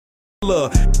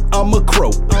I'm a crow.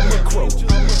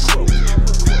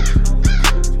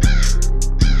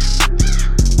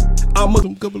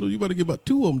 You better get about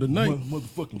 2 of them tonight.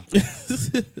 Motherfucking.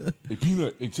 Hey,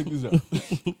 Peanut, hey, check this out.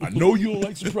 I know you don't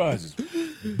like surprises,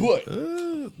 but.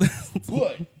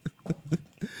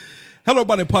 Hello,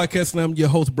 everybody, podcast. And I'm your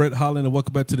host, Brett Holland, and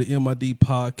welcome back to the M.I.D.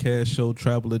 Podcast Show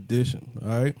Travel Edition.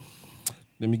 All right.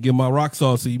 Let me get my rocks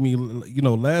off. So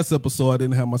last episode I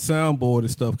didn't have my soundboard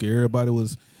and stuff because everybody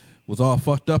was all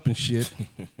fucked up and shit.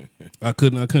 I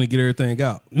couldn't get everything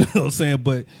out. You know what I'm saying?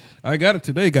 But I got it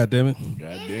today, goddammit.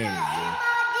 Goddamn it,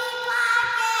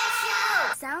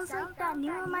 bro. Sounds like that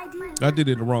new M.I.D. I did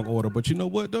it in the wrong order, but you know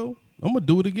what though? I'm gonna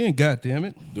do it again,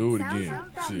 goddammit. Do it Sounds again.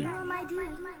 like that Shit. new M.I.D.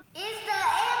 It's the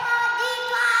M.I.D.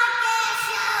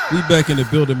 Podcast Show. We back in the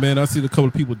building, man. I see a couple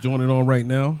of people joining on right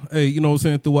now. Hey, you know what I'm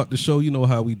saying? Throughout the show, you know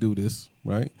how we do this,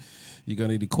 right? You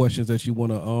got any questions that you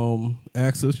want to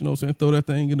ask us, you know what I'm saying? Throw that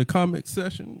thing in the comment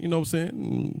section, you know what I'm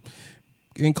saying?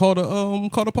 And call the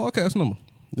podcast number.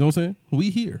 You know what I'm saying? We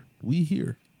here.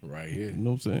 Right here. You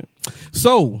know what I'm saying?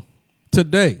 So,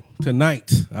 tonight,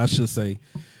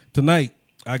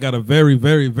 I got a very,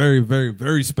 very, very, very,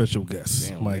 very special guest.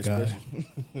 Damn, my that's God.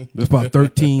 It's about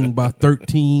 13,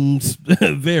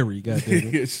 very,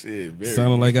 goddamn it. Shit, very.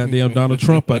 Sounding like goddamn Donald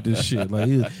Trump out this shit. Like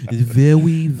it's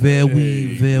very,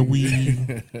 very,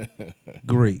 very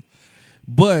great.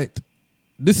 But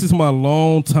this is my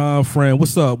longtime friend.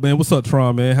 What's up, man? What's up,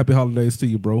 Tron, man? Happy holidays to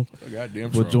you, bro.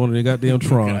 Goddamn For Tron. joining the goddamn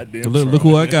Tron. Goddamn Look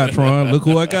who I got, Tron. Look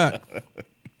who I got.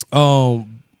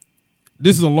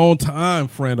 This is a long-time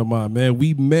friend of mine, man.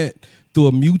 We met through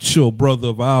a mutual brother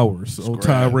of ours, old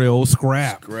Tyrell, old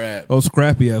Scrap. Old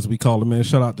Scrappy, as we call him, man.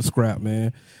 Shout out to Scrap,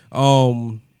 man.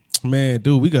 Man,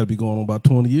 dude, we got to be going on about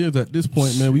 20 years at this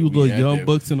point, man. We was little young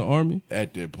bucks in the Army.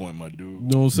 At that point, my dude. You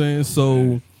know what I'm saying?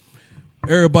 So,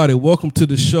 everybody, welcome to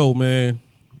the show, man.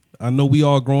 I know we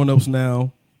all grown-ups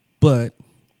now, but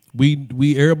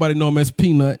we everybody know him as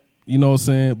Peanut. You know what I'm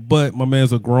saying? But my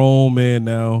man's a grown man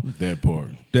now. That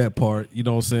part. You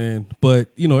know what I'm saying? But,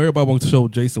 everybody wants to show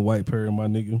Jason Whiteperry, my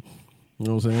nigga. You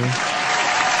know what I'm saying?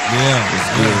 Yeah.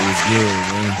 It's good,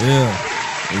 man. Yeah.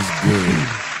 It's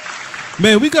good.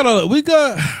 Man, we got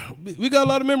a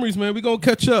lot of memories, man. We gonna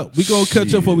catch up. We gonna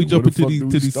catch up before we jump into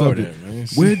these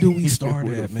subjects. Where do we start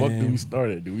Where at, the fuck man? do we start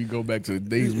at? Do we go back to the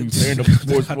days we was tearing up the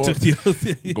sports bar,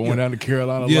 going down to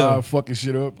Carolina Live, fucking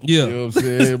shit up? Yeah. You know what I'm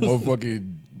saying?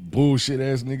 Motherfucking bullshit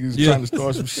ass niggas trying to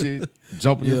start some shit,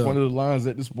 jumping in front of the lines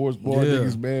at the sports bar.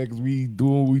 Niggas mad because we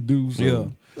doing what we do.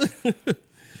 So.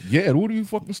 Yeah, where do you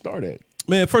fucking start at?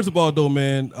 Man, first of all, though,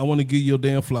 man, I want to give you your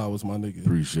damn flowers, my nigga.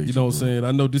 Appreciate you. You know what I'm saying?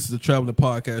 I know this is a traveling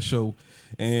podcast show,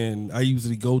 and I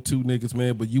usually go to niggas,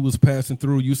 man, but you was passing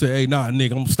through. You say, hey, nah,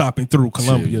 nigga, I'm stopping through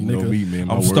Columbia, Shit, you nigga. know me, man.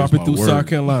 I'm stopping through South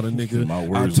Carolina,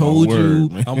 nigga. I told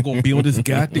you I'm going to be on this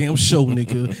goddamn show,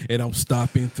 nigga, and I'm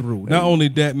stopping through. Not only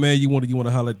that, man, you want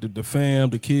to holler at the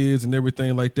fam, the kids, and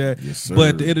everything like that. Yes, sir. But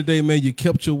at the end of the day, man, you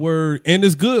kept your word, and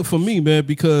it's good for me, man,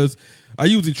 because I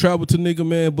usually travel to nigga,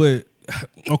 man, but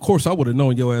of course, I would have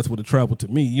known your ass would have traveled to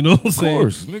me. You know what I'm saying? Of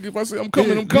course. Nigga, if I say I'm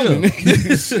coming, I'm coming.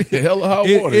 Shit, hella hot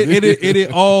water.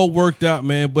 It all worked out,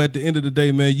 man. But at the end of the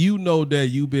day, man, you know that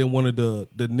you been one of the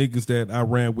niggas that I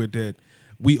ran with that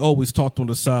we always talked on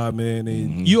the side, man.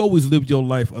 And you always lived your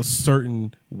life a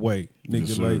certain way,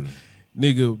 nigga. Yes,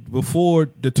 nigga, before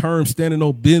the term standing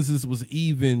on business was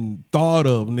even thought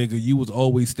of, nigga, you was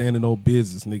always standing on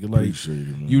business, nigga. Like, Appreciate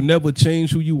it, man. you never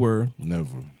changed who you were.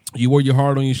 Never. You wore your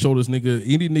heart on your shoulders, nigga.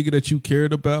 Any nigga that you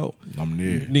cared about, I'm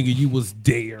there. nigga, you was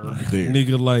there. There.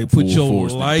 Nigga, like, put Full your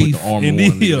force, life put the armor in on,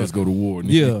 it. nigga, let's go to war.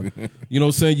 Nigga. Yeah. You know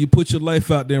what I'm saying? You put your life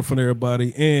out there in front of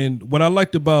everybody. And what I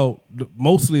liked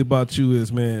mostly about you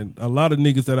is, man, a lot of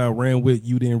niggas that I ran with,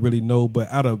 you didn't really know, but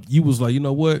you was like, you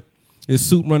know what? It's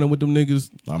suit running with them niggas.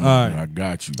 All right. I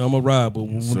got you. I'm a ride, but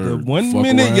Yes, the sir. one Fuck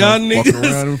minute around, y'all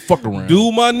niggas fuck around.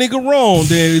 do my nigga wrong,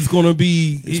 then it's gonna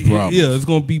be problems. it's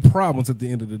gonna be problems at the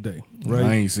end of the day, right?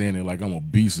 I ain't saying it like I'm a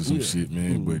beast or some shit,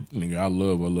 man. But nigga, I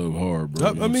love hard, bro.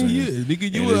 I mean,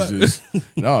 nigga,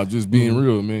 you just being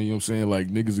real, man. You know what I'm saying? Like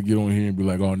niggas will get on here and be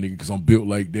like, "Oh, nigga, because I'm built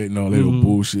like that," and all that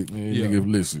bullshit, man. Yeah.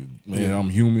 Nigga, listen, man, I'm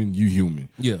human, you human.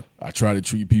 Yeah, I try to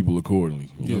treat people accordingly.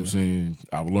 You know what I'm saying?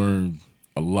 I've learned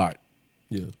a lot.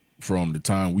 Yeah. From the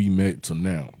time we met to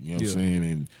now, you know what I'm saying,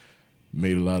 and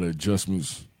made a lot of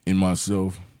adjustments in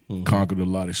myself, conquered a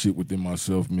lot of shit within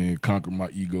myself, man, conquered my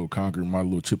ego, conquered my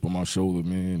little chip on my shoulder,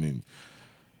 man, and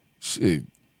shit,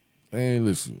 man,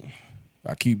 listen,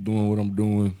 I keep doing what I'm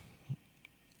doing.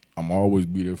 I'm always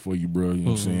be there for you, bro, you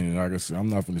know what I'm saying, and like I said, I'm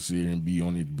not finna sit here and be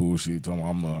on this bullshit, talking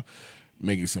about I'm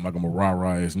make it seem like I'm a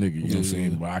rah-rah ass nigga, you know what I'm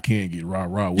saying? But I can't get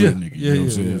rah-rah with Yeah, a nigga, yeah, you know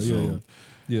what I'm saying? So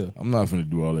yeah. I'm not finna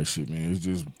do all that shit, man. It's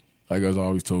just, like I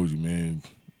always told you, man,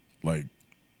 like,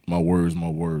 my word's my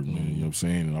word, man, you know what I'm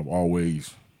saying? And I've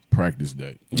always practiced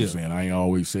that, you know what I'm saying? I ain't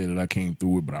always say that I came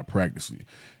through it, but I practice it.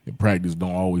 And practice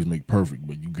don't always make perfect,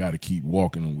 but you got to keep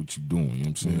walking on what you're doing, you know what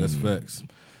I'm saying? That's facts.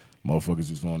 Motherfuckers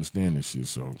just don't understand this shit,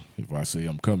 so if I say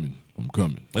I'm coming, I'm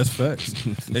coming. That's facts.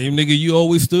 Hey, nigga, you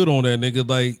always stood on that, nigga.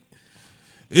 Like,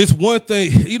 it's one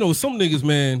thing, you know, some niggas,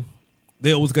 man,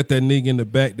 they always got that nigga in the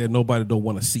back that nobody don't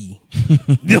want to see.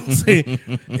 You know what I'm saying?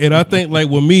 And I think, like,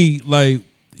 with me, like,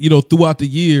 you know, throughout the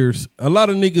years, a lot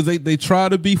of niggas, they try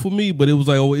to be for me, but it was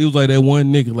like that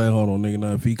one nigga, like, hold on, nigga,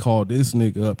 now if he called this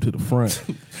nigga up to the front.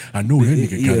 I know that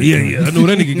nigga got a gun. Yeah, I know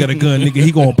that nigga got a gun, nigga.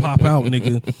 He gonna pop out,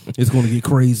 nigga. It's gonna get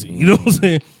crazy. You know what I'm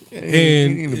saying? It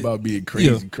ain't about being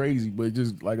crazy, but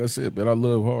just like I said, man, I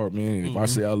love hard, man. And if I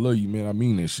say I love you, man, I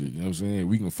mean that shit. You know what I'm saying?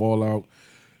 We can fall out,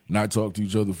 not talk to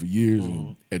each other for years,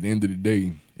 and at the end of the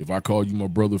day, if I call you my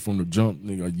brother from the jump,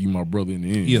 nigga, you my brother in the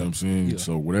end. You know what I'm saying? Yeah.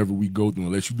 So whatever we go through,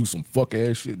 unless you do some fuck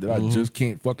ass shit that I just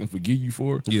can't fucking forgive you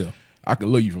for, I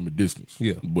can love you from a distance.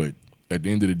 Yeah. But at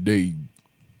the end of the day,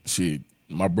 shit,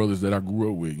 my brothers that I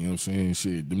grew up with, you know what I'm saying?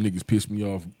 Shit, them niggas pissed me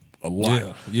off a lot.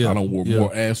 I don't want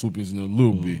more ass whoopings than a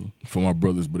little bit for my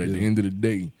brothers, but at the end of the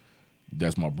day,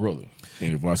 that's my brother.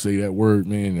 And if I say that word,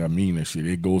 man, I mean that shit.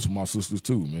 It goes for my sisters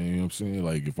too, man. You know what I'm saying?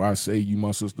 Like, if I say you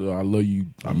my sister, I love you,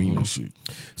 I mean that shit.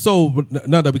 So, but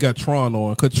now that we got Tron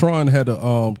on, because Tron had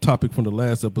a topic from the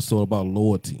last episode about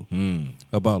loyalty.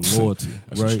 About loyalty,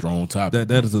 That's right? a strong topic.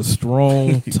 That is a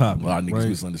strong topic. A lot of niggas right?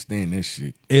 misunderstand that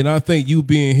shit. And I think you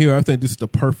being here, I think this is the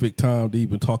perfect time to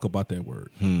even talk about that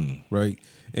word, right?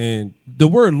 And the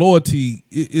word loyalty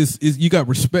is you got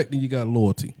respect and you got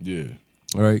loyalty. Yeah.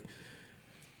 All right.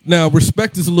 Now,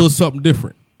 respect is a little something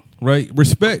different, right?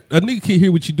 Respect, a nigga can't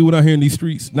hear what you doing out here in these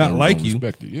streets, not like you,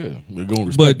 respect it, yeah. They're gonna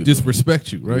respect but it, just though.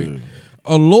 respect you, right? Yeah.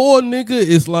 A loyal nigga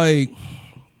is like,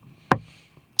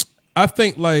 I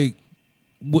think like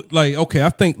okay,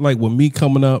 I think like with me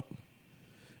coming up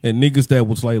and niggas that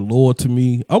was like loyal to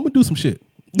me, I'm gonna do some shit.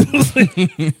 I'm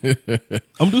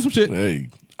gonna do some shit. Hey.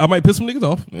 I might piss some niggas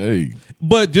off. Hey.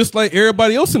 But just like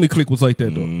everybody else in the clique was like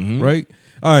that though, right?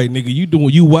 All right, nigga,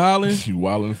 you wilding. You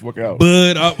wilding the fuck out.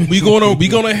 But we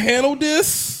gonna handle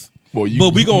this. Boy,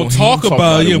 but we gonna talk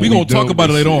about it. We gonna talk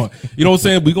about it later on. You know what I'm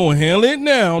saying? We gonna handle it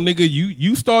now, nigga.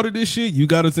 You started this shit. You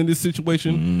got us in this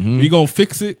situation. We gonna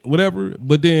fix it, whatever.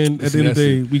 But then at the end of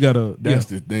the day, we gotta. That's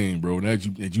the thing, bro. That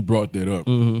you brought that up.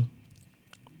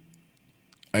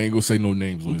 I ain't gonna say no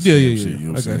names on this shit. You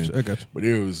know what I'm saying? I got you. But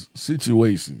there was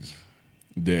situations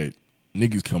that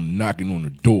niggas come knocking on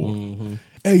the door.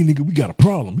 Hey, nigga, we got a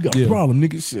problem. We got a problem,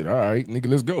 nigga. Shit, all right, nigga,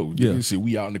 let's go. Nigga, shit,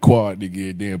 we out in the quad,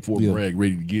 nigga, damn Fort Bragg,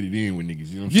 ready to get it in with niggas.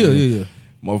 You know what I'm saying?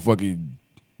 Motherfucking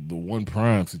the one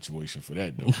prime situation for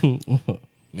that, though.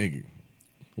 Nigga,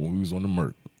 when we was on the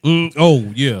Merc.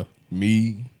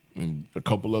 Me and a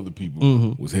couple other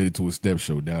people was headed to a step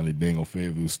show down at dang on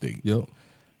Fayetteville State.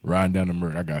 Riding down the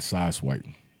Merc, I got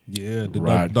sideswiped. Yeah,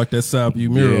 knock that side view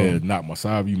mirror off. Yeah, knock my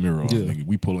side view mirror off, nigga.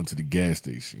 We pull into the gas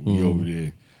station. We over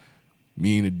there.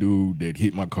 Me and the dude that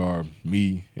hit my car,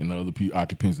 me and the other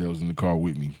occupants that was in the car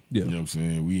with me. You know what I'm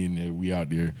saying? We in there, we out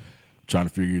there trying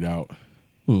to figure it out.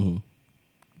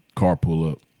 Car pull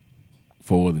up,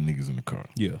 4 other niggas in the car.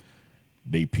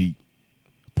 They peek,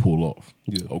 pull off.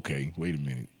 Okay, wait a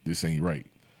minute. This ain't right.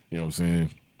 You know what I'm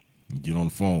saying? Get on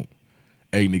the phone.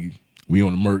 Hey, nigga, we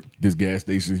on the Merc, this gas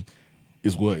station.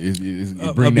 It's what?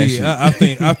 Bring that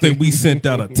shit. I think we sent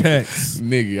out a text.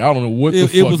 Nigga, I don't know what the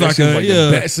fuck. It was like a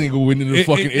bat single went into the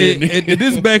fucking air. And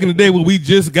this back in the day when we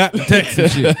just got the text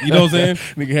and shit. You know what I'm saying?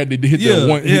 Nigga had to hit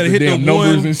the damn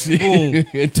numbers and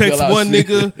shit. Boom. Text one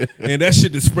nigga, and that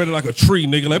shit is spreading like a tree,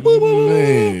 nigga. Like, boom, boom,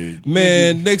 boom.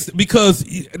 Man, next, because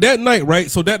that night,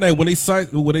 right? So that night when they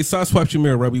sideswiped your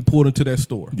mirror, right? We pulled into that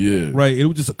store. Right? It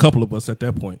was just a couple of us at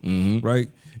that point. Right?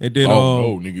 And then,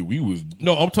 nigga, we was.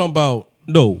 No, I'm talking about.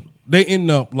 No, they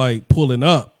end up like pulling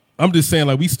up. I'm just saying,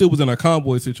 like, we still was in a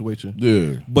convoy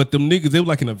situation. But them niggas, they were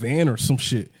like in a van or some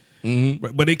shit.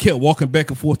 But they kept walking back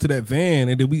and forth to that van,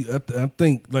 and then I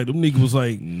think like them niggas was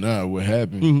like, nah. What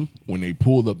happened when they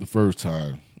pulled up the first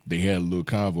time? They had a little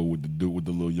convo with the dude with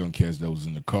the little young cats that was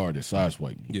in the car that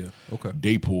sideswiped me. Okay.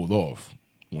 They pulled off.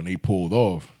 When they pulled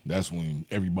off, that's when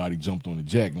everybody jumped on the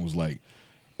jack and was like,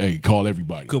 "Hey, call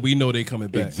everybody," because we know they coming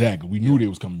back. Exactly, we knew they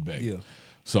was coming back.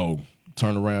 So.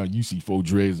 Turn around, you see 4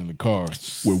 dreads in the car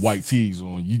with white tees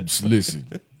on. You just listen.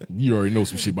 You already know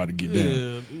some shit about to get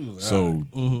down. So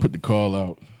put the call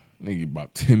out. Nigga,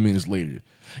 about 10 minutes later,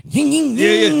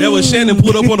 Yeah, that was Shannon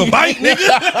put up on a bike,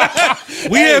 nigga.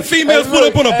 We had females put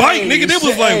up on a bike, nigga. They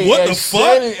was like, what the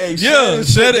fuck?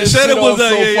 Shannon was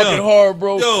so fucking hard,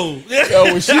 bro. Yo,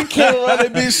 when she came around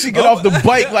that bitch, she got off the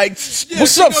bike like,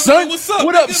 what's up, son?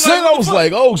 What up, son? I was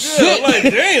like, oh shit. Like,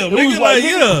 damn, nigga, like,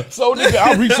 yeah. So nigga,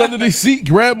 I reached under the seat,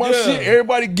 grabbed my shit,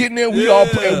 everybody getting there. We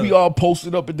all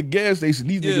posted up at the gas station.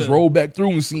 These niggas rolled back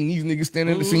through and seen these niggas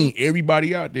standing there, seen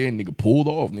everybody out there, and nigga pulled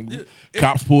off, nigga.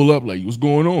 Cops pull up like, what's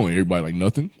going on? Everybody like,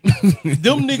 nothing.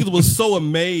 Them niggas was so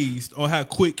amazed on how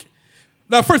quick.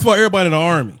 Now, first of all, everybody in the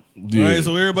army, right?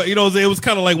 So everybody, you know, it was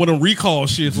kind of like one of them recall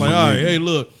shits. Like, all right, hey,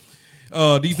 look,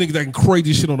 these niggas acting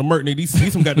crazy shit on the Merc.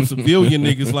 These some got them civilian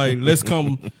niggas. Like, let's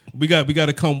come. We got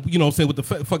to come. You know, what I'm saying, with the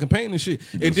fucking pain and shit.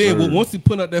 And then once he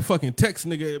put out that fucking text,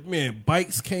 nigga, man,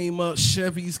 bikes came up,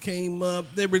 Chevys came up,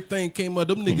 everything came up.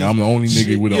 Them niggas. I'm the only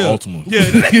nigga with an Altima. Yeah.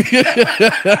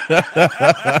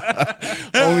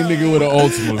 Only nigga with an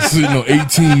Altima, sitting on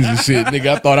 18s and shit.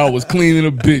 Nigga, I thought I was cleaning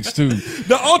a bitch too.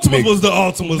 The Altima was the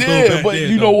Altima. Yeah, but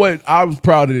you know what? I was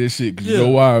proud of this shit because you know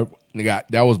why? Nigga,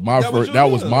 that was my first. That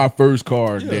was my first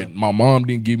car that my mom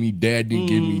didn't give me, dad didn't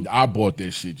give me. I bought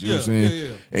that shit. You know what I'm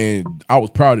saying? And I was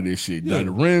proud of this shit. Now,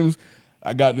 the rims,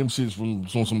 I got them shits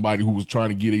from somebody who was trying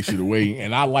to get their shit away,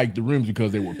 and I liked the rims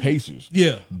because they were Pacers.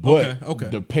 Yeah, but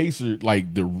the Pacer,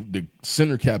 like the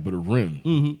center cap of the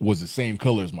rim, was the same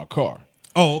color as my car.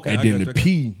 Oh, okay. And then the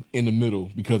P in the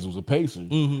middle because it was a Pacer.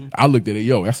 I looked at it,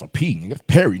 yo, that's a P, nigga. That's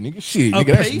Perry, nigga. Shit, nigga,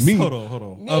 that's me. Hold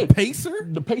on. Yeah, a Pacer?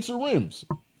 The Pacer rims.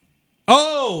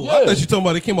 Oh, I thought you talking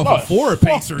about it came off a Ford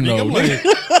Pacer, nigga. I'm like,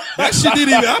 that shit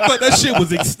didn't even. I thought that shit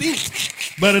was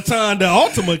extinct by the time the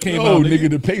Altima came out. Nigga,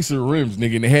 the Pacer rims,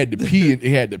 nigga, and they had the P. It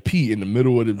had the P in the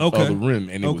middle of the rim,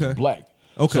 and it was black.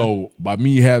 Okay. So by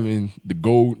me having the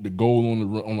gold on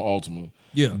the Altima,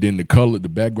 then the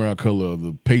background color of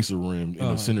the Pacer rim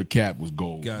and the center cap was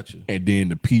gold. Gotcha. And then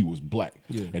the P was black.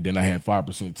 Yeah. And then I had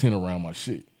 5% tint around my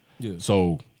shit. Yeah.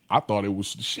 So I thought it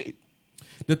was the shit.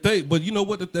 The thing, but you know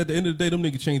what? At the end of the day, them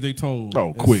niggas changed their tone.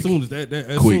 Oh, quick! As soon as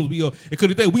soon as we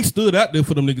because we stood out there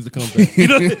for them niggas to come back. You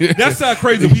know, that's how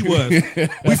crazy we was.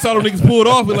 We saw them niggas pulled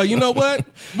off and like, you know what?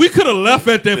 We could have left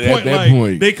at that point.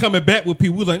 Like they coming back with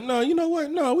people. We was like, no, you know what?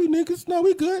 No, we niggas, no,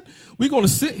 we good. We gonna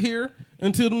sit here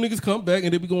until them niggas come back,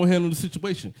 and then we gonna handle the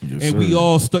situation. Yes, and we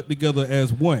all stuck together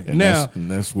as one. And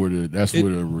that's where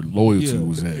the loyalty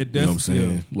was at. You know what I'm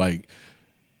saying? Like,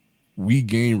 we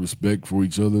gained respect for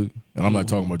each other, and I'm not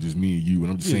talking about just me and you.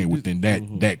 And I'm just saying within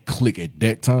that clique at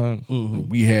that time,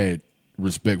 we had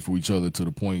respect for each other to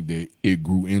the point that it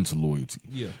grew into loyalty.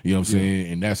 Yeah, you know what I'm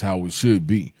saying, and that's how it should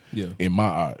be. Yeah, in my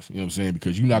eyes, you know what I'm saying,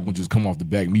 because you're not gonna just come off the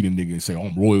back, meet a nigga, and say, oh,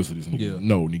 I'm loyal to this nigga. Yeah.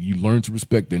 No, nigga, you learn to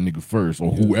respect that nigga first,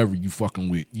 or whoever you fucking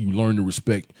with. You learn to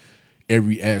respect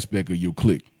every aspect of your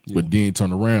clique, but then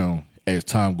turn around as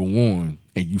time go on.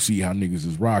 And you see how niggas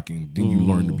is rocking, then you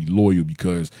learn to be loyal,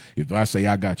 because if I say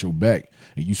I got your back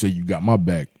and you say you got my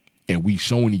back and we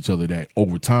showing each other that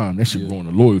over time, that shit growing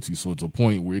to loyalty. So it's a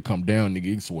point where it come down,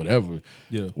 nigga, it's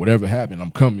whatever happened,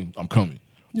 I'm coming.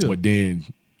 Yeah. But then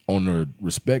on the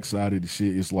respect side of the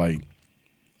shit, it's like,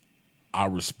 I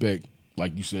respect,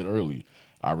 like you said earlier,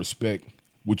 I respect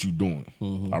what you doing.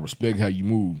 I respect how you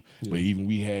move. But even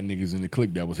we had niggas in the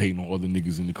clique that was hating on other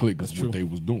niggas in the clique because what they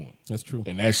was doing. That's true.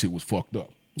 And that shit was fucked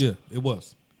up. Yeah, it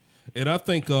was. And I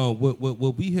think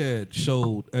what we had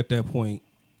showed at that point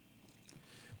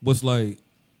was like,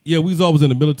 we was always in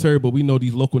the military, but we know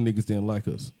these local niggas didn't like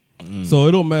us. So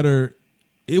it don't matter.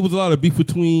 It was a lot of beef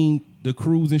between the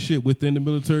crews and shit within the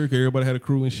military, because everybody had a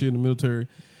crew and shit in the military.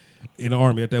 In the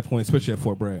army at that point, especially at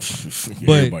Fort Bragg.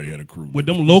 But everybody had a crew. When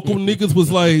them local niggas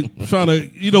was like trying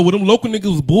to, when them local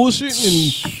niggas was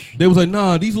bullshitting, and they was like,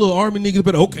 nah, these little army niggas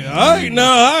better. Okay, all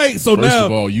right. So first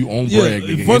of all, you own Bragg,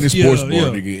 nigga, and it's sports bar,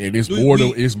 nigga, and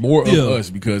it's more of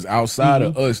us, because outside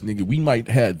of us, nigga, we might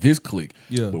have this clique,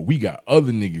 but we got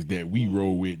other niggas that we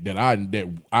roll with that I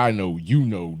know,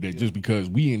 that just because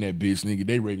we in that bitch, nigga,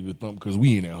 they ready to thump because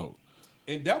we in that hoe.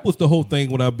 And that was the whole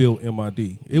thing when I built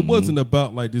M.I.D. It wasn't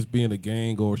about like this being a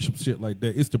gang or some shit like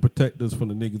that. It's to protect us from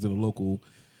the niggas in the local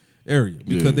area,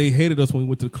 because they hated us when we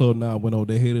went to the Club 910.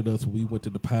 They hated us when we went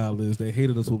to the Palace. They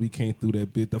hated us when we came through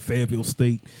that bitch, the Fayetteville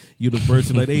State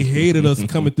University. Like, they hated us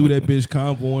coming through that bitch,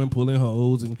 convoying, pulling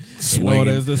hoes, and all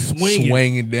that. The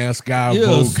swinging down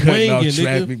Skyboat, cutting out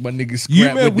traffic. My nigga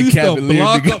Scrap with the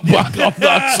Cavalier, block off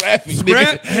traffic.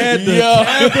 Scrap had the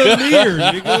Cavalier,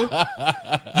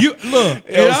 nigga. You look,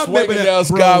 Yo, and I remember swinging that, down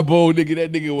bro. Skybowl, nigga.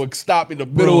 That nigga would stop in the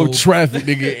middle Bro. of traffic,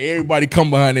 nigga. Everybody come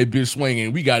behind that bitch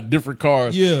swinging. We got different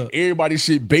cars. Yeah. Everybody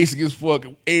shit basic as fuck.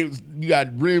 You got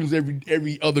rims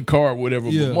every other car or whatever.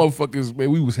 Yeah. But motherfuckers,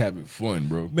 man, we was having fun,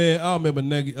 bro. Man, I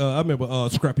remember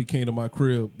Scrappy came to my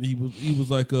crib. He was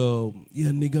like, yeah,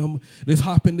 nigga, let's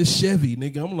hop in the Chevy,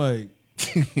 nigga. I'm like,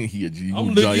 yeah, G,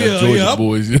 I'm Georgia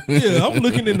boys. yeah, I'm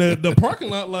looking in the parking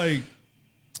lot like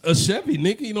a Chevy,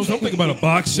 nigga. You know, so I'm thinking about a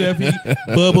box Chevy,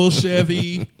 bubble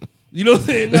Chevy. You know what I'm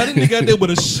saying? Now this nigga out there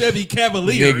with a Chevy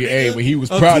Cavalier. Nigga, hey, when he was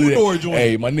a proud of two-door that. joint.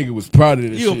 Hey, my nigga was proud of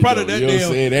that He was shit. proud of though. that You know what damn-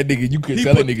 I'm saying? That nigga, you couldn't he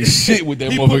tell put that nigga the- shit with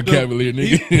that he put motherfucking the- Cavalier,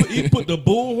 nigga. He put the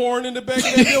bullhorn in the back of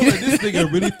that deal. Like, this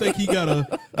nigga really think he got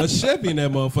a Chevy in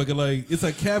that motherfucker. Like, it's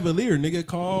a Cavalier, nigga.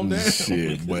 Calm down.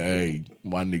 Shit, but hey,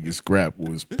 my nigga Scrap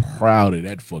was proud of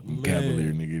that fucking Man.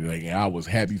 Cavalier, nigga. Like, I was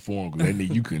happy for him because that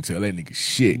nigga, you couldn't tell that nigga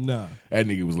shit. Nah. That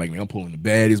nigga was like, man, I'm pulling the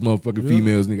baddest motherfucking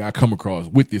females, nigga. I come across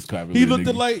with this Cavalier. He looked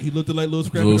nigga. like Little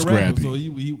Scrappy Lil the rapper, Scrappy. so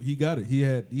he got it. He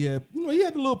had you know, he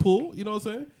had a little pull, you know what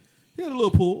I'm saying? He had a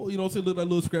little pull, you know what I'm saying? Looked like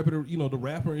Little Scrappy, the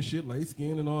rapper and shit, light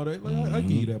skin and all that. Like, I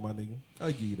give you that, my nigga.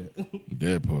 I give you that.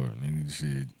 That part, nigga,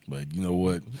 shit. But you know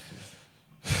what?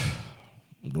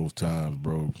 Those times,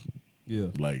 bro, Yeah.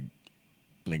 like,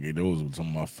 nigga, those were some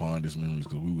of my fondest memories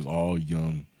because we was all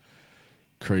young,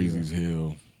 crazy as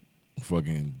hell,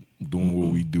 fucking doing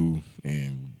what we do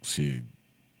and shit,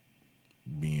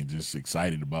 being just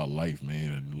excited about life,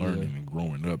 man, and learning and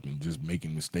growing up and just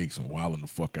making mistakes and wilding the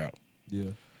fuck out. Yeah.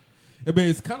 I mean,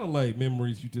 it's kind of like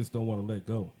memories you just don't want to let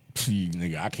go. See,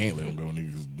 nigga, I can't let them go,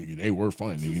 nigga. They were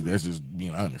fun, nigga. That's just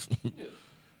being honest.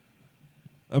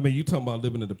 I mean, you talking about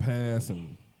living in the past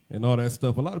and all that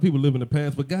stuff. A lot of people live in the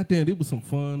past, but goddamn, it was some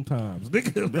fun times.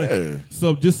 Nigga. Yeah.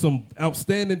 So just some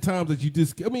outstanding times that you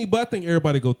just, I mean, but I think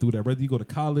everybody go through that, whether you go to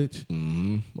college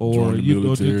or Join the you know,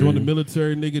 just military. join the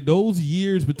military, nigga. Those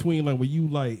years between like when you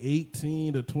like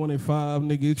 18 to 25,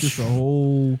 nigga, it's just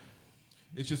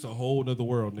a whole nother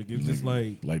world, nigga. It's just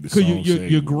like the 'cause song say,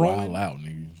 you're growing. wild out,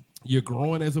 nigga. You're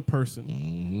growing as a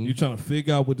person. You're trying to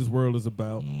figure out what this world is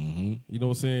about. You know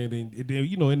what I'm saying? And then,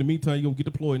 you know, in the meantime, you gonna get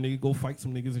deployed, nigga, go fight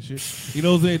some niggas and shit. You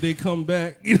know what I'm saying? They come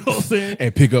back, you know what I'm saying?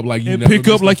 And pick up like you And never pick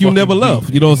up missed like the you never fucking left.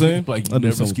 beat. You know what I'm saying? Like you I knew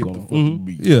never something skipped was the going on. fucking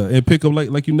beat. Yeah, and pick up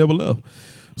like you never left.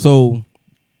 So,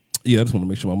 yeah, I just want to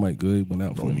make sure my mic good. It went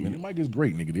out for a Nigga, minute. the mic is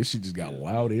great, nigga. This shit just got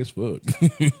loud as fuck.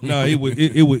 No,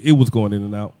 it was going in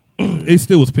and out. It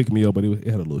still was picking me up, but it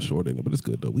had a little short in it. But it's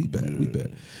good though. We back.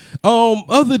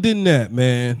 Other than that,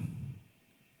 man.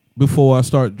 Before I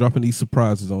start dropping these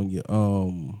surprises on you,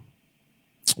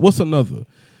 what's another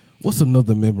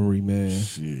memory, man?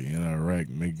 Shit, in Iraq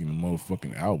making a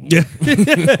motherfucking album. Yeah,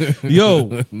 yo,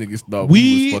 Niggas thought we-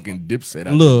 we was fucking Dipset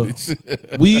out look, there,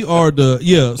 bitch. we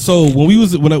are So when we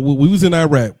was in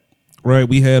Iraq, right?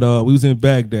 We was in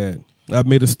Baghdad. I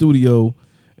made a studio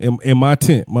in my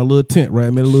tent, my little tent, right? I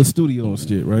made a little studio and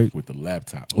shit, right? With the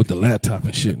laptop. With the laptop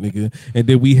and shit, nigga. And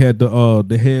then we had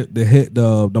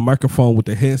the microphone with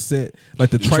the headset, like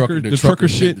the trucker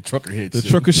shit. The trucker head The shit.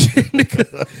 trucker shit,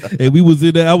 nigga. And we was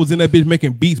in there. I was in that bitch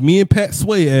making beats. Me and Pat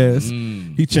Sway ass.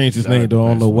 He changed his Shout name out to though. I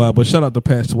don't Pat know why, Sway. but shout out to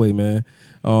Pat Sway, man.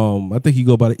 I think he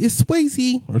go by it's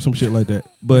Swayze or some shit like that.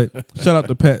 But shout out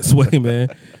to Pat Sway, man.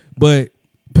 But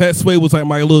Pat Sway was like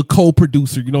my little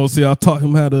co-producer, you know what I'm saying? I taught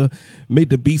him how to make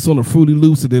the beats on the Fruity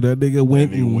Loops, and then that nigga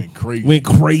went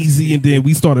crazy, and then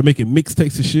we started making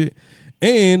mixtapes and shit.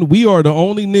 And we are the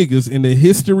only niggas in the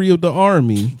history of the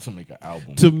Army To make an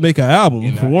album.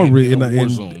 in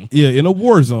a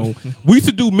war zone. We used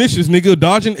to do missions, nigga,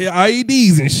 dodging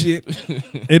IEDs and shit,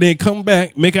 and then come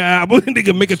back, make an album,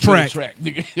 nigga, make a track.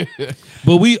 nigga.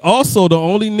 But we also the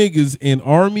only niggas in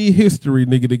Army history,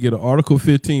 nigga, to get an Article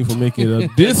 15 for making a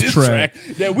diss track.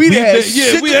 That we had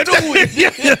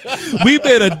we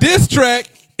made a diss track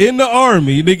in the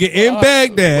Army, nigga, in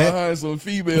Baghdad. Behind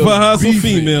some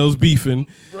females beefing.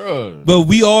 Bruh. But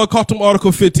we all caught them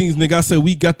Article 15s, nigga. I said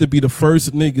we got to be the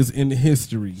first niggas in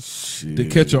history to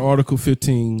catch an Article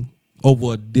 15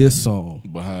 over a diss song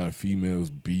Behind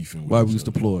females beefing. while we was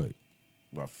deployed.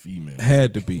 By females.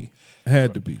 Had to be.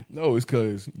 No, it's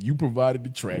because you provided the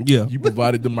track. Yeah. You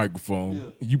provided the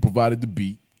microphone. You provided the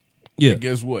beat. Yeah. And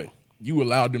guess what? You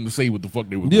allowed them to say what the fuck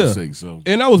they were going to say. So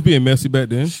And I was being messy back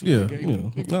then. Yeah. okay. You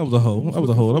know, I was a hoe. I was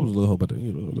a little hoe back then.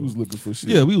 You know. we was looking for shit.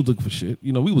 Yeah, we was looking for shit.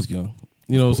 You know, we was young.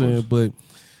 You know what I'm saying? But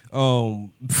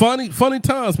funny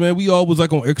times, man. We all was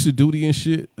like on extra duty and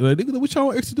shit. Like, nigga, what y'all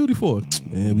on extra duty for?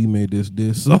 Man, we made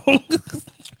this song.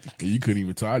 And you couldn't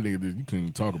even talk. You couldn't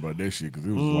even talk about that shit because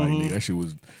it was like nigga, that shit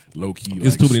was low key.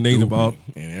 It's too many names involved.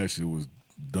 and that shit was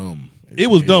dumb. It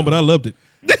was dumb, but I loved it.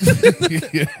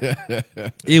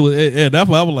 It was, that's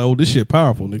why I was like, oh, this shit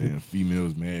powerful, nigga. And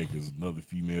females mad because another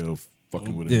female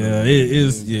fucking with Yeah, another. it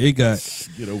is. Yeah, it got.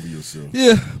 Get over yourself.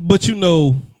 Yeah, but you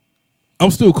know,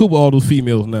 I'm still cool with all those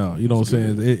females now. You know what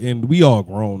I'm saying? And we all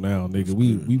grown now, nigga.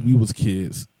 We was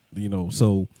kids, you know.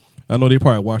 So I know they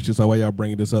probably watched this. Like, why y'all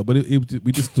bringing this up? But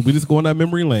we just going down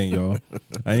memory lane, y'all.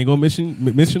 I ain't gonna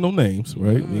mention no names,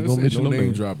 right? Ain't gonna mention no no name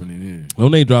names. dropping it in. No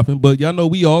name dropping, but y'all know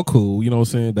we all cool. You know what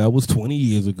I'm saying? That was 20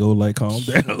 years ago. Like, calm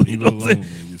down. You know what I'm saying?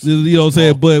 You know what I'm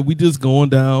saying? But we just going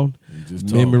down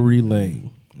memory lane.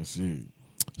 That's it.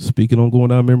 Speaking on going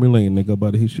down memory lane, nigga, I'm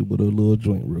about to hit you with a little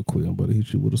joint real quick. I'm about to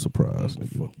hit you with a surprise, What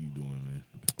the nigga. fuck you doing, man?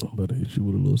 I'm about to hit you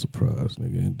with a little surprise,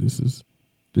 nigga. And this is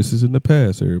in the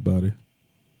past, everybody.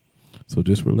 So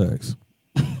just relax.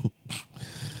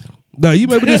 Now you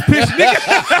remember this pitch, nigga?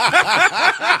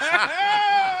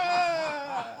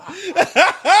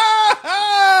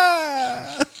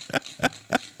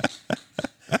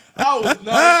 I was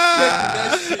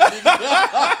not expecting that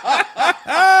shit,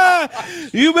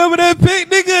 nigga. You remember that pick,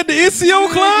 nigga, at the NCO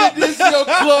club? This your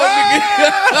club,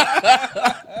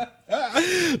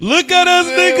 nigga. Look at us,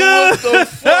 nigga. What the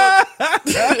fuck?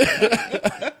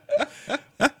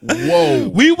 Whoa.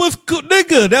 We was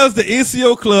nigga. That was the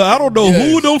NCO club. I don't know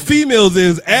who them females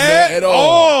is at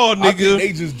all, nigga.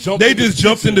 They just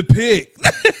jumped in the pic.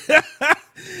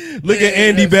 Look at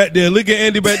Andy back there. Look at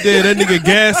Andy back there. That nigga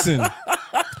gassing.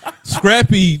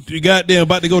 Scrappy, goddamn,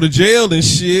 about to go to jail and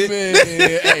shit. Man,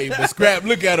 hey, but Scrap,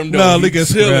 look at him though. Nah, look at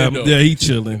Scrap. Yeah, he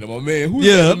chilling. My man, who's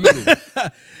that in the middle?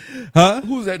 Huh?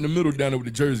 Who's that in the middle down there with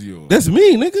the jersey on? That's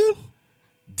me, nigga.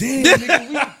 Damn,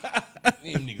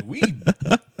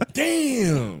 nigga,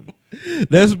 damn.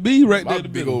 That's me right My there.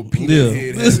 big old peanut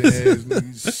head ass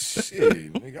nigga.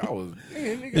 Shit, nigga, I was,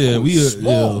 man, nigga, I was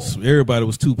small. Everybody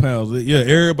was 2 pounds. Yeah,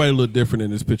 everybody look different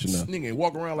in this picture now. This nigga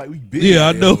walk around like we big. Yeah,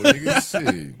 I know. Nigga,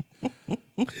 shit.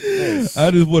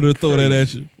 I just wanted to throw that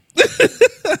at you.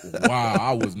 Wow,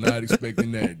 I was not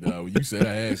expecting that, dog. When you said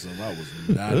I had some, I was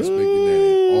not expecting that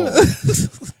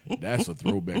at all. That's a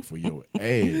throwback for your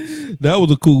ass. That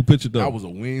was a cool picture, though. That was a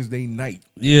Wednesday night.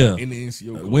 Yeah. In the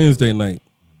NCO club. Wednesday night.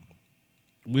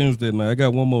 I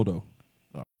got one more, though.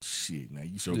 Oh, shit. Now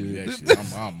you showed me that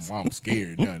shit. I'm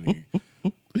scared now, nigga.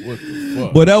 What the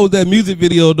fuck? But that was that music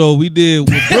video, though, we did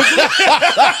with Brooklyn.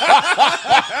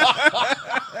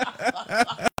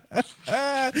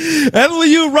 That's when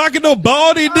you rocking no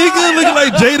baldy, nigga, looking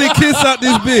like Jada Kiss out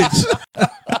this bitch.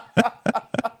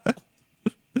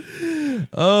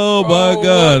 Oh my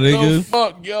God, nigga.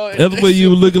 Fuck, yo. That's when you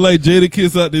looking like Jada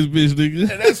Kiss out this bitch,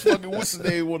 nigga. And that's fucking what's the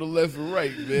name on the left and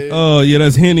right, man. Oh yeah,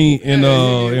 that's Henny and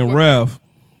Ralph.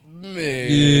 Man.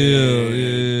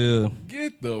 Yeah.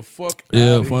 Get the fuck out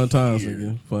Yeah, of fun times, here.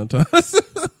 nigga. Fun times.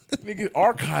 Nigga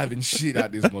archiving shit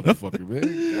out this motherfucker, man.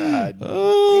 God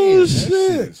Oh damn, shit.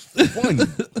 That shit is funny.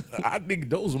 I think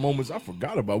those are moments I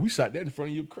forgot about. We shot that in front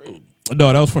of your crib.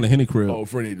 No, that was from the Henny crib. Oh, in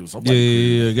front of you.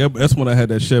 Yeah. That's when I had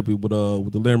that Chevy with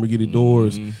the Lamborghini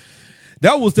doors. Mm-hmm.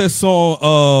 That was that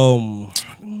song.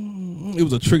 It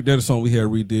was a Trick Daddy song we had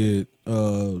redid.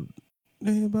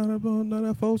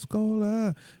 That folks gonna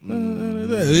lie.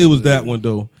 It was that one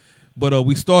though. But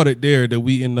we started there. That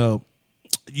we end up.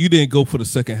 You didn't go for the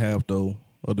second half though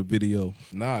of the video.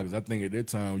 Nah, because I think at that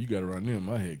time you got around them,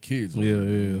 I had kids.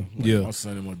 Yeah. My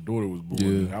son and my daughter was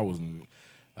born. Yeah.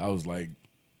 I was like,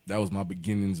 that was my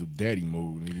beginnings of daddy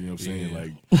mode. You know what I'm saying?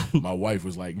 Like, my wife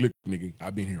was like, look, nigga,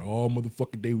 I've been here all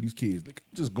motherfucking day with these kids. Like,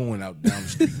 I'm just going out down the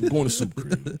street. I'm going to soup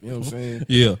crib. You know what I'm saying?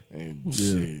 Yeah. And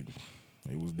shit,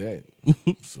 it was that.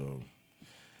 So,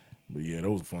 but yeah,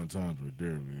 those were fun times right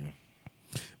there, man.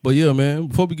 But yeah, man,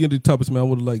 before we get into the topics, man, I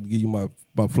would like to give you my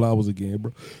flowers again,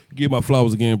 bro. Give my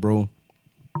flowers again, bro.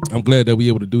 I'm glad that we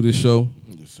able to do this show.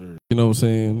 Yes, sir. You know what I'm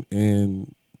saying?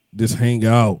 And just hang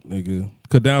out, nigga.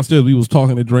 Cause downstairs we was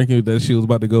talking and drinking. That shit was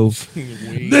about to go.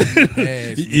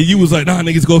 You was like, nah,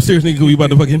 niggas, go upstairs, nigga. We about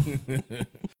to fucking.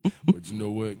 But you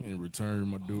know what? In return,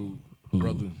 my dude,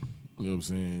 brother, you know what I'm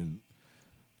saying?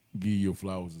 Give you your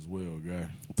flowers as well, guy.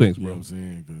 Thanks, you bro. Know what I'm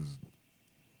saying? Because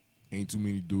ain't too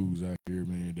many dudes out here,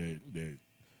 man, that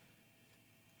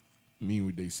mean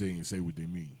what they say and say what they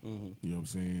mean. You know what I'm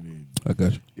saying? And I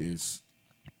got you. It's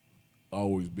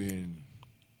always been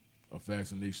a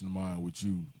fascination of mine with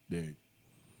you that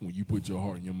when you put your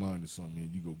heart and your mind to something,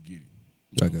 you go get it.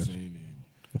 You know I what I'm got you. saying? And,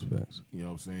 That's facts. you know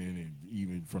what I'm saying? And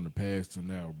even from the past to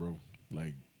now, bro,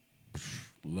 like,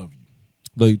 love you.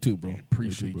 Love you too, bro. And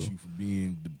appreciate you for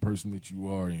being the person that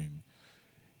you are and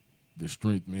the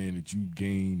strength, man, that you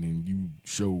gain and you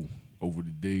show over the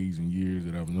days and years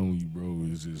that I've known you, bro,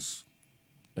 is just,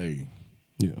 hey,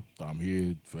 Yeah. I'm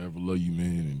here forever, love you,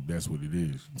 man, and that's what it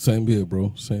is. Same here,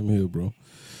 bro. Same here, bro.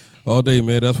 All day,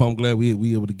 man. That's why I'm glad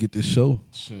we able to get this show.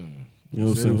 Sure. You know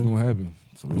what I'm Said it was saying? gonna happen.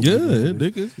 So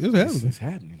It's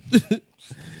happening. It's happening.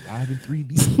 Live in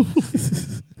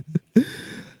 3D.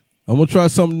 I'm gonna try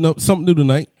something new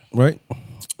tonight, right?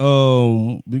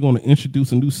 We're gonna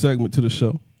introduce a new segment to the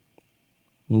show.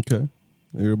 Okay.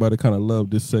 Everybody kind of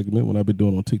loved this segment when I've been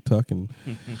doing on TikTok and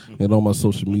on my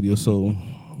social media. So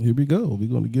here we go. We're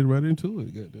gonna get right into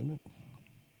it. God damn it.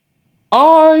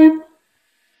 I'm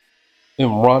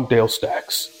Rondale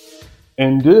Stacks,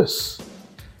 and this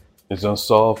is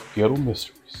Unsolved Ghetto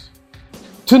Mysteries.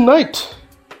 Tonight,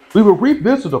 we will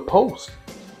revisit a post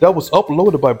that was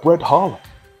uploaded by Brett Holland,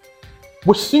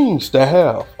 which seems to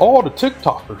have all the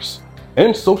TikTokers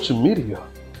and social media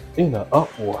in an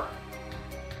uproar.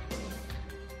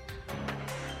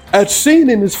 As seen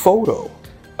in this photo,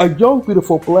 a young,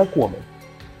 beautiful black woman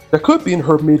that could be in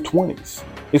her mid-20s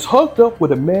is hugged up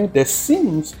with a man that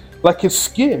seems like his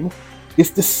skin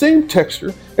is the same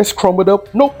texture as crumbled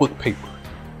up notebook paper.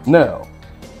 Now,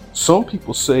 some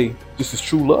people say this is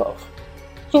true love.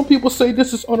 Some people say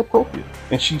this is inappropriate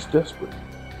and she's desperate.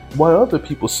 While other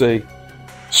people say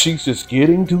she's just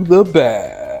getting to the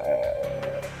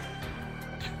bag.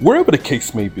 Wherever the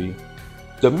case may be,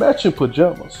 the matching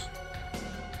pajamas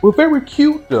were very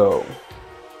cute though.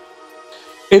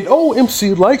 An old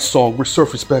MC Light song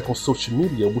resurfaced back on social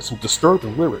media with some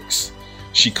disturbing lyrics.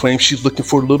 She claims she's looking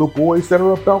for little boys that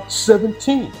are about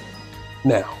 17.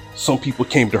 Now, some people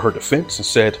came to her defense and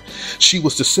said she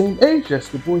was the same age as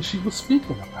the boy she was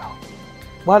speaking about,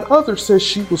 while others said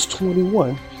she was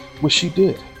 21 when she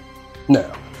did.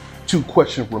 Now, two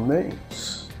questions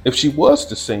remains. If she was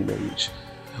the same age,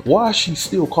 why is she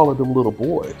still calling them little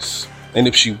boys? And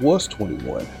if she was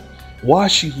 21, why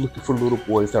is she looking for little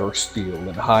boys that are still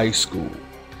in high school?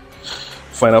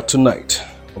 Find out tonight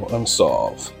on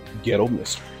Unsolved Ghetto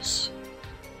Mysteries.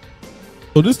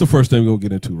 So this is the first thing we're gonna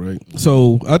get into, right?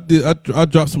 So I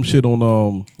dropped some shit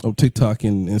on TikTok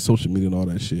and social media and all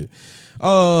that shit.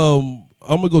 I'm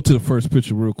gonna go to the first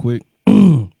picture real quick.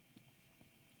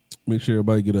 Make sure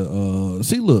everybody get a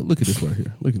see. Look at this right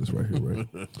here. Look at this right here, right?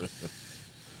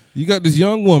 You got this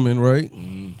young woman, right,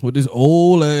 with this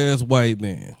old ass white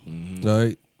man,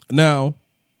 right? Now,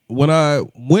 when I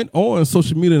went on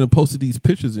social media and posted these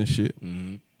pictures and shit,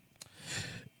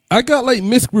 I got like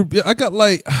mixed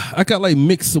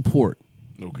support,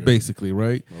 basically,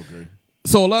 right? Okay.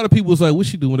 So a lot of people was like, "What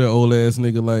she doing with that old ass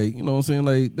nigga?" Like, you know what I'm saying?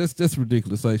 Like, that's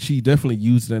ridiculous. Like, she definitely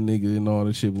used that nigga and all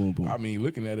that shit. Boom, boom. I mean,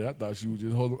 looking at it, I thought she was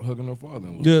just hugging her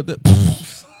father-in-law. Yeah.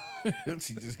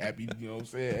 She just happy, you know what I'm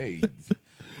saying? Hey,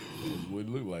 what it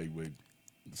look like, but it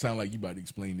sound like you about to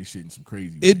explain this shit in some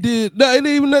crazy way. It did. No, it ain't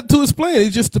even nothing to explain.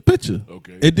 It's just the picture.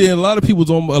 Okay. It did. A lot of people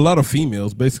a lot of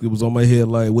females basically was on my head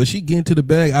like, "Well, she getting to the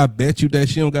bag. I bet you that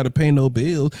she don't got to pay no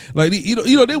bills." Like,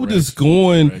 you know, they were just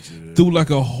going through like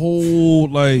a whole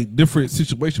like different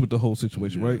situation with the whole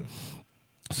situation, right?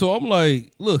 So I'm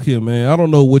like, look here, man. I don't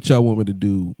know what y'all want me to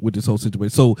do with this whole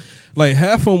situation. So, like,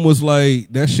 half of them was like,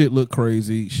 that shit looked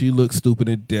crazy. She looked stupid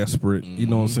and desperate. You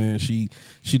know what I'm saying? She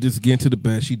just getting to the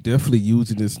best. She definitely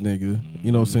using this nigga.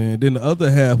 You know what I'm saying? Then the other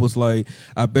half was like,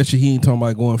 I bet you he ain't talking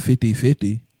about going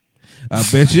 50-50. I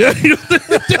bet you.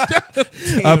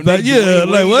 I bet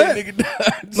like what?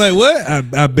 Like what?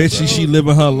 I bet you she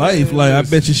living her life. Like I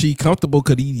bet you she comfortable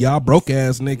because y'all broke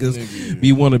ass niggas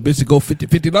be wanting bitch to go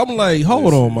 50-50. I'm like,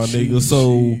 hold on, my nigga.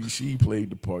 So she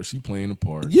played the part. She playing the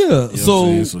part. Yeah. You know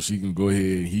so so she can go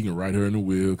ahead. He can write her in the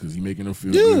will because he making her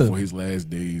feel good for his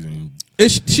last days. And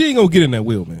she ain't gonna get in that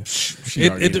will, man. She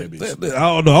already in that bitch. I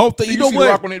don't know. I don't think you know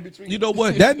what. You know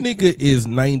what? That nigga is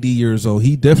 90 years old.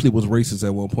 He definitely was racist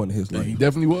at one point in his life. He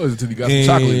definitely was until he got some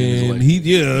chocolate in his life.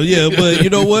 But you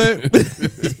know what?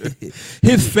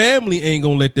 His family ain't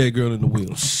gonna let that girl in the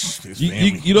will.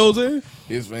 You know what I'm saying?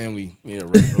 His family, yeah,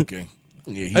 right, okay,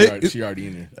 yeah. She already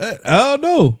in there. I don't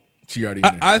know. She already in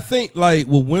there. I think like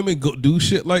when women do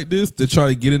shit like this to try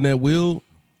to get in that will.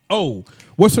 Oh,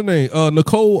 what's her name?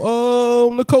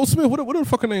 Nicole Smith. What the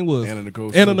fuck her name was? Anna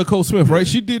Nicole Smith, right?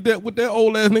 She did that with that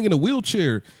old ass nigga in a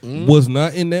wheelchair. Was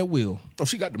not in that will. Oh,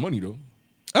 she got the money though.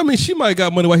 I mean, she might have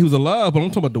got money while he was alive, but I'm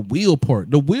talking about the will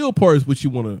part. The will part is what you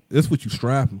want to. That's what you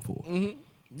striving for.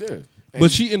 Yeah.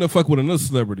 But she ended up fucking with another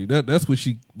celebrity. That's what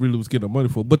she really was getting her money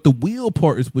for. But the will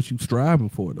part is what you striving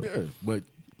for, though. Yeah, but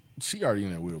she already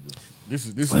in that will, bro. This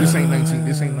ain't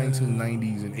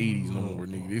 1990s and 80s no more,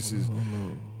 nigga. This is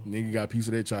nigga got a piece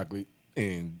of that chocolate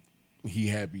and he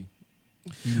happy.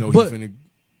 You know he finna.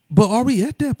 But are we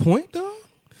at that point though?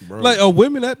 Bro. Like, are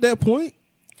women at that point?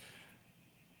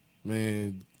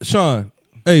 Man, Sean,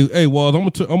 Hey, Walls, I'm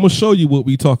gonna show you what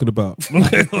we talking about. I'm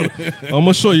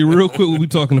gonna show you real quick what we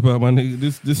talking about, my nigga.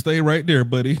 Just stay right there,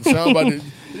 buddy. Sound about it.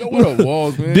 Yo, what up,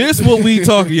 Walls, man? This what we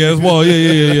talking. Yeah, it's Walls.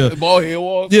 Yeah. Ball head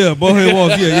Walls. Yeah, Ballhead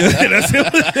Walls. Yeah. That's him.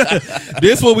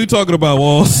 This what we talking about,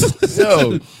 Walls.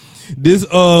 Yo, This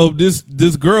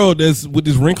girl that's with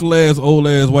this wrinkled ass old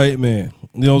ass white man.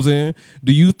 You know what I'm saying?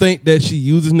 Do you think that she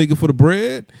uses nigga for the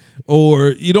bread? Or,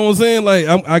 you know what I'm saying? Like,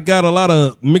 I got a lot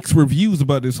of mixed reviews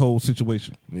about this whole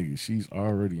situation. nigga, she's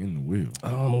already in the wheel. I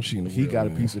don't know if she in the He wheel, got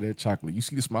man. a piece of that chocolate. You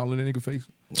see the smile on that nigga face?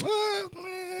 Man,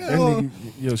 That nigga,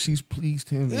 yo, she's pleased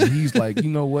him, and he's like, you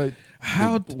know what?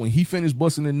 When he finished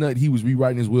busting the nut, he was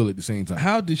rewriting his will at the same time.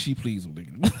 How did she please him, nigga?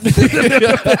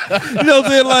 You know what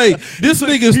I'm saying? Like, this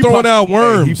nigga's throwing out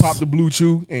worms. He popped the blue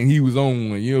chew, and he was on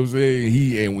one. You know what I'm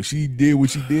saying? And when she did what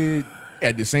she did,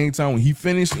 at the same time when he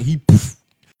finished, and he poof,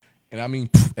 and I mean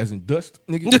poof, as in dust,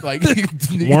 nigga, like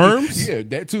nigga, worms. Yeah,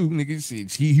 that too,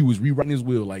 nigga. He was rewriting his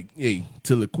will, like, hey,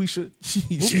 to LaQuisha, she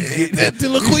get To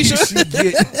LaQuisha. she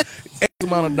get X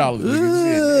amount of dollars.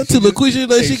 Nigga. To LaQuisha,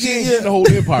 like, she ain't get getting the whole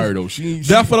empire though.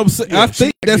 That's what I'm saying. I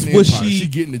think that's what she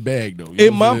getting the bag though. You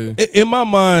in know what I'm saying? in my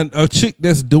mind, a chick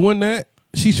that's doing that,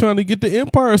 she's trying to get the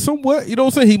empire somewhat. You know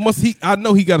what I'm saying? I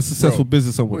know he got a successful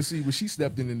business somewhere. But see, when she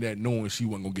stepped into that knowing she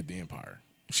wasn't gonna get the empire,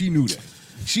 she knew that.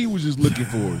 She was just looking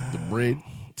for the bread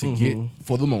to get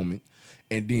for the moment,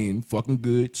 and then fucking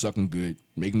good, sucking good,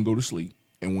 make him go to sleep.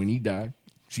 And when he die,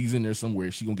 she's in there somewhere.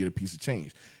 She gonna get a piece of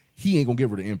change. He ain't gonna give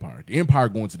her the empire. The empire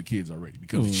going to the kids already.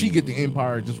 Because if she get the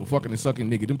empire just for fucking and sucking,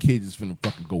 nigga, them kids is finna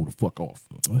fucking go the fuck off.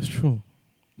 That's true.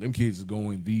 Them kids is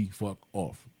going the fuck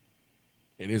off.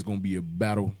 And it's gonna be a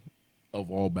battle of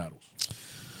all battles.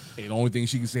 And the only thing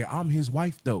she can say, I'm his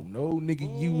wife though. No,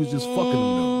 nigga, you was just fucking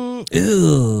him though.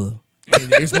 Ew.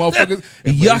 And it's motherfuckers,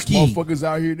 and there's Yucky. motherfuckers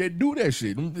out here that do that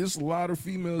shit. There's a lot of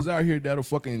females out here that'll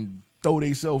fucking throw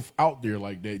themselves out there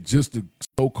like that just to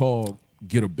so-called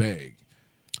get a bag.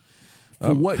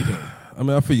 For what though? I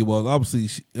mean, I feel you. Well, obviously,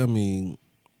 I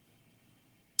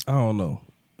don't know.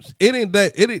 It ain't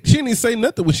that. She didn't say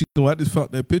nothing when she doing. I just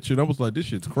felt that picture and I was like, this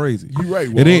shit's crazy. You right.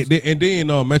 And then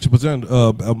matching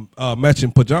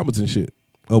pajamas and shit.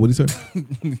 Oh, what did he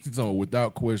say? So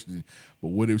without question. But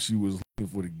what if she was looking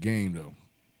for the game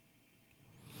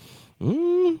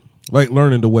though? Like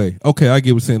learning the way. Okay, I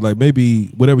get what you're saying. Like maybe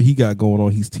whatever he got going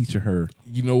on, he's teaching her.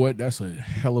 You know what? That's a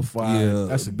hellified.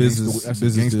 That's a business. That's a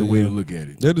gangster way to look at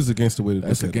it. That is a gangster way to look at it.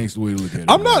 That's a gangster way to look at it.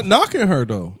 I'm not knocking her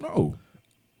though. No.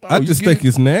 I just think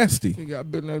it's nasty. Nigga,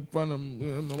 I've been in front of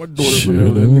my daughter.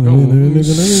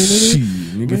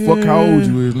 Nigga, fuck how old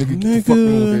you is, nigga. Get the fuck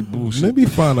on with that bullshit. Let me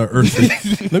find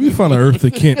a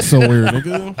Eartha Kent somewhere,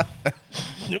 nigga.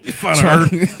 Let me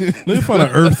find a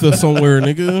Eartha somewhere,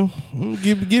 nigga.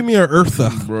 Give me a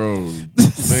Eartha, bro.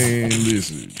 Man,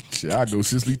 listen, shit, I go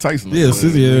Cicely Tyson. Yeah.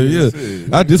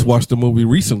 I just watched the movie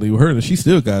recently with her, and she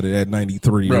still got it at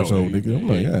 93 or so, nigga. I'm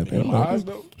like, yeah, damn. Eyes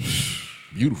though,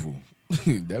 beautiful.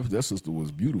 that sister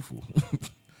was beautiful.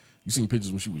 You seen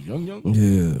pictures when she was young?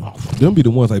 Yeah, them be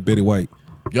the ones like Betty White.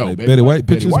 Yo, like Betty White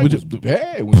pictures. Betty White was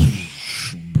bad when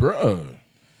she, bruh.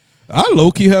 I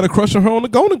low-key had a crush on her on the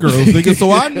Gona Girls, nigga,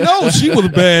 so I know she was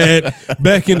bad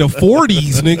back in the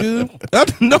 40s, nigga. I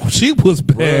know she was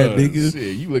bad, nigga.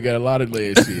 Shit, you look at a lot of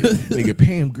that shit. Nigga,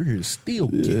 Pam Grier is still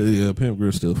Yeah, Pam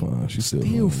Grier's still fine. She's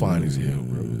still fine as hell,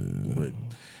 bro. But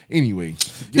anyway.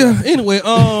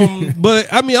 But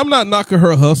I mean, I'm not knocking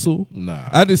her hustle. Nah.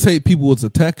 I just hate people was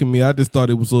attacking me. I just thought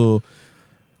it was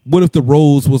what if the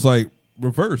roles was like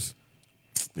reverse?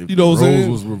 If you know the what I'm roles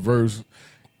saying? was reversed,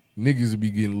 niggas would be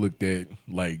getting looked at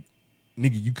like,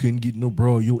 nigga, you couldn't get no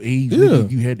bro your age. Yeah.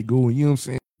 Nigga, you had to go, you know what I'm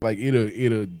saying? Like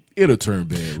it'll turn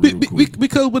bad real quick.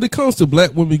 Because when it comes to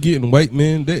black women getting white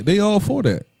men, they all for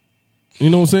that. You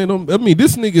know what I'm saying? I mean,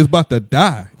 this nigga is about to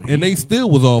die, and they still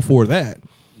was all for that.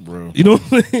 Bro. You know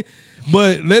what I'm saying?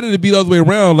 But let it be the other way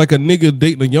around, like a nigga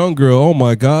dating a young girl. Oh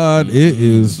my God, it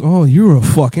is. Oh, you're a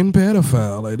fucking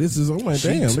pedophile. Like this is. Oh my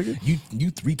damn, nigga.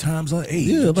 You 3 times her age.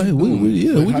 Yeah, like what Like, do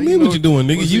you mean? What you doing,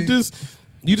 nigga?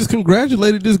 You just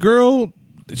congratulated this girl.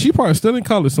 She probably still in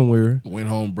college somewhere. Went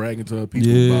home bragging to her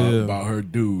people about her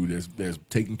dude that's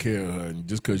taking care of her, and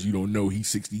just because you don't know he's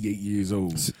 68 years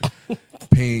old,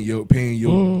 paying your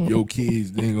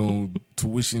kids, they on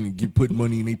tuition and putting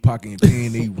money in their pocket and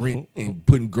paying their rent and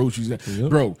putting groceries in. Yep.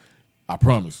 Bro, I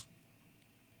promise.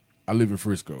 I live in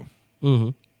Frisco,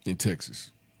 in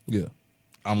Texas. Yeah.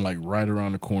 I'm like right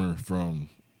around the corner from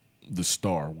the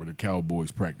Star where the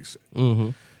Cowboys practice at.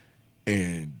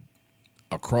 And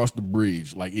across the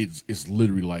bridge, like it's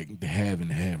literally like the have and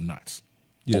the have-nots.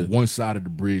 Yeah. On one side of the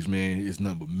bridge, man, it's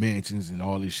nothing but mansions and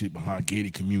all this shit behind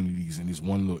gated communities in this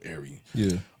one little area.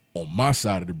 Yeah. On my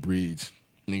side of the bridge,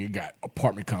 nigga, got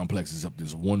apartment complexes up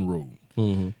this one road.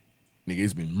 Mm-hmm. Nigga,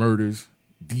 it's been murders,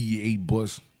 DEA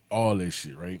bus, all that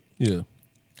shit, right? Yeah.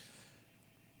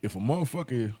 If a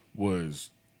motherfucker was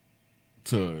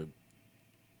to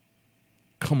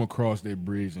come across that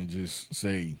bridge and just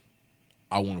say,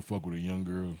 I want to fuck with a young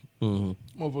girl,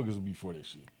 motherfuckers would be for that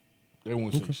shit. They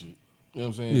won't say shit. You know what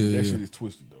I'm saying? Yeah, that yeah. shit is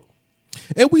twisted, though.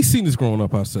 And we seen this growing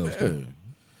up ourselves. Yeah.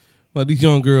 Like these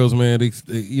young girls, man, they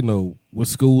you know, when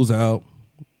school's out,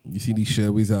 you see these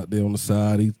Chevys out there on the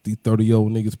side, these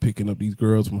 30-year-old niggas picking up these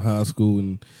girls from high school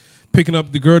and picking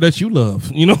up the girl that you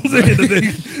love. You know what I'm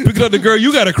saying? Picking up the girl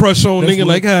you got a crush on, nigga.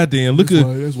 Like, goddamn, look at.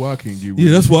 That's why I can't get with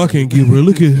Yeah, that's why I can't give her.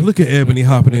 Look at Ebony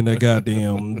hopping in that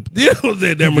goddamn. You know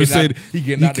that Mercedes. He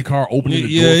getting out the car, opening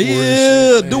the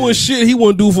door. Yeah, doing shit he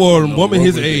wouldn't do for a woman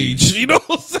his age. You know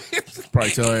what I'm saying?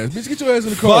 Probably tell her ass, bitch, get your ass in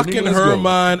the car. Fucking nigga, her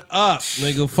mind up,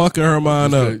 nigga. Fucking her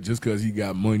mind up. Just because he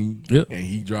got money Yep. and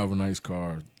he drive a nice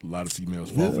car, a lot of females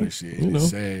fall for that shit. And it's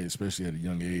sad, especially at a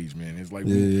young age, man. It's like,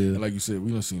 and like you said,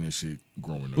 we done seen that shit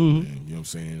growing up, man. You know what I'm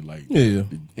saying? Like,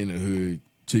 in the hood,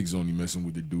 chicks only messing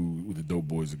with the dude, with the dope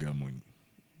boys that got money.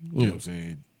 You know what I'm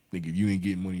saying? Nigga, if you ain't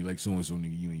getting money like so-and-so,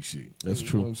 nigga, you ain't shit. That's you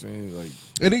true. Know what I'm saying? Like,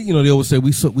 and then, you know, they always say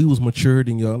we was matured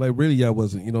than y'all. Like, really, y'all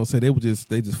wasn't. You know what I'm saying?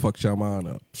 They just fucked your mind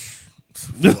up.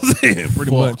 You know what I'm saying?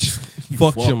 Pretty much.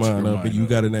 Fucked your mind up and you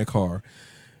got in that car.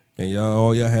 And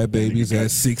all y'all had babies at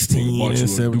 16 and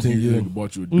 17 years. Nigga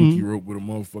bought you a dookie rope with a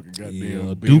motherfucking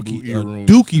goddamn dookie earring.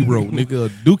 Dookie rope, nigga. A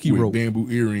dookie with rope.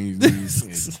 bamboo earrings,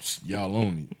 nigga, and y'all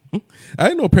on it. I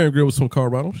didn't know Parent Girl was from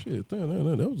Colorado. Shit,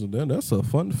 that's a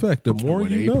fun fact. The more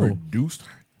But you they know. produced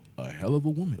a hell of a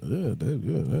woman.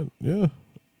 Yeah.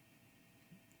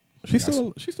 She's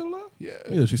still alive?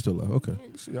 Yeah, she's still alive. Okay.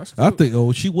 See, I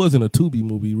think she was in a Tubi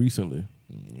movie recently.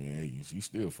 Yeah, she's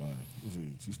still fine.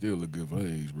 She still look good for her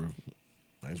age, bro.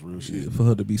 That's real shit. Yeah, for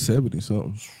her to be 70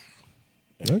 something.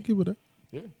 I'll give her that.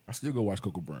 Yeah, I still go watch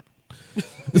Coco Brown.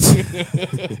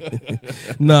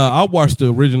 Nah, I watched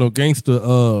the original Gangster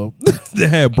that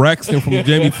had Braxton from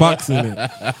Jamie Foxx in it.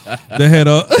 That had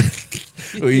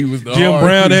He was the Jim hard,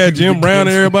 Brown. They had Jim Brown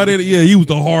and everybody. Yeah, he was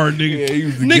the hard nigga. Yeah, he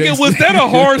was the nigga, gangster. was that a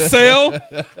hard sell?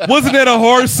 Wasn't that a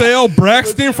hard sell?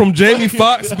 Braxton from Jamie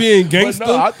Foxx being gangster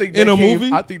in a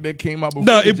movie? I think that came out before.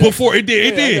 No, it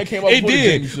did. that came out It before the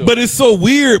Jamie did. show. But it's so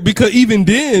weird because even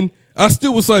then, I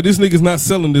still was like, this nigga's not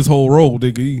selling this whole role,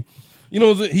 nigga. You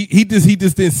know, he just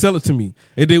didn't sell it to me.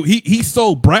 And then he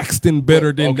sold Braxton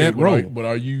better than that role. But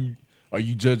are you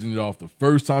judging it off the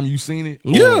first time you seen it?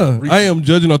 Yeah, I am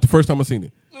judging off the first time I seen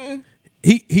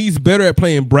it. He's better at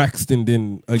playing Braxton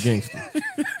than a gangster.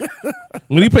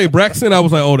 When he played Braxton, I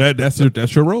was like, oh, that's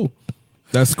your role.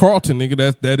 That's Carlton,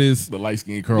 nigga. That is the light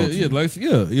skinned Carlton. Yeah,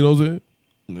 you know what I'm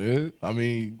saying? Yeah, I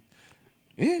mean,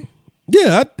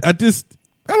 yeah.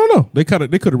 I don't know. They could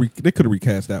have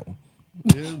recast that one.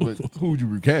 Yeah, but who would you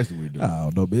recast it with? Though? I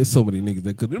don't know, but there's so many niggas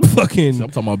that could have fucking. I'm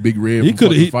talking about Big Red. He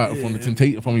could have from the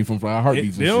Temptation from Five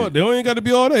Heartbeats. They don't ain't got to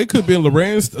be all that. It could be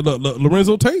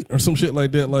Lorenzo Tate or some shit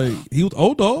like that. Like he was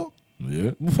old dog.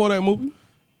 Yeah, before that movie.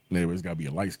 Anyway, it's got to be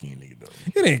a light skinned nigga though.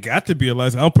 It ain't got to be a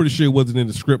light. I'm pretty sure it wasn't in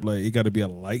the script. Like it got to be a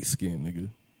light skinned nigga.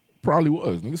 Probably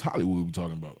was. Niggas Hollywood we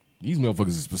talking about. These motherfuckers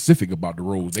are specific about the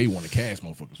roles they want to cast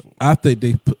motherfuckers for. I think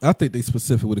they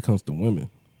specific when it comes to women.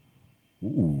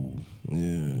 Ooh, yeah,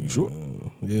 you sure?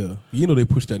 Yeah, you know they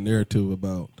push that narrative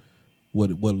about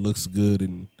what looks good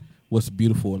and what's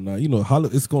beautiful and not. You know,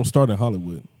 it's gonna start in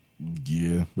Hollywood.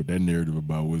 Yeah, but that narrative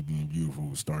about what's being beautiful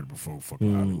was started before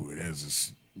fucking Hollywood. That's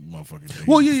just motherfucking.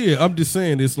 Well, yeah. I'm just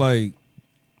saying it's like,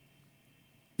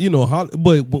 you know,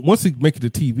 but once they make it to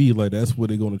TV, like that's where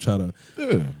they're gonna try to.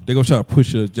 Yeah. They're gonna try to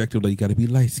push the objective. Like you got to be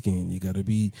light skinned. You got to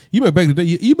be. You remember back in the day.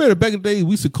 You remember back in the day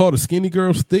we used to call the skinny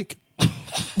girls thick.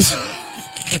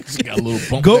 Got a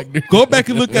little bump go back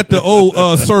and look at the old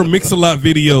Sir Mix-a-Lot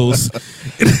videos.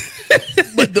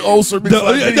 But the old Sir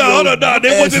Mix-a-Lot videos, no,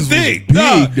 they wasn't thick.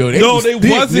 No,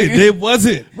 they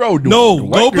wasn't. Bro,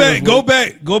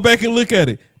 go back and look at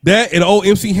it. That and old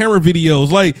MC Hammer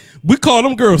videos, like we call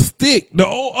them girls thick. The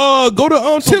old go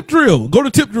to Tip Drill. Go to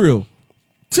Tip Drill.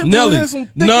 Nelly,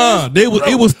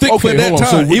 it was thick for that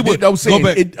time.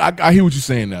 I hear what you're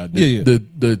saying now.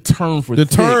 The term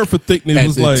for thickness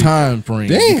was the like time frame,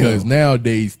 damn. Because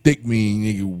nowadays thick mean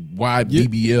nigga wide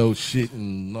BBL shit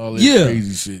and all that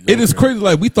crazy shit. It is crazy.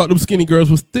 Like we thought them skinny girls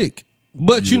was thick,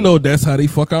 but you know that's how they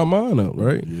fuck our mind up,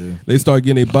 right? Yeah, they start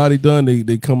getting their body done.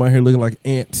 They come out here looking like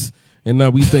ants, and now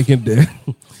we thinking that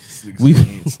We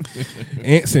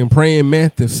ants and praying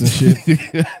mantis and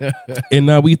shit. And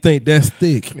now we think that's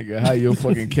thick. Nigga, how your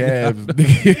fucking calves,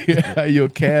 nigga, how your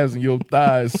calves and your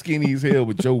thighs skinny as hell,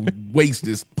 but your waist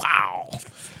is pow.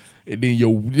 And then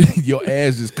your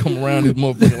ass just come around this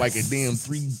motherfucker like a damn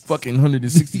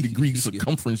 360 degree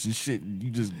circumference and shit. And you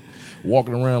just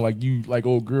walking around like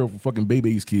old girl from fucking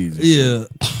Bebe's kids. Yeah.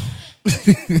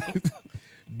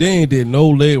 They ain't did no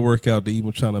leg workout to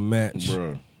even trying to match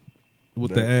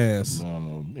with the ass.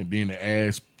 No. And then the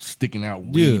ass sticking out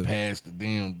way past the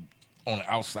damn on the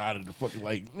outside of the fucking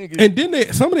like nigga. And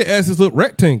then some of their asses look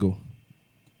rectangle.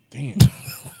 Damn.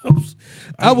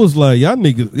 I was like, y'all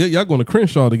niggas, y'all going to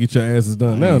Crenshaw to get your asses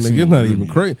done now, nigga. It's not even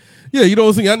crazy. Yeah, you know what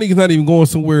I'm saying? Y'all niggas not even going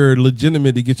somewhere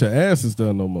legitimate to get your asses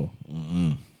done no more.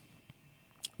 Mm-hmm.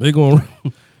 They're going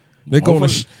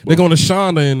to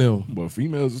Shonda and them. But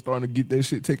females are starting to get that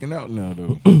shit taken out now,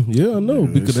 though. Yeah, I know,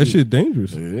 because that shit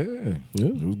dangerous. Yeah,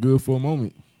 it was good for a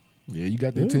moment. Yeah, you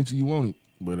got the attention you wanted,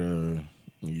 but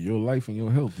your life and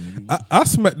your health. I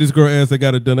smacked this girl ass that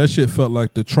got it done. That shit felt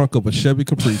like the trunk of a Chevy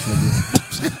Caprice.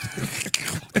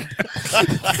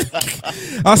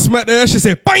 I smacked that ass. She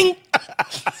said, "Bang!"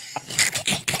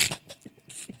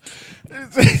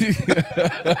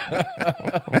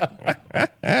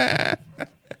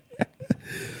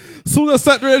 Soon as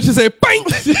I sat there, she said, "Bang!"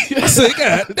 I said,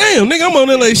 "God damn, nigga, I'm on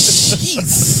there like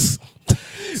sheesh."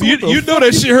 You know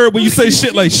that shit hurt when you say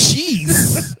shit like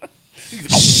sheesh.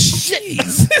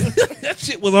 Jeez. That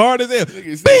shit was hard as hell.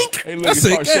 Bink! I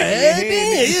said, God damn.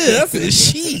 Yeah, I said,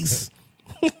 jeez.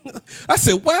 I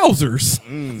said, wowzers.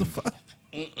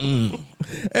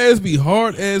 Ass be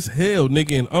hard as hell,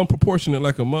 nigga, and unproportionate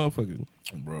like a motherfucker.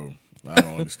 Bro, I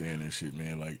don't understand that shit,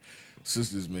 man. Like,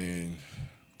 sisters, man,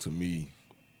 to me,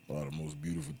 are the most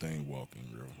beautiful thing walking,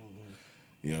 bro.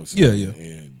 You know what I'm saying? Yeah.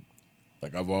 And,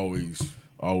 like, I've always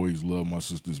loved my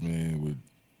sisters, man,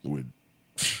 with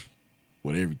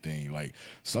everything. Like,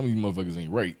 some of you motherfuckers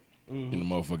ain't right in the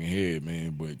motherfucking head,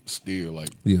 man, but still, like,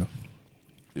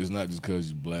 it's not just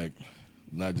because you're black,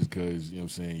 not just because, you know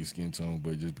what I'm saying, your skin tone,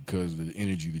 but just because of the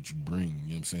energy that you bring,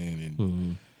 you know what I'm saying?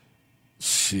 And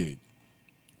shit.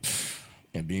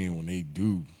 And then when they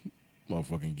do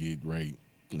motherfucking get right,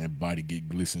 and that body get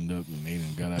glistened up, and they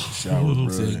done got out the shower, bro,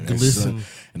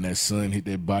 and that sun hit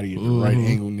that body at the right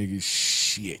angle, nigga,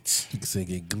 shit. You can say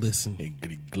get glisten.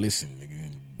 It glisten,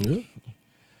 nigga.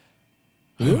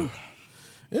 Yeah.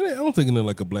 I don't think of it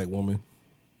like a black woman.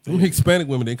 Them Hispanic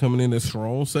women, they coming in there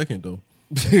strong second, though.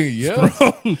 Yeah.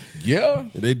 Strong. Yeah.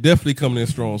 They definitely coming in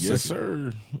strong Yes,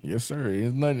 second. sir. Yes, sir.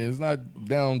 It's not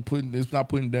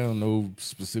putting down no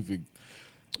specific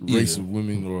race of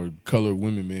women or color of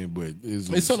women, man, but it's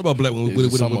something about black women. When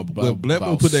black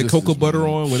women put that cocoa butter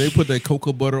on, when they put that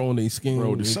cocoa butter on their skin,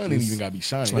 bro, the sun ain't even gotta be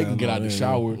shining. They can get out the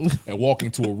shower and walk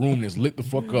into a room that's lit the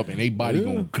fuck up, and they body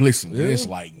gonna glisten. And it's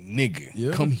like,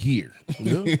 nigga, come here.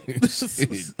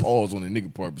 Pause on the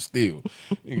nigga part, but still,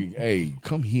 nigga, hey,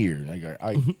 come here. Like,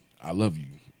 I love you,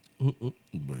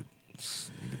 but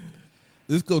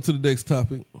let's go to the next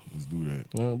topic. Let's do that.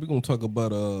 We're gonna talk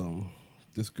about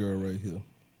this girl right here.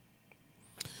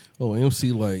 Oh,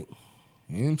 MC Light.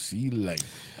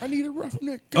 I need a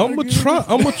roughneck. I'm gonna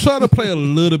try to play a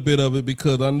little bit of it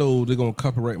because I know they're gonna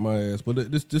copyright my ass. But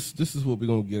this is what we're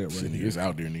gonna get at right here. It's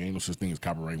out there, nigga. Ain't no such thing as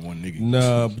copyright one nigga.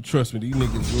 Nah, but trust me, these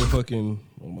niggas real fucking.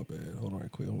 Oh my bad. Hold on,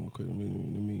 right quick. Let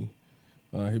me.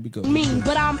 All right, here we go.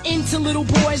 But I'm into little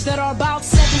boys that are about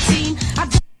 17.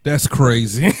 That's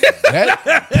crazy.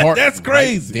 That part that's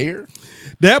crazy. Right there.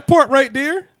 That part right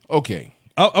there. Okay.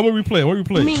 I'm gonna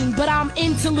replay. But I'm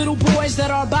into little boys that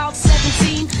are about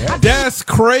 17. That's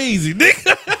crazy,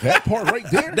 nigga. That part right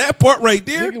there. That part right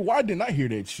there. Nigga, why didn't I hear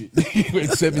that shit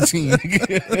at 17?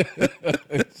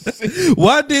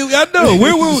 Why did I know?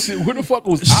 Where the fuck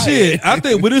was shit? I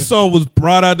think when this song was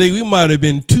brought out, we might have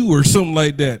been 2 or something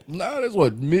like that. Nah, that's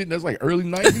that's like early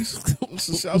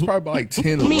 90s. I was probably like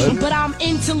 10 or 11. But I'm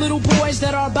into little boys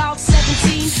that are about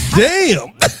 17.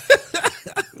 Damn.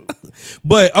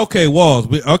 But okay, Walls.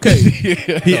 Okay,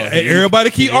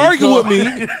 everybody keep arguing with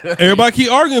me. Everybody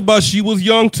keep arguing about she was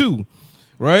young too,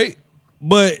 right?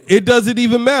 But it doesn't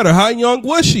even matter. How young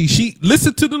was she? She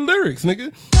listened to the lyrics,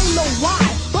 nigga. Don't know why,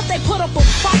 but they put up a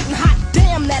fight and hot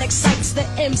damn that excites the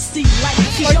MC like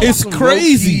it's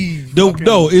crazy.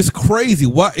 No, it's crazy.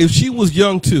 Why if she was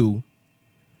young too?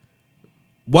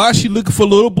 Why is she looking for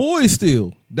little boys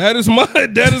still? That's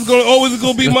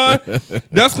gonna be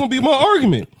my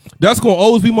argument. That's gonna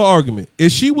always be my argument.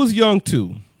 If she was young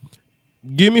too,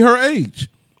 give me her age.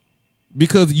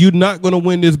 Because you're not gonna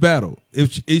win this battle.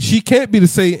 If she can't be the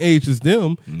same age as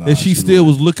them, and she still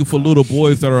was looking for little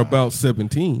boys that are about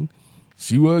 17.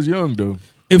 She was young though.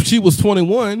 If she was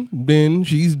 21, then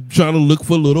she's trying to look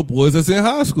for little boys that's in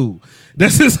high school.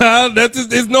 That's just how. That's just,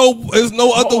 there's no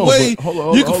other way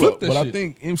you can flip that But shit. I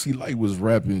think MC Light was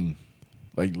rapping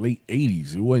like late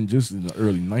 80s. It wasn't just in the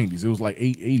early 90s. It was like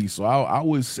 80s. So I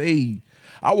would say,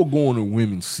 I would go on a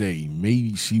women say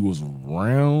maybe she was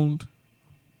around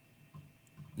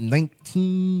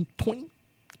 19, 20,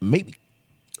 maybe.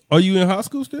 Are you in high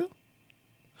school still?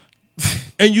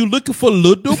 And you looking for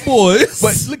little boys?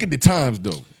 But look at the times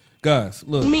though. Guys,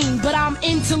 look. Mean, but I'm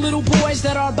into little boys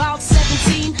that are about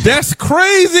 17. That's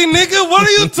crazy, nigga. What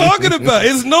are you talking about?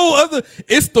 It's no other.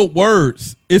 It's the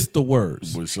words. It's the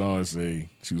words. But Sean say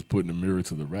she was putting a mirror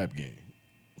to the rap game.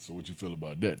 So what you feel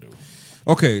about that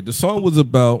though? Okay, the song was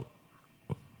about.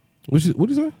 What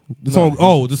you say? The song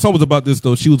was about this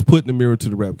though. She was putting the mirror to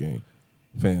the rap game.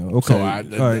 Fam. Okay. So all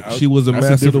right. She was a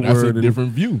master of the word. That's a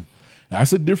different view.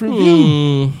 That's a different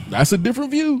view. That's a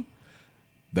different view.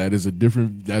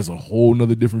 That's a whole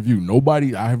nother different view.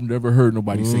 I have never heard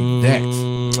nobody say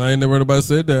that. I ain't never heard nobody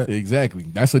say that. Exactly.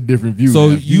 That's a different view. So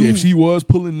now, if she was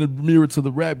pulling the mirror to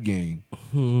the rap game,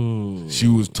 she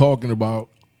was talking about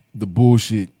the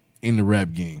bullshit in the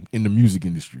rap game, in the music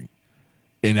industry.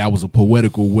 And that was a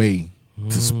poetical way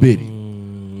to spit it.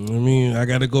 I mean, I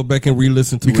got to go back and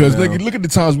re-listen to because it now. look at the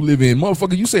times we live in.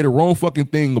 Motherfucker, you say the wrong fucking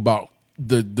thing about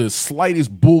the slightest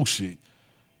bullshit.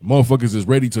 Motherfuckers is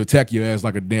ready to attack your ass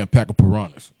like a damn pack of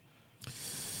piranhas.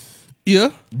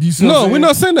 Yeah. You see what I'm No, saying? we're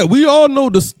not saying that. We all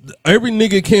know this. Every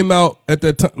nigga came out at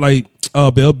that time, like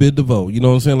Bell Bid DeVoe. You know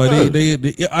what I'm saying? Like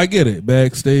they I get it.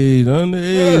 Backstage,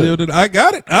 underage. I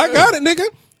got it, nigga.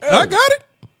 I got it.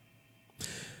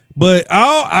 But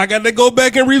I got to go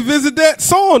back and revisit that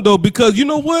song though, because you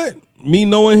know what? Me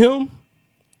knowing him,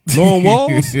 knowing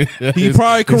Walls, he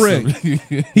probably correct.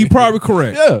 He probably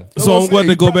correct. Yeah. So I'm going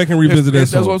to go back and revisit that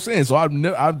song. That's what I'm saying. So I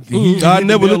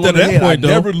never looked at that point, though.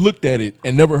 I never looked at it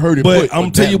and never heard it. But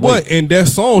I'm tell you what, in that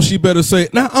song, she better say,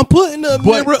 "Now I'm putting the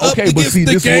mirror up against the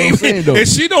this game." is what I'm saying, though. And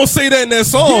she don't say that in that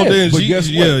song, then but she, guess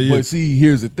what? yeah. But see,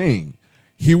 here's the thing.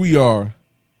 Here we are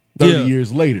 30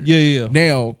 years later. Yeah.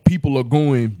 Now people are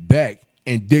going back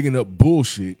and digging up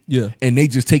bullshit. Yeah. And they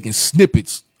just taking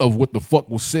snippets of what the fuck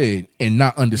was said and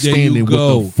not understanding what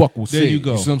the fuck was said. There you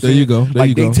go. See what I'm There saying? you go. There Like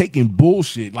you they go. taking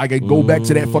bullshit. Like I go back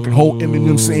to that fucking whole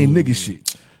Eminem saying nigga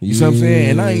shit. You see what I'm saying?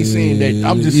 And I ain't saying that.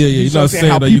 I'm just you know what I'm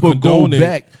saying how people go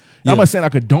back. I'm not saying I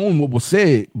condone what was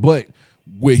said, but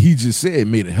what he just said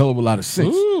made a hell of a lot of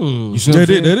sense. You see what I'm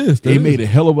saying? It made a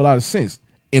hell of a lot of sense.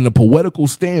 In a poetical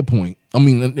standpoint, I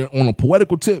mean, on a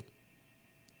poetical tip,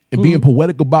 and being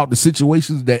poetic about the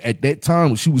situations that at that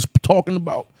time she was talking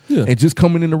about, and just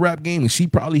coming in the rap game, and she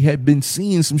probably had been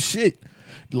seeing some shit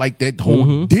like that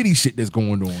whole Diddy shit that's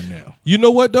going on now. You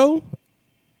know what though?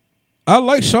 I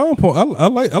like Sean point. I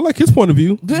like his point of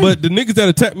view. But the niggas that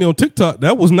attacked me on TikTok,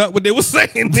 that was not what they were saying,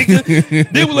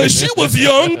 nigga. They were like, she was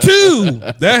young too.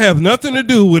 That have nothing to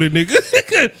do with it,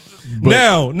 nigga.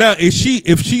 Now,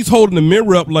 if she's holding the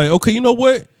mirror up, like, okay, you know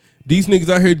what? These niggas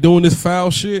out here doing this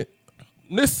foul shit.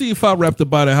 Let's see if I rapped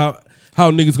about it,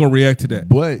 how nniggas gonna react to that.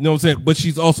 But, you know what I'm saying? But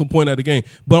she's also pointing out the game.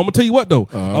 But I'm gonna tell you what though,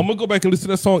 I'm gonna go back and listen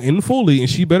to that song in fully, and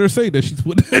she better say that she's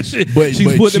putting that shit. But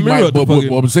she's putting the mirror up. But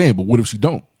what I'm saying, but what if she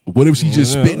don't? What if she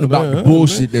just spitting about the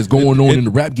bullshit that's going on in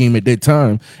the rap game at that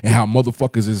time, and how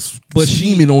motherfuckers is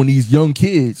scheming on these young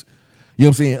kids? You know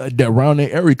what I'm saying? Around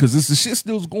that area, because this shit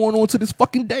still going on to this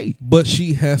fucking day. But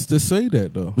she has to say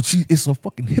that though. But it's a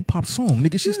fucking hip hop song,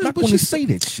 nigga. She's not going to say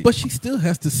that shit. But she still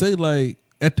has to say like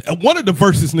at one of the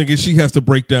verses, nigga. She has to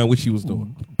break down what she was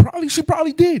doing. She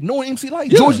probably did. Knowing MC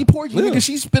Light, Georgie Porgy, nigga,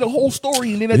 she spit a whole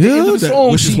story, and then at the end of the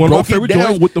song, which she is one of my broke favorite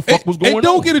down what the fuck was going on. And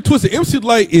don't get it twisted. MC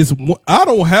Light is. I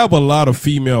don't have a lot of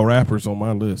female rappers on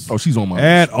my list. Oh, she's on my list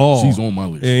at all. She's on my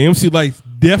list. And MC Light's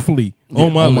definitely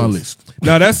on my list.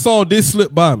 Now that song did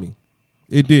slip by me.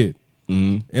 It did.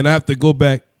 And I have to go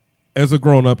back as a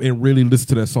grown up and really listen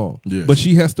to that song. Yes. But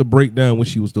she has to break down what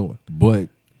she was doing. But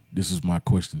this is my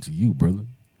question to you, brother.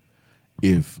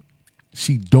 If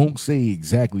she don't say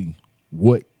exactly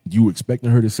what you expecting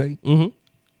her to say,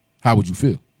 how would you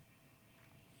feel?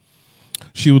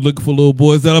 She was looking for little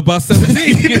boys that are about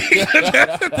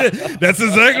 17. That's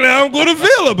exactly how I'm going to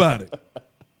feel about it.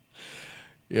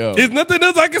 Yeah. There's nothing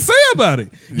else I can say about it.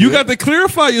 You got to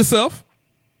clarify yourself.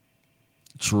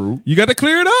 True. You got to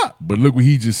clear it up. But look what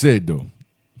he just said, though.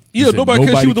 Yeah, nobody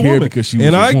cared she was a woman. Because she was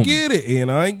and a I woman. get it.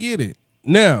 And I get it.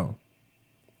 Now,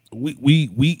 we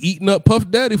eating up Puff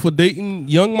Daddy for dating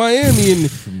Young Miami,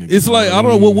 and it's like I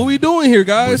don't know what we doing here,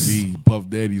 guys. Puff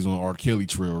Daddy's on R. Kelly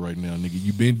trail right now, nigga.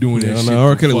 You been doing that shit.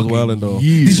 R. Kelly was wilding though.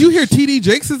 Did you hear TD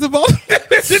Jakes is involved in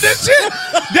that shit?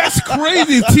 That's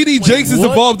crazy. TD Jakes is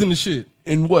involved in the shit.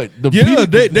 And what?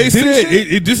 They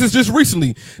said this is just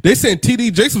recently. They said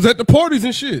TD Jakes was at the parties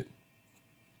and shit.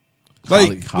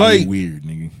 Like weird,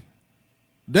 nigga.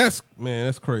 That's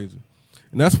crazy.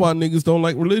 And that's why niggas don't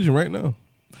like religion right now.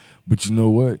 But you know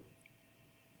what?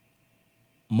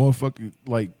 Motherfucker,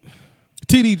 like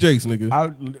TD Jakes, nigga.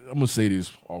 I'm gonna say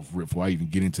this off rip before I even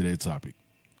get into that topic.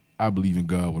 I believe in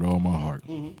God with all my heart.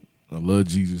 I love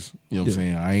Jesus. You know what I'm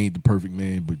saying? I ain't the perfect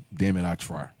man, but damn it, I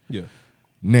try. Yeah.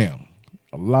 Now,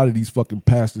 a lot of these fucking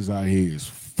pastors out here is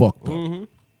fucked up.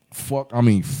 Fucked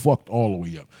all the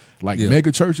way up. Like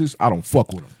mega churches, I don't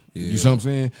fuck with them. You see what I'm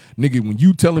saying? Nigga, when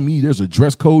you telling me there's a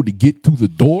dress code to get through the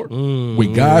door,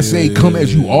 when God say come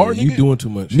as you are, nigga, you doing too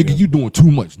much. Nigga, you doing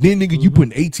too much. Then, nigga, you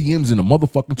putting ATMs in a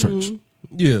motherfucking church.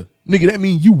 Yeah. Nigga, that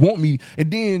means you want me. And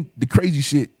then the crazy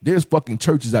shit, there's fucking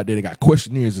churches out there that got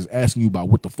questionnaires that's asking you about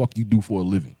what the fuck you do for a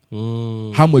living.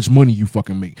 How much money you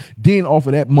fucking make. Then off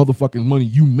of that motherfucking money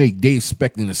you make, they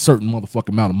expecting a certain motherfucking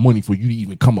amount of money for you to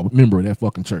even come a member of that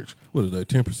fucking church. What is that,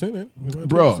 10%?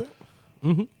 Bro.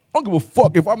 I don't give a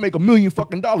fuck if I make $1 million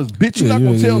fucking dollars, bitch. You're not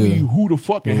gonna tell me who the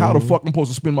fuck and how the fuck I'm supposed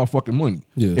to spend my fucking money.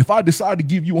 Yeah. If I decide to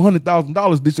give you $100,000,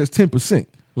 bitch, that's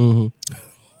 10%.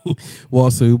 Well,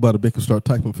 also, you about to make him start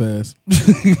typing fast.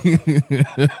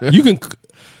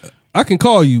 I can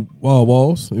call you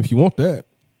Walls if you want that.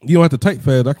 You don't have to type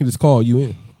fast. I can just call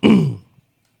you in.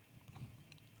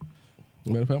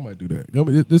 Matter of fact, I might do that.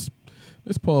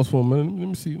 Let's pause for a minute. Let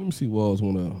me see. Walls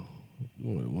wanna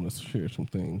share some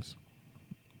things.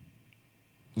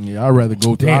 Yeah, I'd rather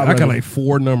go to. I got like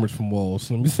 4 numbers from Walls.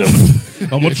 I'm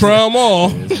gonna try them all.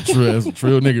 That's a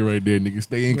trail nigga right there, nigga.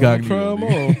 Stay incognito. Try them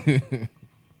all.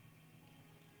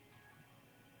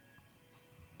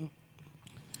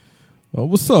 Oh,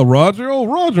 what's up, Roger? Oh,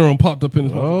 Roger popped up in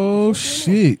his. Oh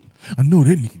shit! I know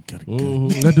that nigga got a gun.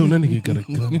 That nigga got a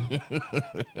gun.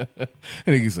 That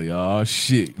nigga say, "Oh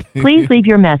shit." Please leave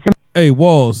your message. Hey,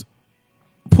 Walls,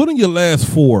 put in your last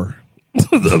 4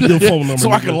 of your phone number, so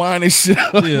nigga. I can line this shit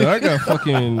up. Yeah, I got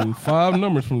fucking 5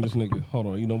 numbers from this nigga. Hold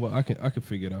on, you know what? I can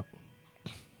figure it out.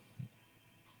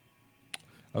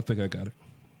 I think I got it.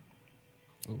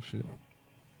 Oh shit,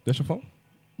 that's your phone?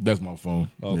 That's my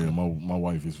phone. Okay. Yeah, my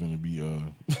wife is finna be.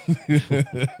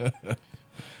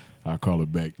 I call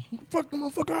it back. Fuck the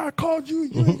motherfucker! I called you.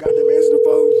 You ain't got them answer the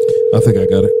phone. I think I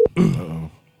got it.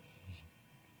 Uh-oh.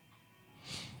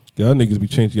 Y'all niggas be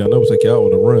changing y'all numbers like y'all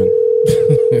on the run.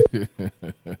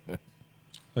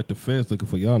 Like the feds looking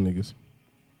for y'all niggas.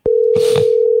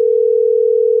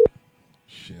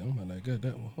 Shit, I might not got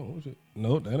that one. What was it?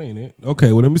 No, that ain't it.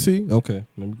 Okay, well, let me see. Okay,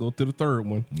 let me go to the third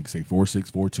one. You can say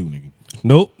 4642, nigga.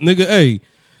 Nope, nigga. Hey,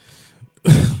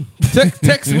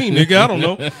 text me, nigga. I don't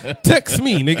know. Text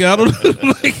me, nigga. I don't know.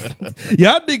 Like,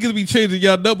 y'all niggas be changing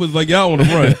y'all numbers like y'all on the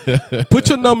run. Put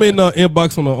your number in the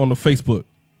inbox on the Facebook.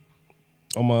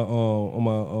 On my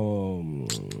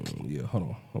yeah. Hold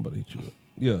on, I'm about to hit you up.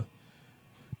 Yeah,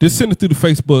 just send it through the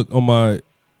Facebook on my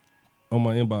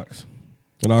inbox,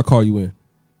 and I'll call you in.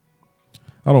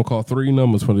 I don't call 3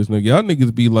 numbers from this nigga. Y'all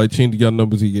niggas be like changing y'all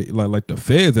numbers like the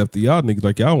feds after y'all niggas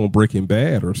like y'all want Breaking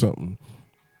Bad or something.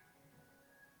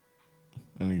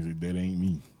 That nigga said that ain't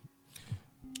me.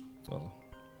 Oh.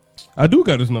 I do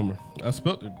got his number. I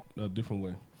spelled it a different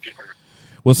way.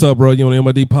 What's up, bro? You on the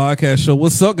M.I.D. podcast show?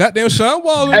 What's up? Goddamn Sean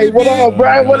Waller. Hey, what up,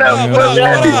 Brian? What up? What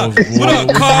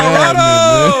up,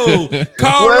 Colorado?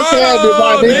 What's happening,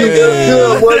 my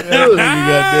nigga? What's good?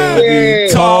 Yeah.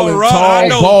 Tall,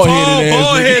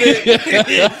 bald-headed.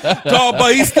 Tall,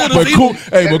 but he's still but cool.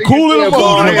 Hey, but cool in the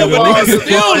motherfucker.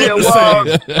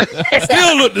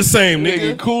 Still look the same,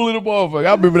 nigga. Cool in the motherfucker.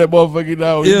 I remember that motherfucker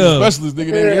now. Yeah. Specialist,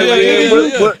 nigga.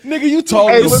 Yeah. Nigga, you tall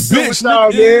hey, as a bitch.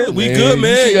 Man? We good,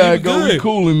 man. You good.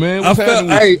 Cooling, man.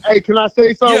 Hey, can I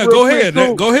say something? Yeah, go ahead.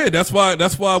 Go ahead. That's why I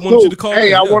wanted you to call.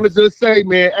 Hey, I want to just say,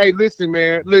 man. Hey, listen,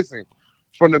 man. Listen.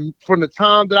 From the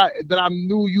time that I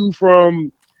knew you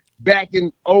from back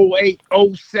in 08,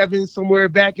 07, somewhere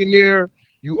back in there,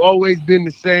 you always been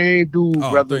the same dude,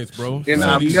 brother. Thanks, bro. And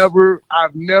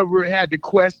I've never had to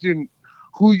question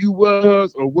who you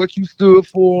was or what you stood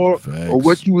for. Facts. Or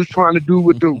what you was trying to do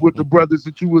with the brothers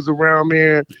that you was around,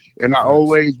 man. And I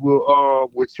always will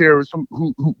cherish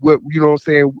who what you know what I'm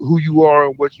saying, who you are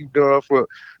and what you've done for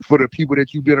the people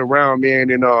that you've been around,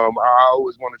 man. And I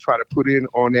always want to try to put in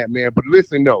on that, man. But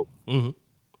listen though. Mm-hmm.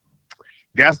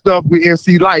 That stuff with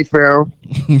MC Light, fam.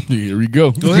 Here we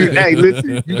go. Hey,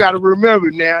 listen, you got to remember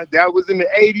now that was in the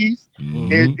 80s,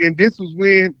 and this was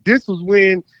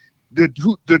when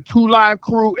the Two Live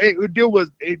Crew they was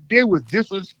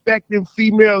disrespecting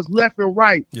females left and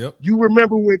right. Yep. You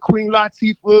remember when Queen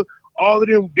Latifah, all of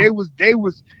them,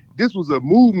 this was a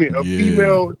movement, a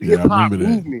female hip hop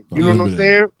movement. You know what I'm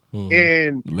saying?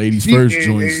 And ladies first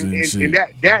joints and shit.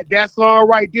 And that song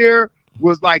right there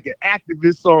was like an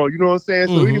activist song. You know what I'm saying?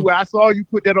 So anyway, I saw you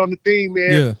put that on the thing,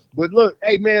 man. Yeah. But look,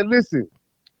 hey man, listen,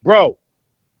 bro.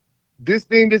 This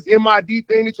M.I.D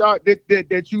thing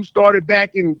that you started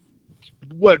back in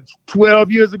what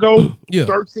 12 years ago,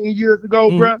 13 years ago,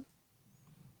 bruh.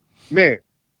 Man,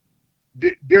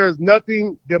 there's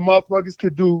nothing that motherfuckers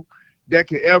could do that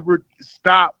could ever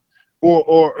stop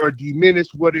or diminish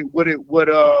what the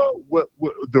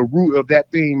root of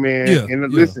that thing, man. Yeah,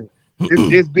 and listen,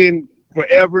 it's been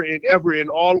forever and ever and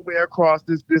all the way across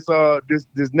this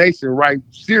nation, right?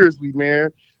 Seriously, man.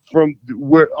 From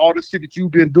where all the shit that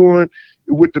you've been doing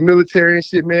with the military and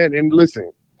shit, man. And listen,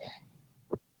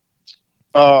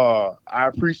 I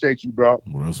appreciate you, bro.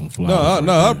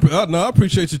 I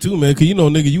appreciate you too, man. Cause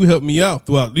nigga, you helped me out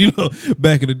throughout,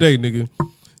 back in the day, nigga.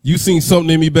 You seen something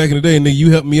in me back in the day, nigga.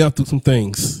 You helped me out through some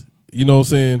things. You know what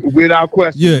I'm saying? Without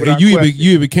question. Yeah, and you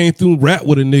even came through rap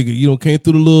with a nigga. Came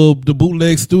through the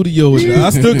bootleg studio. I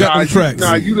still got them tracks.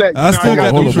 I still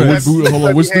got them tracks. Hold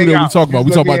on, what studio we talking about?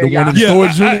 We talking about the one in the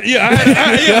storage unit?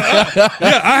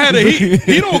 I had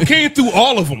he don't came through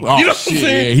all of them. You know what I'm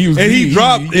saying? Yeah,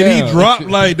 he dropped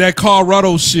like that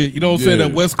Colorado shit. You know what I'm saying?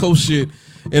 That West Coast shit.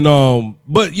 And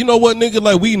but you know what, nigga?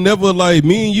 Like we never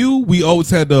me and you, we always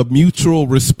had the mutual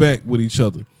respect with each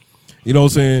other. You know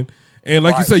what I'm saying? And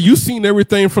like you said, you seen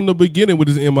everything from the beginning with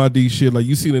this M.I.D shit. Like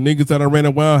you see the niggas that I ran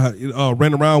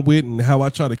around with, and how I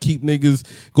try to keep niggas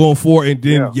going forward, and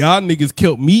then y'all niggas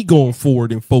kept me going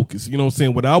forward and focused. You know what I'm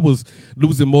saying? When I was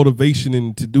losing motivation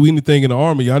and to do anything in the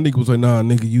army, y'all niggas was like, nah,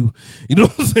 nigga, you know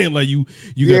what I'm saying? Like you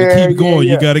gotta keep going.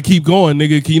 You gotta keep going,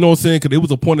 nigga. You know what I'm saying? Because it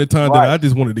was a point in time that I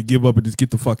just wanted to give up and just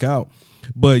get the fuck out.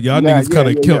 But y'all niggas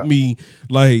kind of kept me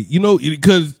like,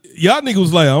 because y'all niggas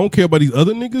was like, I don't care about these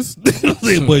other niggas.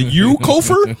 But you,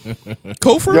 Kofer?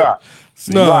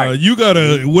 Yeah. You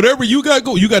gotta, whatever you got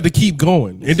go, you got to keep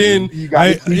going. And then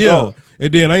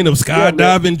and then I end up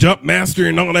skydiving, jump master,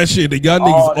 and all that shit. That y'all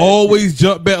niggas always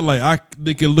jump back like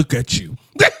they can look at you.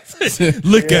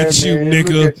 Look at you,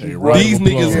 nigga. These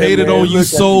niggas hated on you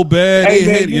so bad. Hey,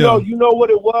 man, you know what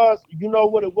it was? You know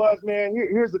what it was, man?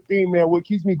 Here's the thing, man. What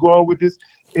keeps me going with this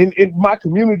in my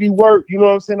community work, you know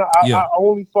what I'm saying? I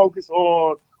only focus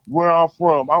on where I'm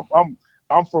from.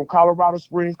 I'm from Colorado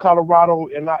Springs, Colorado,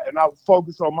 and I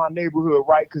focus on my neighborhood,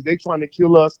 right? Because they trying to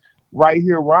kill us right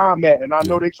here where I'm at, and I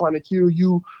know they trying to kill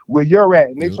you where you're at,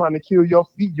 and they trying to kill your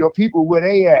people where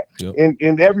they at,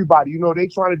 and everybody, they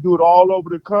trying to do it all over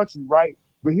the country, right?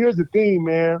 But here's the thing,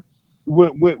 man.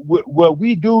 What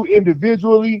we do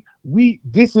individually,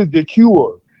 this is the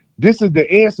cure. This is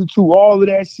the answer to all of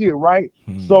that shit, right?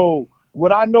 So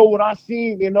what I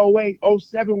seen in 08,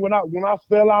 07 when I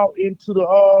fell out into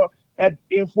the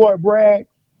in Fort Bragg,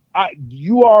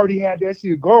 you already had that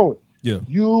shit going. Yeah.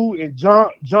 You and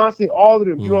Johnson, all of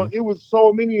them. It was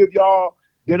so many of y'all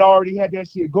that already had that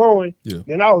shit going. Yeah.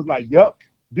 And I was like, yep,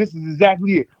 this is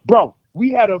exactly it. Bro, we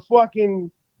had a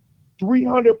fucking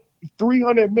 300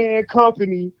 man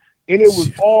company, and it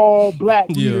was all black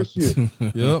leadership.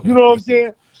 You know what I'm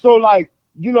saying? So like,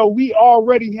 we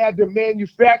already had to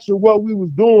manufacture what we was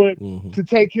doing to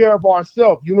take care of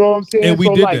ourselves. You know what I'm saying? And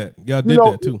we did that. Y'all did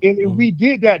that too. And we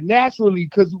did that naturally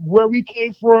because where we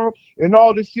came from and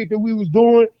all the shit that we was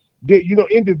doing, that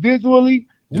individually,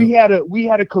 we had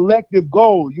a collective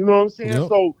goal. You know what I'm saying?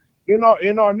 So in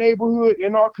our neighborhood,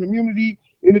 in our community,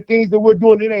 in the things that we're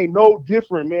doing, it ain't no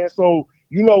different, man. So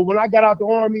when I got out the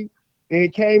army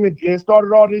and came and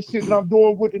started all this shit that I'm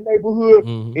doing with the neighborhood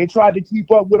and tried to keep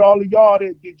up with all of y'all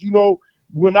that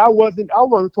when I wasn't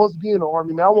supposed to be in the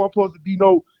army, man. I wasn't supposed to be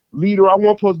no leader. I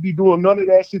wasn't supposed to be doing none of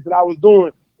that shit that I was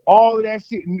doing. All of that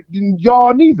shit,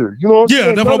 y'all neither. You know what I'm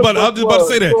saying? I was just about to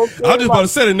say that. I was just about to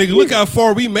say that, nigga. Look how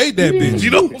far we made that bitch. You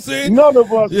know what I'm saying? None of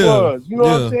us was. You know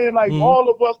what I'm saying? Like all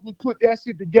of us would put that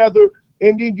shit together.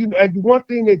 And then and one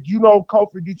thing that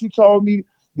Kofi, that you told me,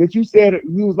 that you said,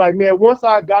 you was like, man, once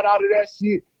I got out of that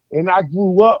shit and I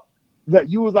grew up, that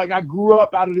you was like, I grew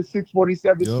up out of the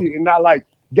 647 shit and I like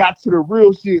got to the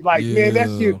real shit. Like, man, that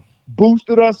shit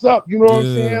boosted us up. You know what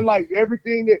I'm saying? Like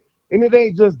everything that, and it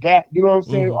ain't just that, you know what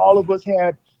I'm saying? All of us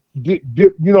had,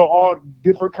 all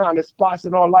different kind of spots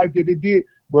in our life that it did.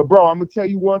 But bro, I'm gonna tell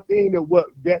you one thing,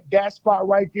 that that spot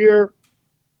right there,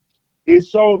 it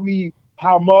showed me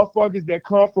how motherfuckers that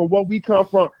come from what we come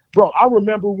from, bro. I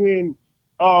remember when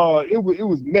it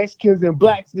was Mexicans and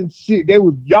blacks and shit.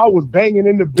 Y'all was banging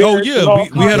in the Oh barracks and yeah, all we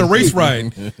had a kinds of race shit.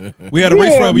 ride. We had a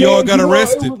race ride. We all got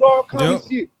arrested. It was all kind of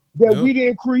shit that we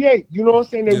didn't create. You know what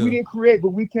I'm saying? That we didn't create, but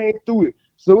we came through it.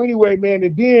 So anyway, man,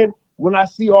 and then when I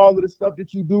see all of the stuff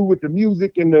that you do with the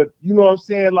music and the, you know what I'm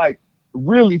saying, like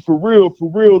really for real,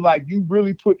 like you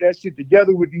really put that shit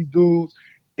together with these dudes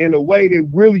in a way that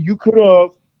really you could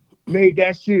have made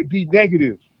that shit be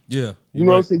negative. Yeah. You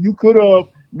know what I'm saying? You could have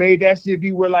made that shit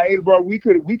be where like, hey, bro, you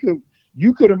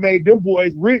could have made them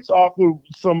boys rich off of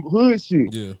some hood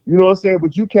shit. Yeah. You know what I'm saying?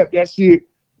 But you kept that shit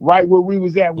right where we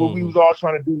was at, what we was all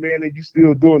trying to do, man, and you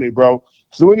still doing it, bro.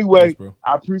 So anyway, Thanks,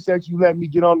 I appreciate you letting me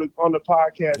get on the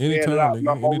podcast, anytime, man. And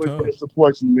nigga, I'm always anytime. going to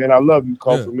support you, man. I love you,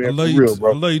 Cofer, man. I love for you real,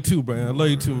 bro. I love you too, man. I love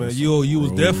you too, man. You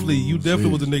was definitely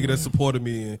was a nigga that supported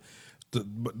me, and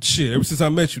but shit, ever since I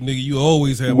met you, nigga, you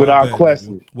always had Without my back,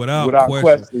 question. nigga. Without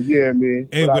question, yeah, man.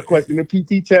 And without question, the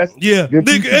PT test, yeah, the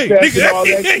nigga, PT hey, test nigga, and all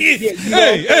that shit.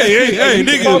 hey, We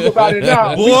nigga, can talk about it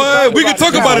now. boy, we can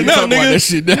talk about it now,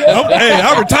 nigga. Hey,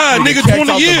 I retired, nigga,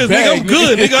 20 years, nigga. I'm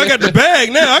good, nigga. I got the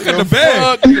bag now. I got the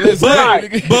bag.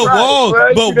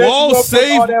 But Walls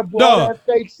saved that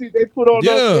fake shit they put on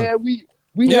us, man.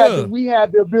 We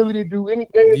had the ability to do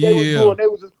anything they was doing. They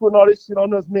was just putting all this shit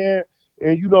on us, man.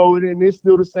 And you know, and it's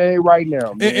still the same right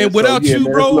now, man. And without you,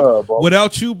 man,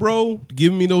 bro,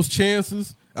 giving me those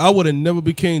chances, I would have never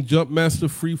became jump master,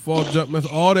 free fall jump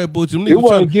master, all that bullshit. Them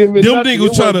niggas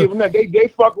was trying to. They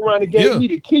fuck around and gave me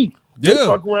the key. They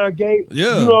fuck around, gave. You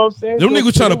know what I'm saying? Them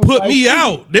niggas trying to put me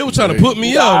out. They were trying to put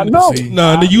me out. I know.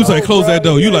 Nah, nigga, you was like, close that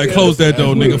door. You like, close that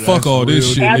door, nigga. Fuck all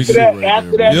this shit, nigga.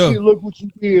 After that shit, look what you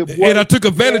did, boy. And I took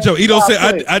advantage of it. You know what I'm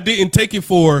saying? I didn't take it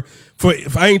for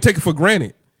I ain't take it for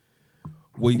granted.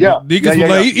 Well, niggas was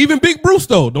like, even Big Bruce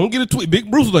though. Don't get it twisted. Big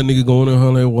Bruce was like, nigga, going in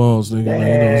holler at Walls,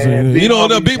 nigga. You know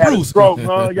what I'm saying? Big Bruce. Stroke,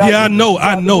 huh? Yeah, I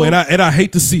know, and I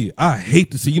hate to see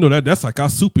it. You know that's like our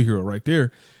superhero right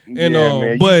there. And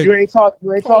man. but you ain't talk.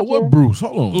 What Bruce?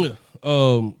 Hold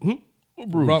on. What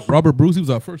Bruce? Robert Bruce. He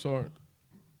was our first sergeant.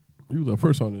 He was our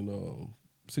first sergeant in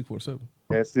 647.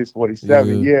 At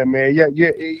 647. Yeah, man. Yeah.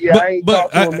 I ain't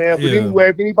talking to him, man. But anyway,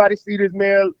 if anybody see this,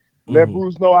 man. Let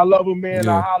Bruce know I love him, man.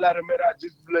 I holler at him, man. I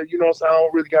just let you know, so I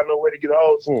don't really got no way to get a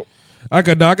hold to him. I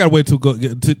gotta wait to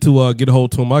get a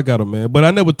hold to him. I got him, man. But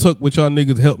I never took what y'all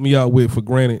niggas helped me out with for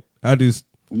granted. I just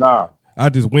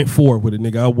went forward with it,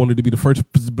 nigga. I wanted to be the first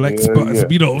black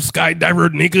skydiver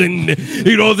nigga, and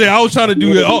you know what I'm saying. I was trying to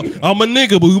do it. I'm a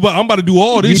nigga, but I'm about to do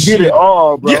all this shit. You did it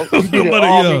all, bro. You did it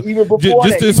all. Even before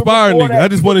just to inspire niggas. I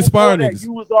just want to inspire niggas.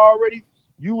 You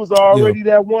was already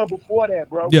that one before that,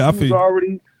 bro. Yeah, I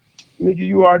feel. Nigga,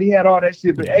 you already had all that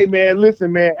shit. But hey, man,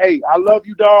 listen, man. Hey, I love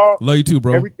you, dog. Love you too,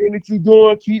 bro. Everything that you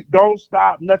doing, don't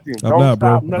stop nothing. Don't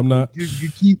stop nothing. I'm not.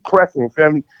 You keep pressing,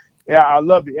 family. Yeah, I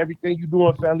love it. Everything you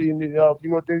doing, family, and you know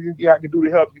things I can do to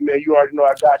help you, man. You already know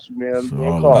I got you,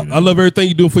 man. I love everything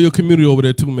you doing for your community over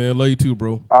there too, man. Love you too,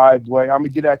 bro. All right, boy. I'm gonna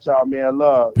get at y'all, man.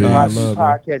 Love. M.I.D.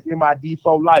 podcast, M.I.D.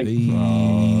 for life.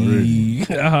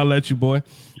 I'll holler at you, boy.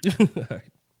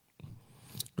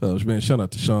 Oh man, shout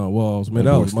out to Sean Walls, man.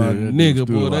 That was my nigga,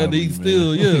 boy. That he's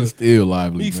still, He's still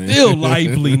lively, he's still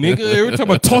lively, nigga. Every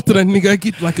time I talk to that nigga, I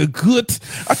get like a good.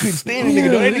 I couldn't stand the nigga.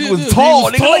 That nigga was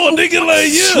tall, nigga, like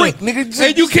shrink, nigga.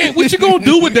 And you can't. What you gonna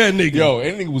do with that nigga? Yo,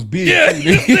 that nigga was big. Yeah,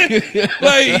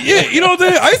 like you know what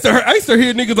I'm saying. I used to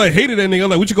hear niggas like hated that nigga. I'm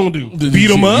like, what you gonna do?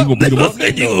 Beat him up? You gonna beat him up?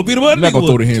 You gonna beat him up? You're not gonna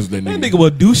throw the hands with that nigga. That nigga will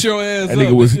douche your ass. That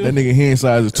nigga hand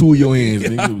size is 2 of your hands,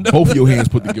 nigga. Both of your hands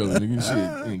put together, nigga.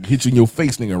 Shit, hit you in your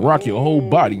face, nigga. Rock your whole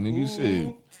body, nigga.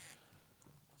 Shit.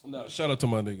 Nah, shout out to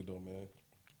my nigga though, man.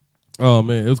 Oh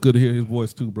man, it was good to hear his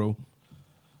voice too, bro.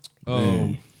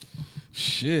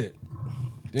 Shit.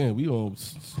 Damn, we on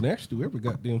snatch through every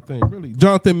goddamn thing, really.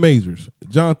 Jonathan Majors.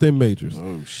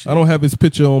 Oh shit. I don't have his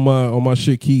picture on my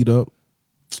shit keyed up,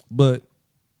 but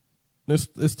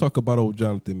let's talk about old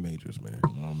Jonathan Majors, man.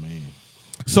 Oh man.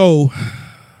 So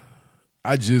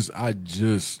I just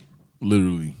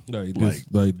literally read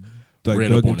dug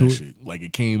up on into that it. shit. Like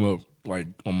it came up like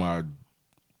on my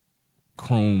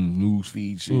Chrome news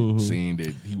feed shit saying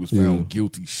that he was found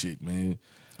guilty shit, man.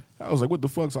 I was like, what the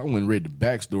fuck? So I went and read the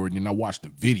backstory and then I watched the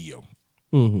video.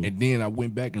 And then I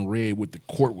went back and read what the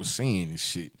court was saying and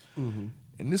shit. And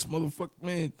this motherfucker,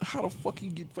 man, how the fuck he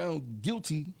get found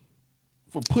guilty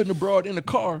for putting a broad in the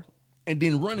car and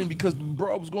then running because the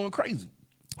broad was going crazy?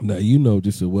 Now you know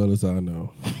just as well as I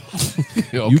know.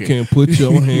 Okay. You can't put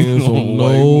your hands on On a white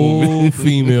no woman.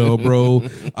 female, bro.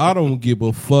 I don't give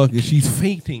a fuck if she's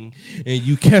fainting and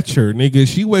you catch her, nigga.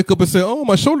 She wake up and say, "Oh,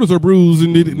 my shoulders are bruised,"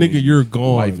 and nigga, you're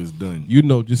gone. Life is done. You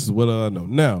know just as well as I know.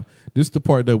 Now, this is the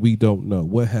part that we don't know.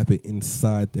 What happened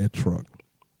inside that truck?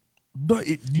 But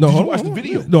did No, you hold watch on, the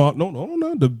video? No.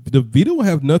 The video will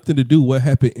have nothing to do what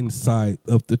happened inside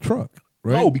of the truck,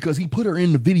 right? No, because he put her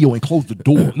in the video and closed the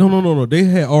door. No. They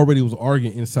had already was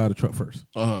arguing inside the truck first,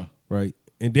 right?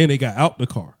 And then they got out the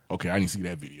car. Okay, I didn't see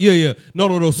that video. Yeah.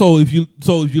 No. So if you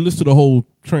listen to the whole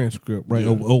transcript, right,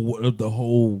 of the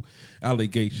whole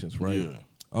allegations, right?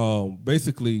 Yeah.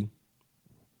 Basically,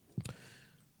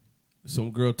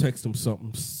 some girl texted him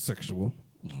something sexual.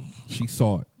 She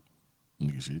saw it.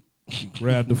 Nigga shit. She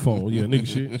grabbed the phone. Yeah, nigga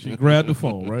shit. She grabbed the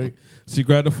phone, right? She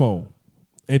grabbed the phone.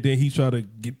 And then he tried to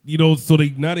get, so they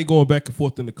going back and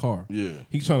forth in the car. Yeah.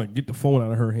 He's trying to get the phone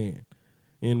out of her hand.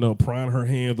 And prying her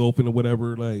hands open or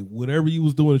whatever. Like, whatever he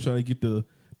was doing, trying to get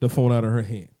the phone out of her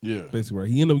hand. Yeah. Basically, right?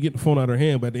 He ended up getting the phone out of her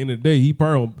hand, but at the end of the day,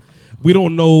 we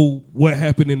don't know what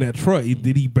happened in that truck.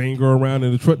 Did he bang her around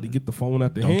in the truck to get the phone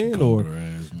out the hand or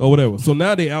whatever? So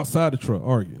now they outside the truck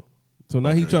arguing. So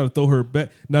now he trying to throw her back.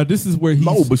 Now this is where he's...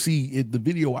 No, but see, the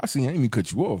video I seen, I didn't even cut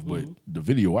you off, but the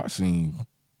video I seen,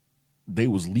 they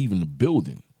was leaving the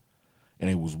building and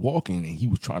they was walking and he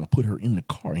was trying to put her in the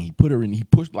car and he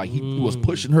was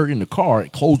pushing her in the car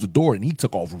and closed the door and he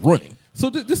took off running. So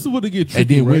this is what it get tricky, and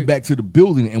then right? went back to the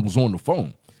building and was on the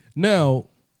phone. Now,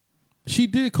 she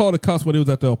did call the cops when they was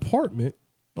at the apartment.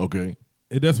 Okay.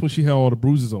 And that's when she had all the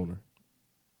bruises on her.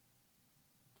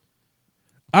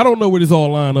 I don't know where this all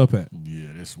line up at. Yeah,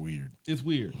 that's weird. It's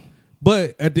weird.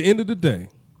 But at the end of the day,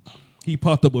 he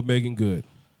popped up with Megan Good.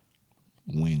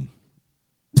 When?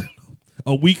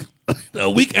 A week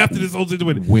after this whole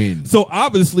situation. When? So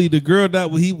obviously the girl that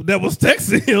was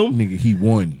texting him, nigga, he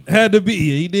won. Had to be.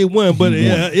 Yeah, he did win.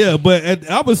 But but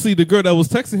obviously the girl that was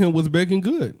texting him was Megan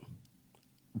Good.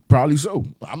 Probably so.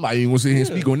 I'm not even gonna sit here and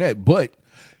speak on that, but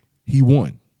he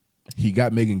won. He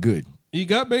got Megan Good. He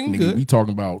got Megan nigga, Good. We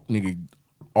talking about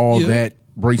all that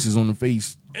braces on the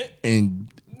face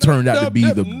and turned out to be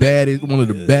one of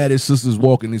the baddest sisters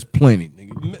walking this planet.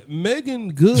 Nigga.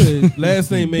 Megan Good,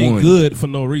 last name ain't good for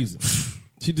no reason.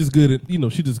 She just good at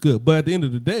she just good. But at the end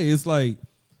of the day, it's like,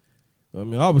 I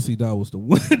mean, obviously that was the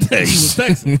one that he was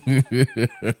texting.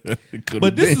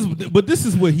 but this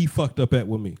is where he fucked up at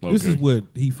with me. Okay. This is what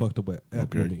he fucked up at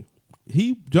with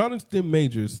me. Jonathan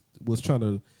Majors was trying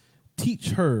to teach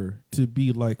her to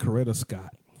be like Coretta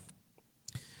Scott.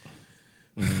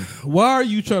 Why are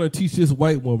you trying to teach this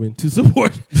white woman to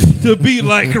be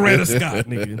like Coretta Scott,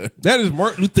 nigga? That is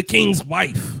Martin Luther King's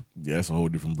wife. Yeah, that's a whole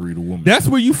different breed of woman. That's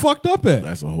where you fucked up at.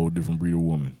 That's a whole different breed of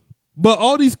woman. But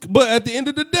at the end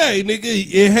of the day, nigga,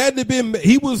 it had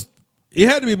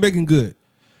to be Megan Good.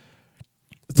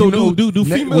 So do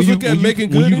females look at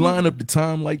Megan Good? When you line up the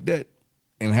time like that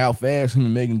and how fast him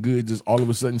and Megan Good just all of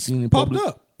a sudden seen in popped public,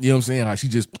 up. You know what I'm saying? How she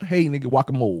just, hey nigga,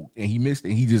 guacamole, and he missed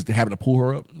and he just happened to pull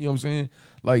her up. You know what I'm saying?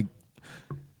 Like,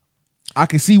 I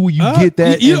can see where you get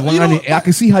that and line it. I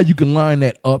can see how you can line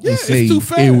that up and say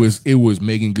it was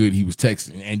Megan Good he was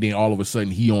texting, and then all of a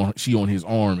sudden she on his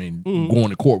arm and going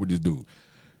to court with this dude.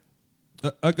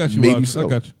 I got you. Maybe so. I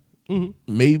got you.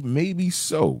 Mm-hmm. Maybe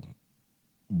so,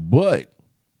 but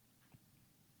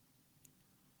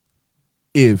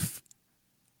if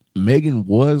Megan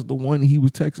was the one he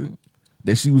was texting,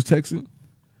 that she was texting.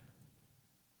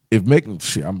 If Megan,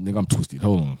 shit, I'm twisted.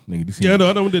 Hold on, nigga. This I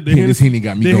know. This Henny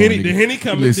got me going. The Henny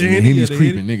coming. Listen, the Henny's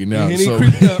creeping, nigga. Now,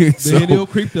 the Henny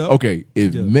creeped up. Okay,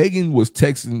 if Megan was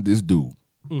texting this dude,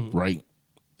 right,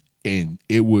 and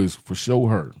it was for show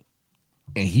her,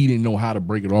 and he didn't know how to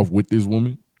break it off with this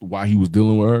woman while he was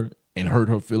dealing with her and hurt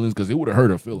her feelings, because it would have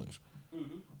hurt her feelings.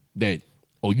 That,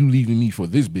 oh, you leaving me for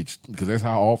this bitch, because that's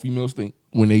how all females think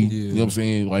when they, you know what I'm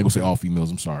saying? Like, I gonna say all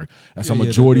females, I'm sorry. That's how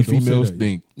majority females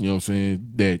think, you know what I'm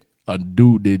saying? That a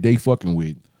dude that they fucking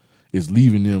with is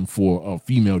leaving them for a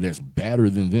female that's badder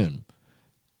than them,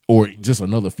 or just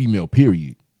another female,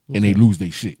 period, and they lose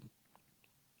their shit.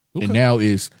 And now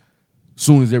it's,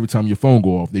 soon as every time your phone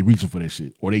go off, they reaching for that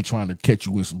shit, or they trying to catch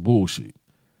you in some bullshit.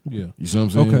 Yeah. You see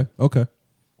what I'm saying? Okay.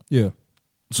 Yeah.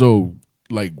 So,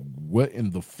 like, what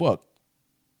in the fuck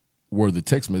were the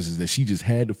text messages that she just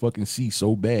had to fucking see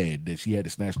so bad that she had to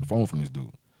snatch the phone from this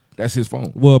dude? That's his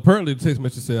phone. Well, apparently the text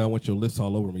message said, "I want your lips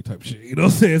all over me," type shit. You know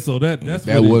what I'm saying? So that's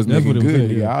That was that's what nigga it was good. saying,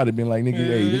 Nigga, I'd have been like, nigga,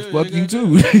 hey, Yeah, bitch, fuck yeah, you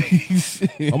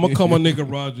too. I'm gonna call my nigga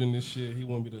Roger and this shit. He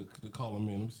want me to call him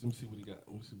in. Let me see what he got.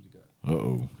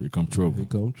 Uh-oh, here come trouble. Here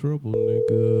come trouble,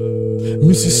 nigga.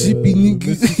 Mississippi, nigga.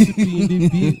 Mississippi in the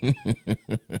beat.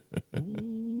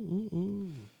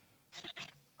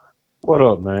 What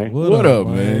up, man? What up,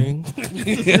 man?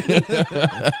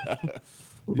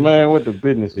 Man, what the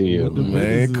business is? What the Man,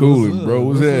 business is? coolin', What's bro. up?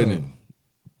 What's What's happening?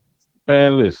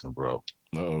 Man, listen, bro.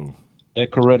 Uh-oh.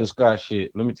 That Coretta Scott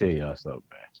shit, let me tell y'all something,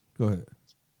 man. Go ahead.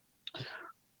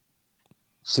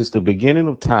 Since the beginning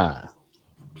of time,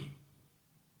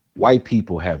 white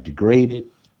people have degraded,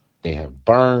 they have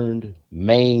burned,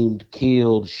 maimed,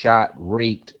 killed, shot,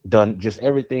 raped, done just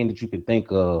everything that you can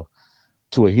think of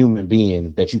to a human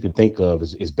being that you can think of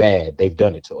is bad. They've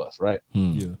done it to us, right?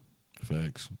 Yeah.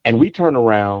 Facts. And we turn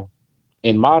around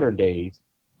in modern days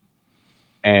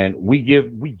and we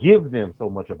give them so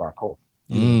much of our culture.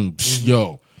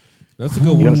 Yo. That's a good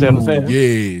one. You understand what I'm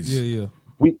saying? Yes. Yeah.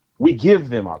 We give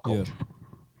them our culture.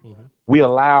 We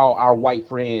allow our white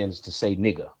friends to say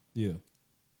nigga. Yeah.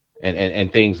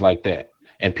 And things like that.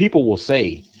 And people will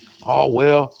say, oh,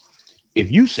 well,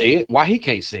 if you say it, why he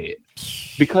can't say it?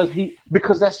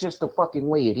 Because that's just the fucking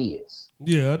way it is.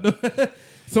 Yeah.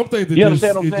 Some things that You just,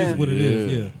 understand what I'm it's just saying? what it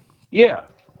is. Yeah. Yeah.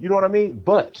 You know what I mean?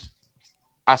 But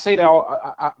I say that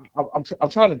I'm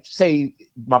trying to say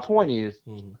my point is,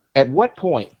 at what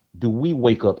point do we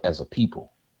wake up as a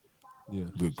people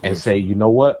and say, you know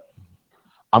what?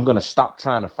 I'm going to stop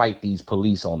trying to fight these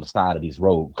police on the side of this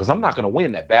road because I'm not going to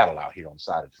win that battle out here on the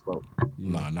side of this road.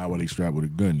 Nah, not when they strap with a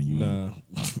gun to you. Nah.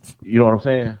 You know what I'm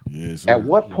saying? Yes. At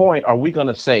what point are we going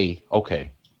to say,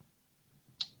 okay,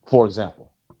 for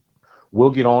example, we'll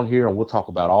get on here and we'll talk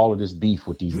about all of this beef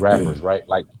with these rappers, right?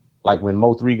 Like when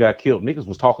Mo3 got killed, niggas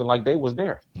was talking like they was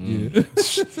there. Yeah.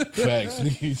 Facts.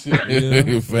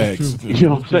 Yeah, Facts. You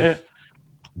know what I'm saying?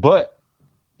 But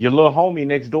your little homie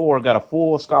next door got a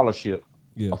full scholarship,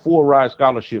 a full ride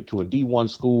scholarship to a D1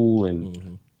 school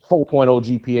and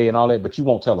 4.0 GPA and all that, but you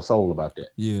won't tell a soul about that.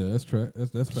 Yeah, that's fact.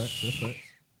 That's fact.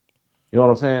 You know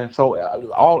what I'm saying?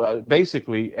 So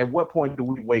basically, at what point do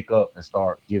we wake up and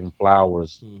start giving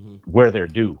flowers where they're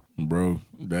due? Bro,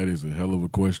 that is a hell of a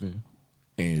question.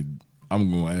 And I'm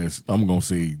gonna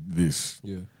say this.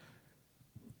 Yeah.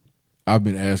 I've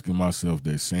been asking myself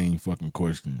that same fucking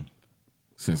question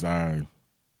since I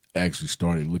actually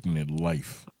started looking at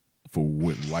life for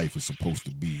what life is supposed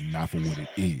to be, not for what it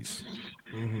is.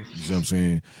 You know what I'm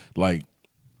saying? Like,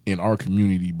 in our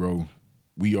community, bro,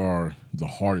 we are the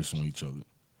hardest on each other.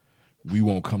 We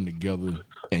won't come together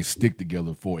and stick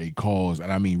together for a cause,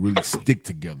 and I mean really stick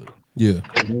together. Yeah.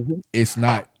 It's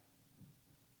not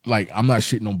like I'm not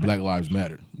shitting on Black Lives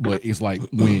Matter, but it's like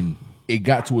when it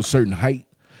got to a certain height,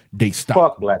 they stopped.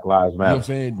 Fuck Black Lives Matter. You know what I'm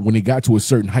saying? When it got to a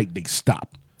certain height, they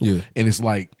stopped. Yeah. And it's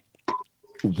like,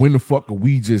 when the fuck are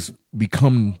we just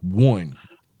become one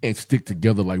and stick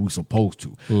together like we supposed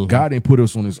to? God didn't put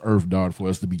us on this earth, dog, for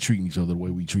us to be treating each other the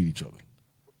way we treat each other.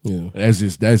 Yeah.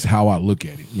 That's how I look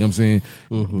at it. You know what I'm saying?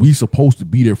 We supposed to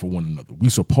be there for one another. We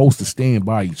supposed to stand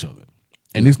by each other.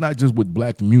 And it's not just with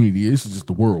black community, this is just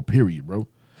the world, period, bro.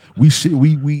 We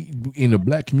in the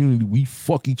black community, we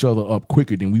fuck each other up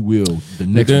quicker than we will the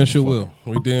next. We damn sure will.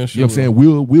 We damn sure. You know what I'm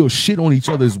saying? We'll shit on each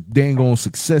other's dang on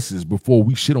successes before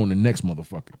we shit on the next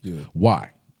motherfucker. Yeah.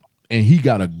 Why? And he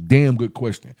got a damn good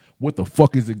question. What the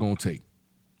fuck is it gonna take?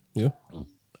 Yeah.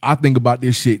 I think about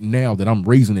this shit now that I'm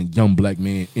raising a young black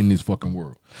man in this fucking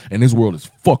world, and this world is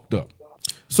fucked up.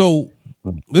 So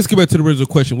let's get back to the original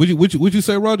question. Would you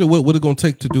say, Roger? What it gonna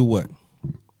take to do what?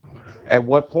 At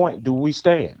what point do we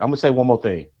stand? I'm gonna say one more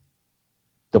thing.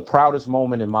 The proudest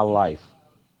moment in my life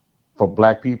for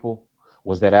black people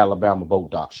was that Alabama boat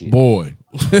dock shit. Boy,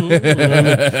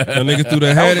 that nigga threw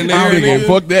the hat in there. Nigga,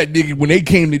 fuck that nigga. When they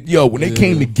came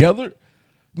together,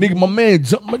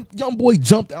 nigga, my young boy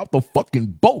jumped out the fucking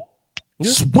boat,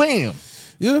 swam.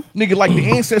 Yeah, nigga, like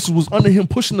the ancestors was under him,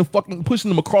 pushing them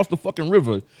across the fucking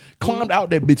river, climbed out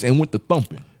that bitch and went to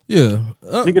thumping. Yeah,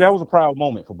 nigga, that was a proud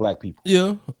moment for black people.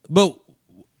 Yeah, but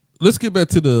let's get back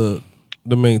to the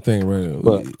main thing, right?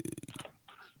 But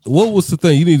what was the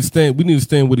thing? We need to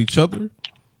stand with each other.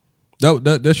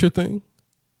 That's your thing.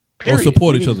 Period. Or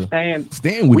support each other. Stand with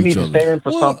each other. We need to stand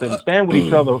for something. Stand with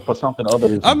each other for something other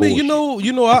than. I mean, you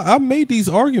know, I made these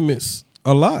arguments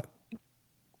a lot.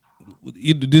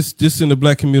 This in the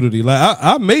black community, like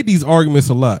I made these arguments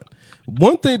a lot.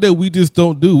 One thing that we just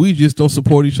don't do, we just don't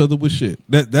support each other with shit.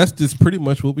 That's just pretty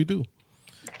much what we do,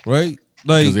 right?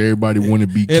 Like because everybody want to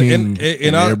be king,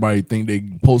 and I, everybody think they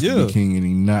supposed to be king, and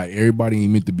he not. Everybody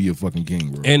ain't meant to be a fucking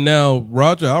king, bro. And now,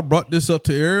 Roger, I brought this up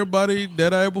to everybody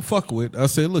that I ever fuck with. I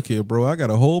said, look here, bro, I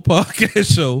got a whole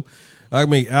podcast show. I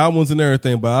make albums and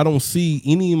everything, but I don't see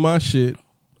any of my shit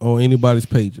on anybody's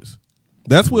pages.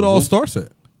 That's what all starts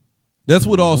at. That's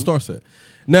what all starts at.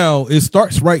 Now, it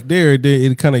starts right there,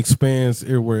 then it kind of expands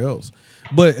everywhere else.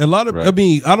 But a lot of, I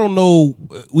mean, I don't know.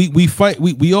 We fight.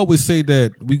 We always say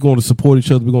that we're going to support each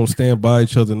other. We're going to stand by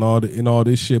each other and all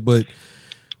this shit. But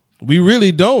we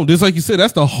really don't. Just like you said,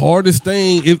 that's the hardest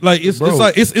thing. It's like if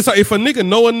a nigga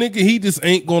know a nigga, he just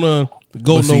ain't gonna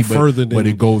go further. But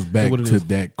it goes back to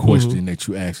that question that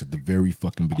you asked at the very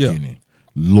fucking beginning: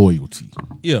 loyalty.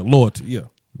 Yeah, loyalty. Yeah,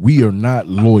 we are not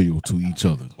loyal to each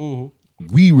other.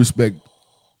 We respect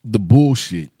the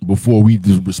bullshit before we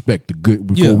just respect the good.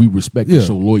 Before we respect and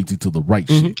show loyalty to the right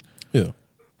shit. Yeah.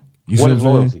 You see what is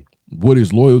loyalty? What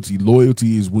is loyalty?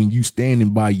 Loyalty is when you standing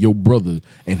by your brother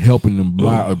and helping them,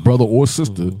 by a brother or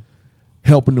sister,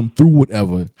 helping them through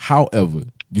whatever, however.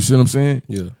 You see what I'm saying?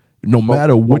 Yeah. No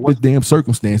matter what the damn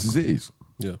circumstances is.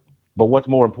 Yeah. But what's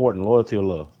more important, loyalty or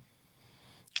love?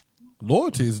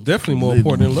 Loyalty is definitely more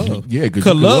important than love. Yeah,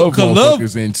 because love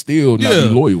and still not be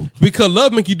loyal. Because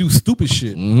love make you do stupid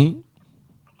shit.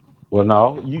 Well,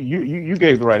 no, you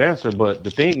gave the right answer, but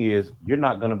the thing is, you're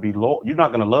not gonna be loyal. You're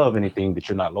not gonna love anything that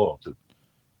you're not loyal to.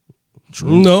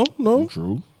 True. No.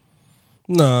 True.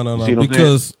 No.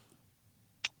 Because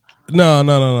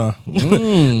no.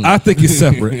 I think it's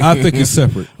separate. I don't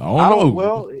know.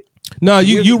 Well, no,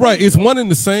 you're right. It's one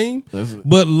and the same.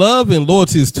 But love and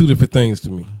loyalty is two different things to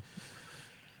me.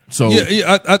 So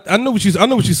I know what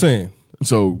you're saying.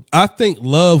 So I think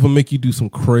love will make you do some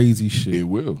crazy shit. It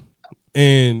will.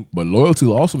 But loyalty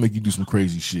will also make you do some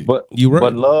crazy shit. But you're right.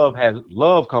 But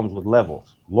love comes with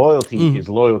levels. Loyalty is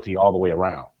loyalty all the way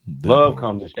around. Love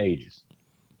comes in stages.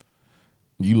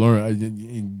 You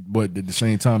learn, but at the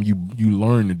same time, you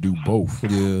learn to do both. Yeah,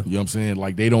 you know what I'm saying.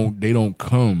 Like they don't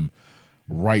come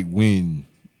right when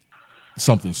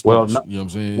something starts. You know what I'm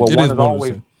saying.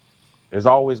 Well, there's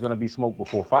always going to be smoke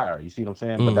before fire. You see what I'm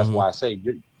saying? But that's why I say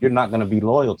you're not going to be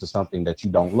loyal to something that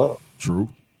you don't love. True.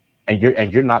 And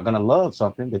you're not going to love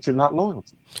something that you're not loyal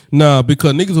to. Nah,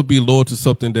 because niggas will be loyal to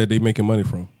something that they making money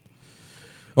from.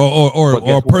 Or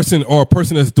a person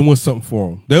that's doing something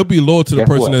for them. They'll be loyal to the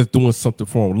person that's doing something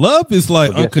for them. Love is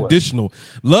like unconditional.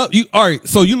 Love you. All right.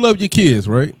 So you love your kids,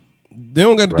 right? They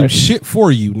don't got to do shit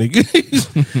for you,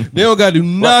 nigga. They don't got to do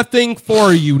nothing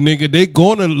for you, nigga. They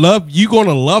gonna love you.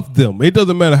 Gonna love them. It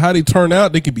doesn't matter how they turn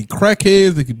out. They could be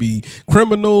crackheads. They could be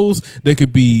criminals. They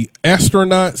could be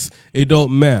astronauts. It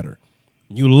don't matter.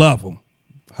 You love them,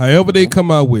 however they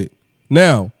come out with.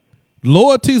 Now,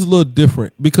 loyalty is a little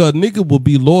different because nigga will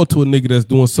be loyal to a nigga that's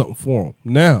doing something for him.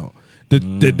 Now,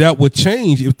 that would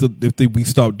change if we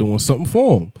stop doing something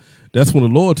for them. That's when the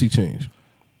loyalty change.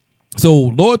 So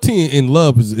loyalty and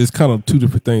love is kind of two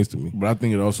different things to me. But I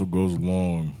think it also goes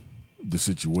along the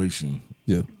situation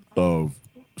of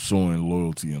showing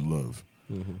loyalty and love.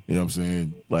 You know what I'm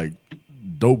saying? Like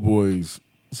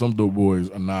some dope boys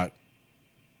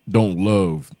don't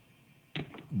love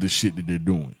the shit that they're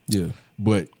doing. Yeah.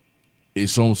 But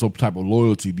it's on some type of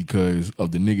loyalty because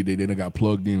of the nigga that they done got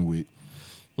plugged in with.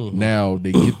 Now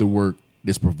they get the work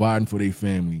that's providing for their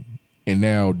family, and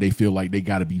now they feel like they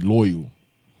got to be loyal.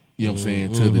 You know what I'm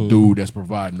saying, to the dude that's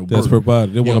providing the work. That's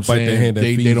provided. They want to bite their hand.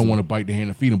 They don't want to bite their hand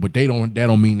and feed them, but that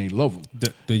don't mean they love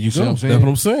them. You see what I'm saying? That's what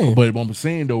I'm saying. But what I'm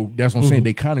saying though, that's what I'm saying.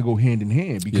 They kind of go hand in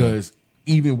hand because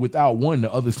even without one,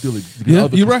 the other still exists.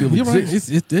 You're right. It's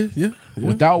there. Yeah.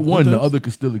 Without one, the other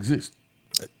can still exist.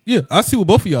 Yeah, I see what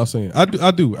both of y'all saying. I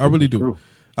do. I really do. True.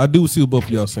 I do see what both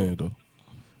of y'all saying though.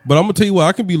 But I'm gonna tell you what,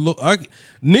 I can be.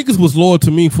 Niggas was loyal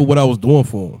to me for what I was doing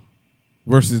for them.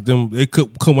 Versus them, it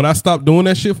could come when I stopped doing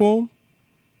that shit for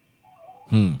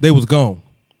them. They was gone.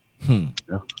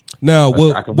 Yeah. Now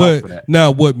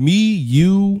what me,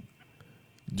 you,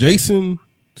 Jason,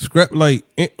 Scrap, like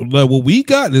what we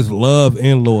got is love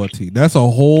and loyalty. That's a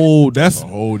whole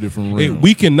different realm.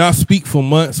 We cannot speak for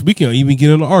months. We can't even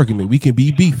get in an argument. We can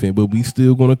be beefing, but we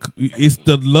still gonna. It's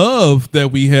the love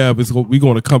that we have. We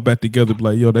gonna come back together. Be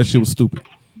like, yo, that shit was stupid.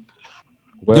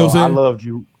 Well, you know I loved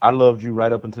you. I loved you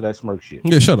right up into that smirk shit.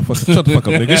 Yeah, shut the fuck up,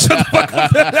 nigga. Shut the fuck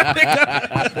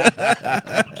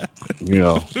up. You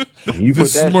know, you put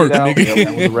that smirk, shit out,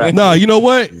 nigga. Nah, you know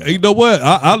what?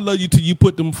 I love you till you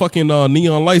put them fucking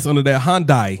neon lights under that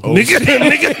Hyundai, nigga.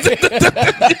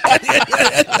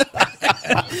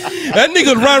 That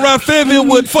nigga was riding around Fayetteville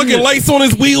with fucking lights on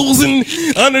his wheels and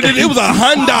it was a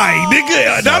Hyundai,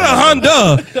 nigga, not a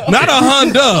Honda.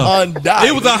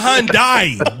 It was a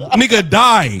Hyundai. Nigga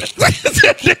died.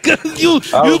 Nigga, you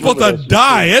supposed to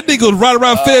die. That nigga was riding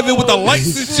around Fayetteville with the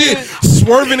lights and shit,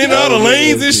 swerving in and out of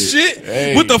lanes and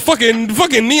shit, with the fucking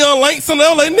neon lights and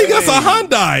all. Like, nigga, that's a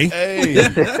Hyundai. Hey, I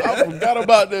forgot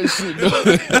about that shit,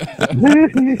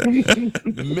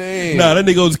 man. Nah, that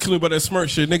nigga was killing by that smirk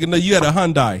shit. Nigga, no, you had a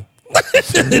Hyundai.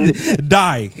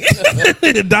 Die. Die,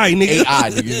 nigga. AI,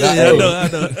 nigga. I know.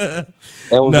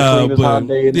 That was the cleanest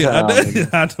Hyundai in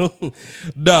I town. know.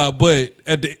 Nah, but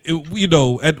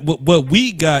what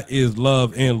we got is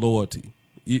love and loyalty.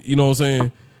 You know what I'm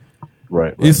saying?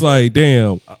 Right. It's like,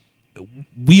 damn,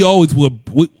 we always would,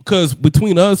 because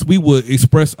between us, we would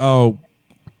express our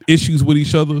issues with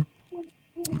each other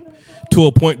to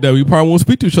a point that we probably won't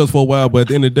speak to each other for a while, but at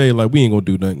the end of the day, like, we ain't gonna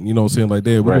do nothing. You know what I'm saying? Like,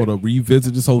 we're gonna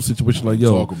revisit this whole situation. Like,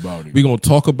 yo, talk about it. We're gonna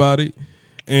talk about it.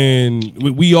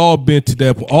 And we all been to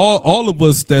that. All of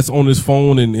us that's on this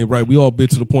phone and right, we all been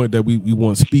to the point that we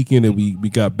weren't speaking and we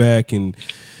got back, and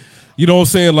you know what I'm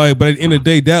saying? Like, but at the end of the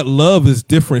day, that love is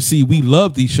different. See, we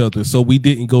loved each other, so we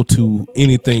didn't go to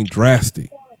anything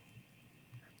drastic.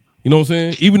 You know what I'm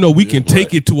saying? Even though we can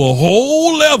take it to a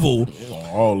whole level.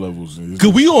 All levels.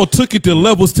 Because we all took it to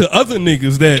levels to other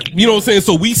niggas that, you know what I'm saying?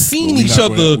 So we seen each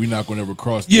other. We're not going to ever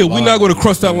cross that line. We're not going to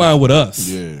cross that line with us.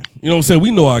 Yeah. You know what I'm saying? We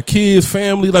know our kids,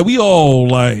 family. Like, we all,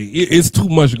 like, it's too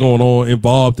much going on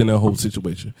involved in that whole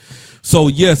situation. So,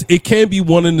 yes, it can be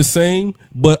one and the same,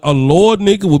 but a loyal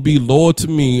nigga would be loyal to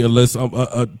me unless I'm,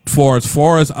 far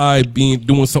as I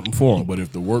doing something for him. But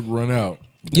if the work run out,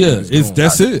 that's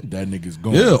it. That nigga's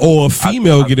gone. Yeah, or a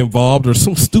female get involved or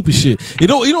some stupid shit. It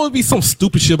don't be some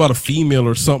stupid shit about a female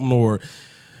or something, or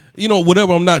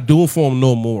whatever. I'm not doing for them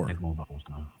no more.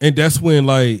 And that's when,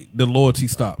 like, the loyalty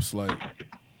stops. Like,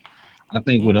 I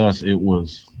think with us, it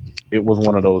was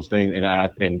one of those things,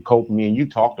 and Cope, me and you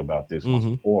talked about this once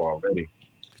before already.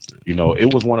 You know,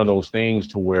 it was one of those things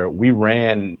to where we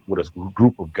ran with a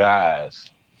group of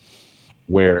guys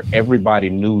where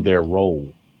everybody knew their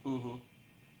role.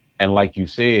 And like you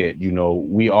said,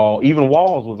 we all, even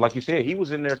Walls was, like you said, he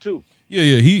was in there too.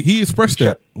 Yeah. He expressed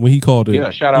that when he called it. Yeah,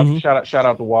 shout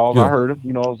out to Walls. Yeah. I heard him,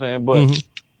 you know what I'm saying? But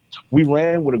we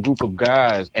ran with a group of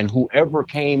guys, and whoever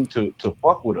came to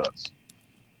fuck with us,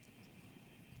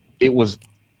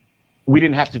 we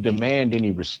didn't have to demand any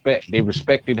respect. They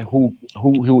respected who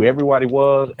everybody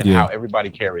was and how everybody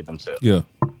carried themselves. Yeah.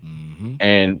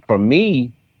 And for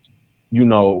me,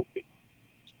 you,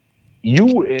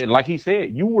 like he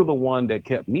said, you were the one that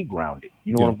kept me grounded.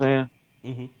 You know what I'm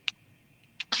saying?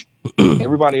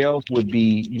 Everybody else would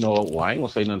be, well, I ain't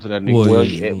gonna say nothing to that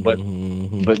nigga.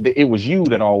 But it was you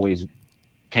that always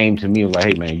came to me and was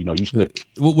like, hey man, you slipped.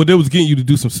 Well, they was getting you to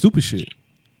do some stupid shit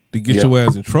to get your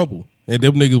ass in trouble, and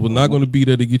them niggas were not going to be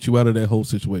there to get you out of that whole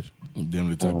situation. Them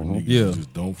the type of niggas you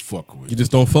just don't fuck with. You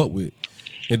just don't fuck with.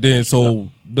 And then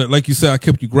like you said, I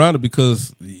kept you grounded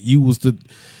because you was the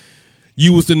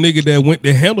nigga that went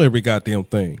to handle every goddamn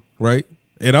thing, right?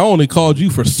 And I only called you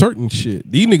for certain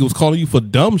shit. These niggas was calling you for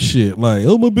dumb shit, like,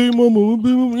 oh, my baby mama,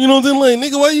 you know what I'm saying?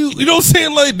 Like, nigga, why you know what I'm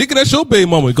saying? Like, nigga, that's your baby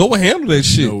mama. Go and handle that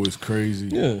shit. You know, it's crazy.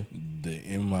 Yeah. The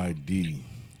M.I.D.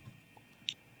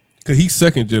 Cause he's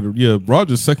second generation. Yeah,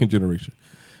 Roger's second generation.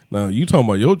 Now you talking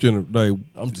about your generation? Like,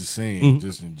 I'm just saying,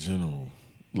 just in general,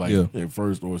 like at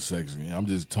first or second. I'm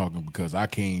just talking because I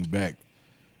came back.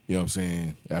 You know what I'm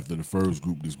saying? After the first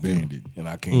group disbanded, and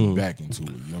I came back into it.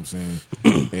 You know what I'm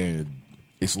saying? And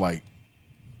it's like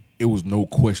it was no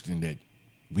question that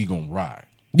we gonna ride.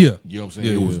 Yeah, you know what I'm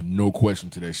saying? There was no question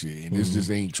to that shit, and this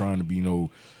just ain't trying to be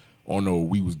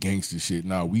we was gangster shit.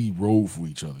 Nah, we rode for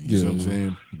each other. You know what I'm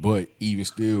saying? But even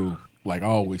still, like I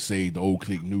always say, the old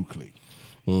clique, new clique.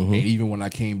 And even when I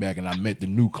came back and I met the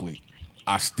new clique,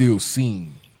 I still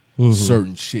seen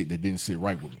certain shit that didn't sit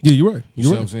right with me. Yeah, you're right. You know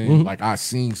what I'm saying? Like I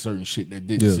seen certain shit that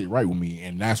didn't sit right with me,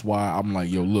 and that's why I'm like,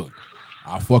 yo, look,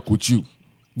 I fuck with you.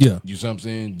 Yeah, you see what I'm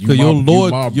saying? You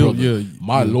my brother.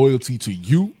 My loyalty to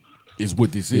you is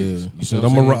what this is. You know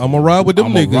what I'm gonna ride with them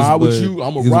niggas. Ride with you.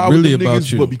 I'm gonna ride with them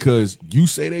niggas, but because you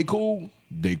say they cool,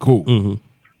 they cool.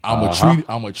 I'm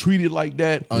gonna treat it like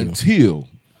that until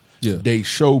they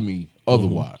show me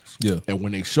otherwise. Yeah, and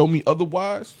when they show me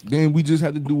otherwise, then we just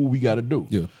have to do what we got to do.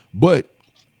 Yeah, but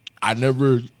I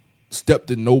never stepped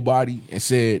to nobody and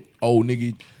said, "Oh,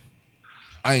 nigga,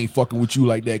 I ain't fucking with you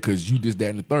like that because you this, that,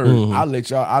 and the third." I let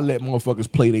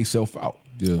motherfuckers play themselves out.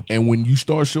 Yeah. And when you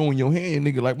start showing your hand,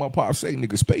 nigga, like my pop say,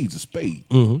 nigga, spade's a spade.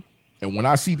 And when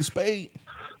I see the spade,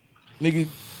 nigga,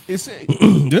 It's it.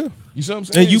 Yeah. You see what I'm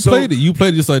saying? And you played it. You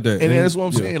played it just like that. And that's what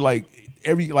I'm saying. Like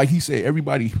he said,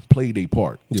 everybody played a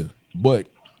part. Yeah. But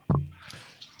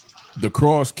the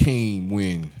cross came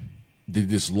when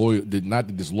not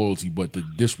the disloyalty, but the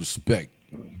disrespect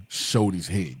showed his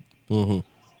head. Mm-hmm.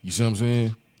 You see what I'm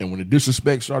saying? And when the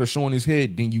disrespect started showing his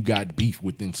head, then you got beef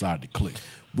with inside the clique.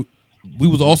 We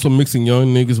was also mixing young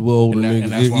niggas with older niggas.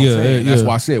 And that's what I'm saying. That's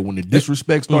why I said when the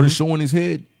disrespect started showing his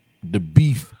head, the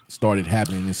beef started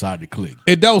happening inside the clique.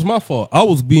 And that was my fault. I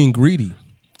was being greedy.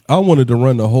 I wanted to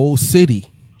run the whole city.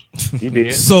 You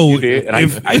did. So you did. And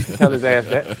I used to tell his ass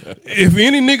that. If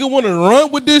any nigga want to run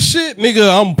with this shit, nigga,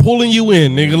 I'm pulling you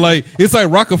in, nigga. Like it's like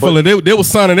Rockefeller, they was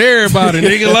signing everybody,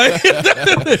 nigga. Like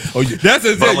that's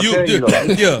it.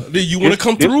 You want to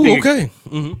come through, nigga, okay?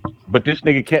 But this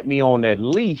nigga kept me on that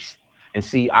leash, and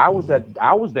see, I was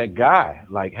that guy.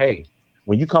 Like, hey,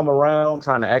 when you come around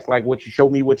trying to act like what you show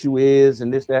me what you is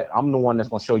and this that, I'm the one that's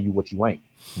gonna show you what you ain't.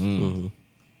 Mm-hmm.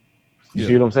 You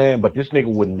see what I'm saying? But this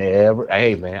nigga would never,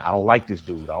 hey man, I don't like this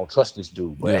dude. I don't trust this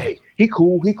dude. But hey, he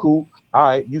cool. All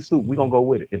right, you suit, we gonna go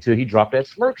with it until he dropped that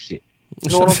smirk shit. You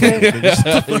know what I'm saying?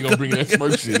 You gonna bring that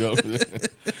smirk shit up.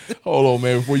 Hold on,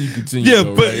 man, before you continue. Yeah,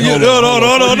 though, but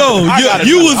right? no.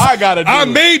 I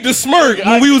made the smirk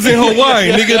when we was in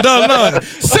Hawaii, nigga. No.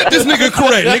 Set this nigga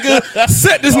correct, nigga.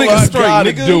 Set this nigga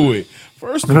straight, nigga. Do it.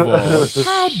 First of all,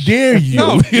 how dare you?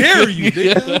 How dare you,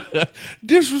 nigga?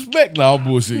 Disrespect now,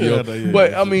 bullshit, yo.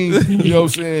 But I mean, you know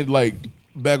what I'm saying? Like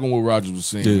back on what Rogers was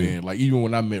saying, man. Like even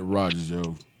when I met Rogers,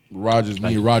 me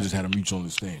and Rogers had a mutual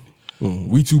understanding. Mm-hmm.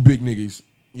 We two big niggas.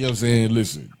 You know what I'm saying?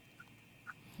 Listen,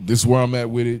 this is where I'm at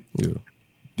with it. Yeah.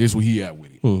 This where he at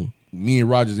with it. Mm-hmm. Me and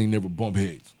Rogers ain't never bump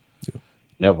heads. Yeah.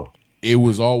 Never. It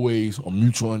was always a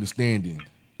mutual understanding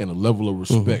and a level of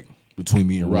respect between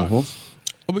me and Rogers.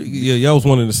 Yeah, y'all was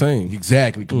one and the same.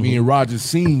 Exactly. Cause me and Rogers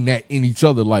seen that in each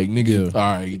other, like nigga, all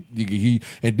right, nigga,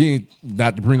 and then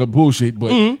not to bring up bullshit,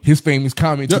 but his famous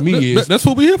comment to me is that's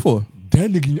what we here for.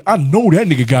 That nigga, I know that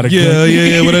nigga got a gun.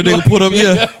 Yeah. When that nigga put up,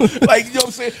 like you know what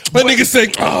I'm saying. That nigga say,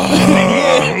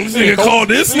 this nigga call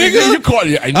this nigga. You call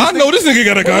it. I know this nigga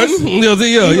got a gun.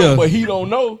 Yeah. But he don't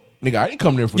know, nigga. I ain't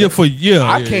come there for that.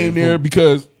 I came there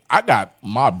because I got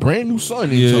my brand new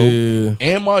son in tow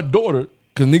and my daughter.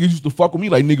 Cause niggas used to fuck with me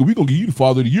like, nigga, we gonna give you the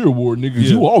Father of the Year award, nigga.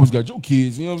 You always got your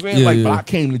kids, you know what I'm saying? But I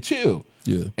came to chill.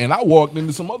 Yeah. And I walked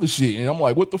into some other shit and I'm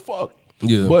like, what the fuck?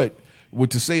 Yeah. But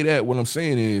to say that, what I'm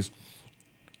saying is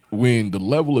when the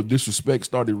level of disrespect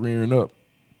started rearing up,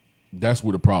 that's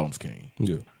where the problems came.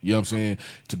 Yeah. You know what I'm saying?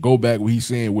 To go back what he's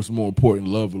saying, what's more important,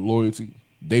 love or loyalty,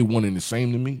 they one and the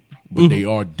same to me, but they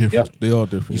are different. Yeah, they are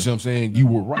different. You see what I'm saying? You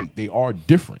were right. They are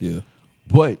different. Yeah.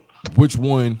 But which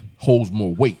one holds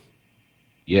more weight?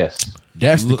 Yes.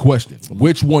 That's the question.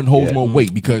 Which one holds more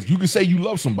weight? Because you can say you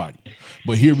love somebody,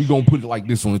 but here we gonna put it like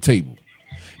this on the table.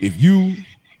 If you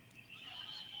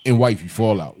and wifey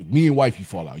fall out, if me and wifey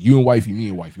fall out, you and wifey, me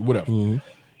and wifey, whatever.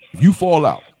 If you fall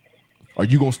out, are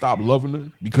you gonna stop loving her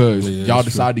because y'all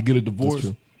decide to get a divorce?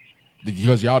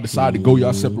 Because y'all decide to go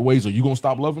y'all separate ways, are you gonna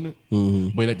stop loving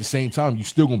her? But at the same time, you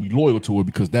still gonna be loyal to her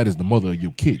because that is the mother of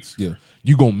your kids. Yeah.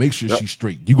 You gonna make sure she's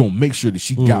straight. You gonna make sure that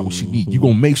she got what she need. You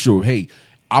gonna make sure, hey,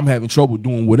 I'm having trouble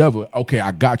doing whatever. Okay,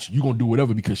 I got you. You gonna do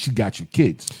whatever because she got your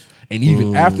kids. And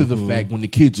even after the fact, when the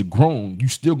kids are grown, you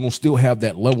still gonna have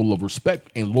that level of respect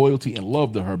and loyalty and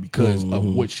love to her because of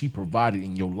what she provided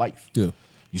in your life. Yeah.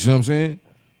 You see what I'm saying?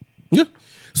 Yeah.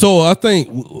 So I think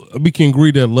we can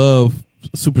agree that love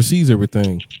supersedes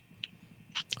everything.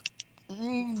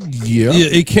 Yeah. Yeah,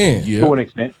 it can. Yeah. To an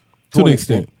extent. To an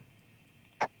extent.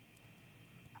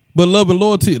 But love and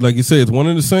loyalty, like you said, it's one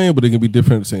and the same, but they can be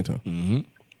different at the same time.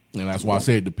 And that's why I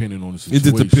said depending on the situation.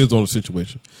 It just depends on the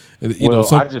situation. I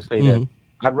just say that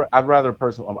I'd rather a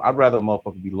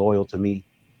motherfucker be loyal to me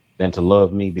than to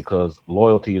love me because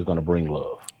loyalty is going to bring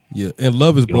love. Yeah, and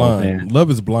love is blind. Love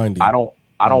is blinding. I don't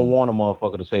want a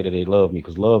motherfucker to say that they love me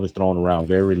because love is thrown around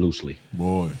very loosely.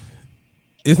 Boy,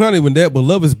 it's not even that, but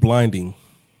love is blinding.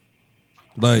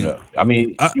 Like, I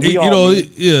mean,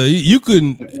 you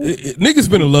couldn't. Niggas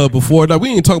been in love before. Like, we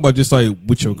ain't talking about just like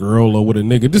with your girl or with a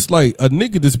nigga. Just like a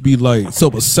nigga just be like so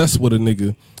obsessed with a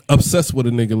nigga.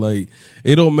 Like,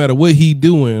 it don't matter what he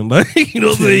doing. Like, you know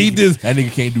what I'm saying? He just that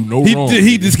nigga can't do no wrong.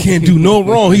 He just can't do no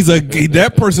wrong. He's like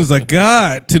that person's a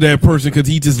god to that person because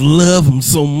he just love him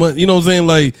so much. You know what I'm saying?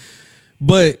 Like,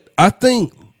 but I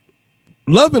think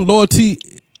love and loyalty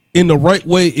in the right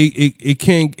way,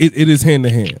 it is hand to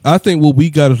hand. I think what we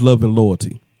got is love and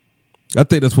loyalty. I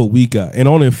think that's what we got, and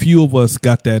only a few of us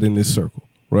got that in this circle,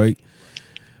 right?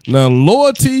 Now,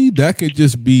 loyalty, that could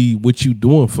just be what you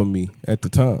doing for me at the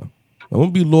time. I'm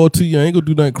gonna be loyal to you. I ain't gonna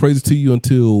do nothing crazy to you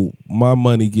until my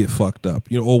money get fucked up,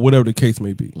 or whatever the case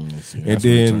may be. And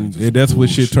then that's what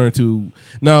shit turned to.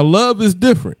 Now, love is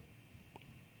different.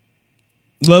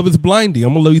 Love is blinding.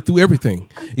 I'm gonna love you through everything.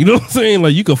 You know what I'm saying?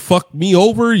 Like, you can fuck me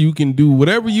over, you can do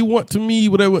whatever you want to me,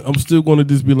 whatever. I'm still gonna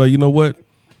just be like, you know what?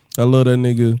 I love that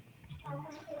nigga.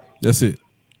 That's it.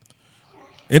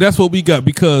 And that's what we got,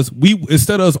 because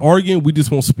instead of us arguing, we just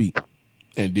won't speak.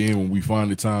 And then when we find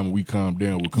the time and we calm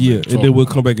down, we'll come back and then we'll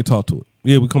come back and talk to it.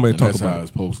 Yeah, we come back and talk about it. That's how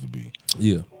it's supposed to be.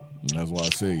 Yeah. And that's why I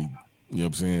say, you know what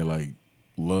I'm saying, like,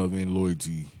 love and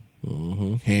loyalty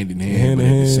hand in hand, but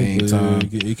at the same time,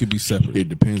 it could be separate. It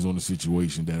depends on the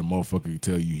situation that a motherfucker can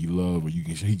tell you he love, or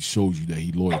he shows you that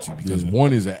he loyal to. Because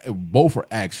one is both are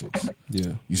actions.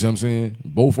 Yeah, you see what I'm saying?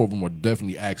 Both of them are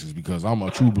definitely actions, because I'm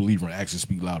a true believer in actions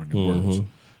speak louder than words.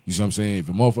 You see what I'm saying? If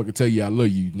a motherfucker tell you I love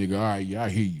you, nigga, all right, yeah, I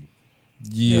hear you.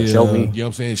 Yeah, show me. You know what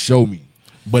I'm saying? Show me.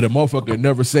 But a motherfucker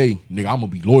never say, nigga, I'm gonna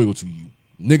be loyal to you.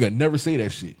 Nigga never say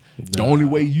that shit. The only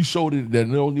way you showed it, that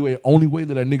the only way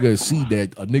that a nigga see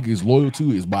that a nigga is loyal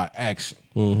to is by action.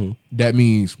 That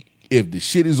means if the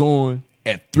shit is on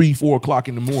at 3-4 o'clock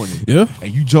in the morning,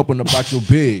 and you jumping up out your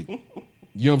bed,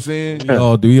 you know what I'm saying?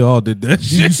 We all did that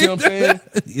shit. You see what I'm saying?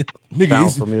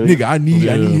 Nigga,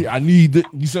 I need the,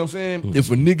 you see what I'm saying?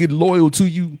 If a nigga loyal to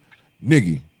you,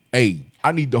 nigga, hey,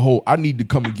 I need to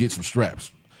come and get some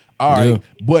straps. All right,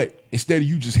 but instead of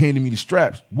you just handing me the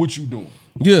straps, what you doing?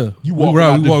 Yeah, you walking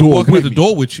out the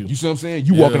door with you. You see what I'm saying?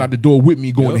 You walking out the door with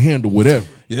me, going to handle whatever.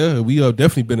 Yeah, we have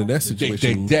definitely been in that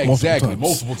situation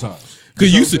multiple times.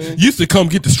 Cause you used to come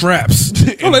get the straps.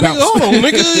 I'm like, nigga, hold on,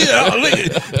 nigga.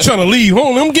 Yeah, trying to leave. Hold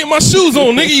on, let me get my shoes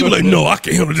on, nigga. You be like, no, I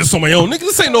can't handle this on my own, nigga.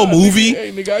 This ain't no movie.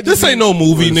 This ain't no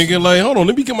movie, nigga. Like, hold on,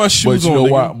 let me get my shoes on. But you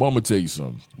know why? Nigga. I'm gonna tell you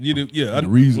something. The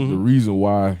reason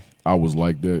why I was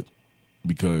like that,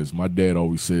 because my dad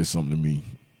always said something to me.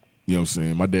 You know what I'm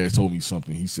saying? My dad told me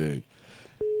something. He said,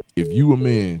 if you a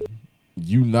man,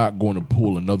 you not going to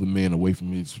pull another man away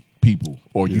from his people,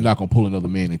 or you're not going to pull another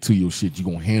man into your shit. You're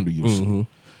going to handle your shit.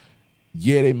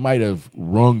 Yeah, they might have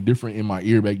rung different in my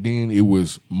ear back then. It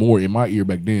was more in my ear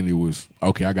back then. It was,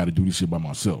 okay, I got to do this shit by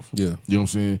myself. Yeah. You know what I'm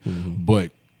saying?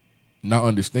 But not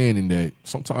understanding that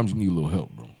sometimes you need a little help,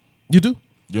 bro. You do?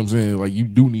 You know what I'm saying? Like, you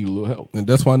do need a little help. And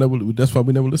that's why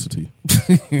we never listen to you.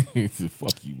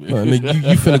 Fuck you, man. Nigga,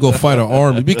 you finna go fight an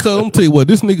army. Because I'm tell you what,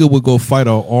 this nigga would go fight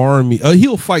an army.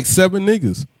 He'll fight 7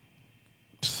 niggas.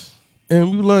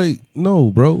 And we like, no,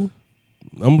 bro.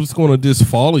 I'm just gonna just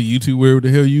follow you to wherever the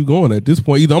hell you going at this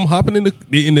point. Either I'm hopping in the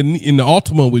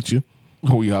Altima with you.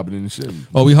 Oh, we hopping in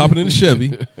the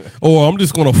Chevy. Or I'm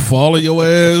just gonna follow your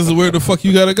ass where the fuck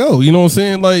you gotta go. You know what I'm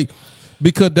saying? Like,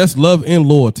 because that's love and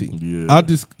loyalty. Yeah. I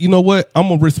just, you know what? I'm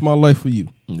gonna risk my life for you.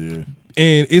 Yeah.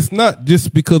 And it's not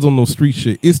just because of no street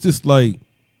shit. It's just like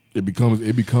it becomes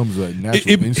a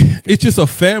natural instinct. It's just a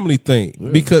family thing. Yeah.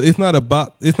 Because it's not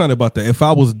about that. If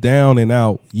I was down and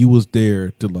out, you was there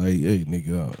to like, hey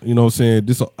nigga, you know what I'm saying?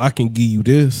 This, I can give you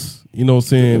this. You know what I'm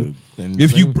saying? Yeah.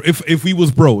 If we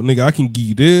was broke, nigga, I can give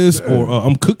you this, or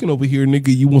I'm cooking over here,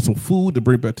 nigga. You want some food to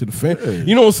bring back to the family? Yeah.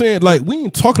 You know what I'm saying? Like, we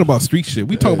ain't talking about street shit.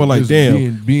 We talking about like,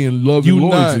 damn, being love and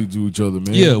loyalty to each other,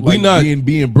 man. Yeah, like we not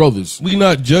being brothers. We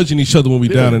not judging each other when we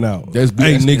down and out. That's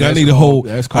nigga, I need to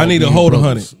hold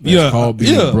 100. Yeah, called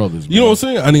being brothers. You know what I'm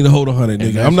saying? I need to hold 100,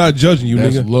 nigga. I'm not judging you,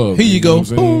 nigga. Love. Here you go.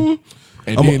 Boom.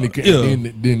 And then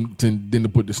to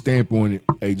put the stamp on it,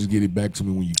 hey, just get it back to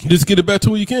me when you can. Just get it back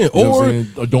to when you can.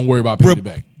 Or don't worry about paying it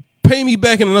back. Pay me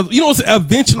back in another. You know what I'm saying?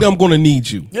 Eventually, I'm going to need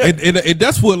you. Yeah. And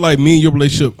that's what, like, me and your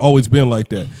relationship always been like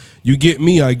that. You get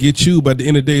me, I get you. But at the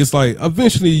end of the day, it's like,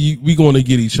 eventually, we going to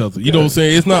get each other. You know what I'm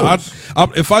saying? It's not,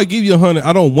 if I give you 100,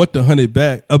 I don't want the 100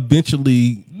 back.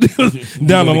 Eventually,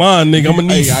 down the line, nigga, I'm going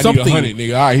to need something. I need 100,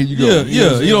 nigga. All right, here you go.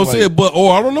 Yeah, you know what I'm saying? But,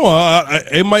 or I don't know.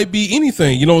 It might be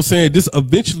anything. You know what I'm saying? This,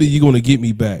 eventually, you're going to get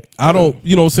me back. I don't,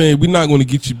 you know what I'm saying? We're not going to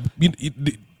get you.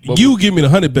 You give me the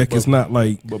 100 back. It's not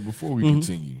like. But before we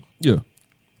continue. Yeah.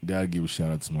 Gotta give a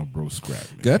shout out to my bro Scrap.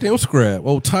 Man. Goddamn Scrap.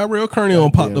 Oh, Tyrell Kearney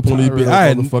popped up on this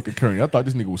bitch. Motherfucking Kearney. I thought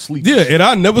this nigga was asleep. Yeah, and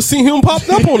I never seen him popped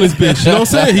up on this bitch. You know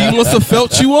what I'm saying? He must have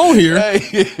felt you on here.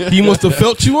 He must have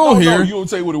felt you on here. No, you want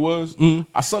to tell you what it was?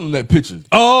 I sent him that picture.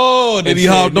 Oh, that he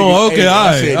hopped on. Okay,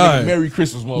 all right. Merry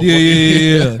Christmas,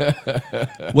 motherfucker.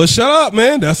 Yeah. Well, shut up,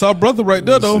 man. That's our brother right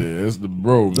there, though. That's the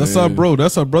bro, man. That's our bro.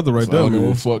 That's our brother right there, man. I don't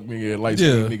man. give a fuck, nigga. Light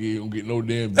skin nigga don't get no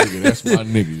damn bigger. That's my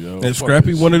nigga, yo. And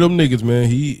Scrappy, one of them niggas, man.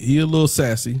 He a little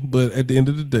sassy, but at the end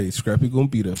of the day, Scrappy gonna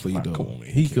be there for you, though. Come on, man.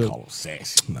 He could call him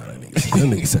sassy. Nah, that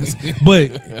nigga sassy.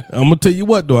 But I'm gonna tell you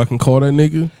what, though. I can call that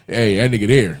nigga. Hey, that nigga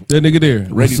there. That nigga there.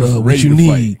 Ready what you to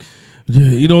need? fight.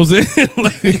 Yeah, you know what I'm saying?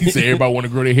 Like, He said everybody want to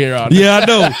grow their hair out. yeah, I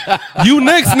know. You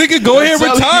next, nigga. Go ahead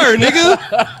and retire,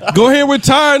 nigga. Go ahead and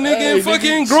retire, nigga, and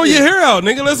fucking grow your hair out,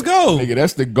 nigga. Let's go. Nigga,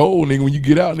 that's the goal, nigga. When you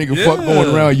get out, nigga, fuck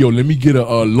going around. Yo, let me get a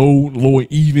low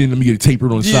and even. Let me get a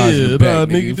tapered on the sides of the back,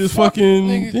 nigga. Just fucking,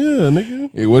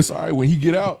 nigga. It was all right when he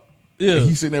get out. Yeah,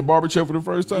 he sitting at barber chair for the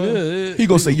first time. Yeah, he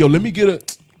gonna say, yo, let me get a.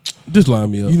 Just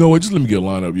line me up. You know what? Just let me get a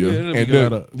line up, yo. Yeah, and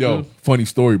then, yo, funny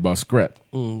story about Scrap.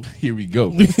 Here we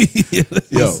go. Yo,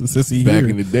 back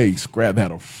in the day, Scrap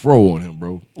had a fro on him,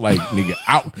 bro. Like, nigga,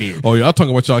 out there. Oh, y'all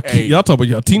talking about y'all talking about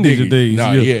y'all teenager days.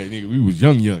 Nah, yeah, nigga, we was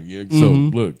young, yeah. So,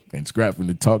 look, and Scrap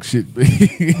finna talk shit.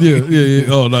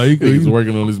 yeah. Oh, no, he's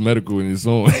working on his medical and his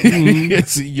own.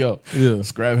 See, yo,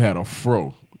 Scrap had a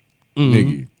fro.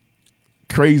 Nigga,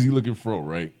 crazy looking fro,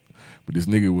 right? But this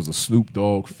nigga was a Snoop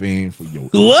Dogg fan for your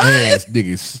ass.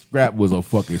 Nigga, Scrap was a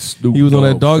fucking Snoop Dogg. He was on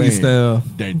that doggy fan. style.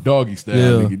 That doggy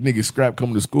style, nigga. Scrap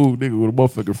coming to school, nigga, with a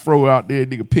motherfucking fro out there,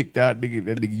 nigga picked out, nigga.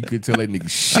 That nigga, you could tell that nigga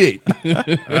shit.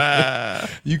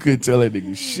 You could tell that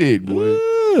nigga shit, boy.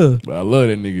 But I love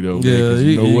that nigga though. Yeah, man,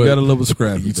 you know what? gotta love a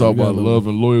Scrap. You talk about love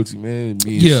and loyalty, man.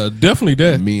 Definitely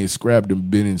that. Me and Scrap done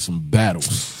been in some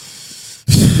battles.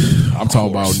 I'm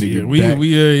talking about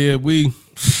nigga. We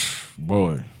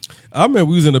boy. I remember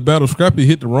we was in the battle. Scrappy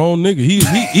hit the wrong nigga. He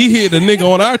hit the nigga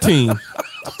on our team.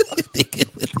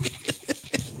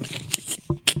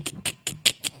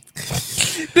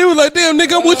 They was like, damn,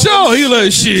 nigga, I'm with y'all. He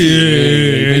like,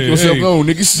 shit. Make yourself known,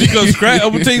 nigga. Because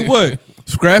I'm gonna tell you what,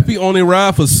 Scrappy only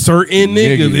ride for certain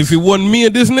niggas. If it wasn't me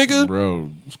and this nigga, bro,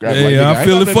 Scrappy I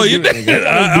feel it for you.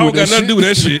 I don't got nothing to do with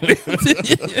that shit.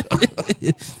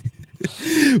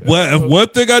 Well, if one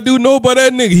thing I do know about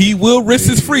that nigga, he will risk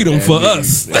his freedom for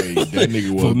us. That nigga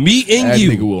will, for me and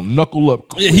you. That nigga will knuckle up.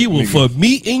 Yeah, he will for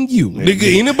me and you.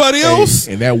 Nigga, anybody else?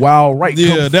 And that wild right.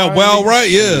 Yeah, that wild right,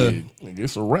 Nigga,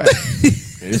 it's a rap.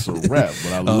 It's a rap.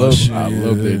 But I love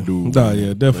that dude. Nah,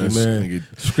 yeah, definitely, man. Nigga,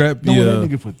 Scrap, that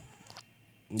nigga for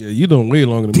you done way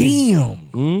longer than me.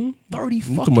 Damn. 30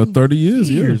 fucking talking about 30 years,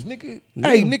 nigga. Yeah.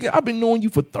 Hey, nigga, I've been knowing you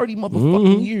for 30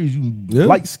 motherfucking years. You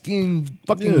light skinned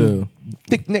fucking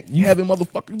thick neck having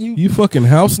motherfucker. You fucking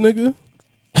house nigga.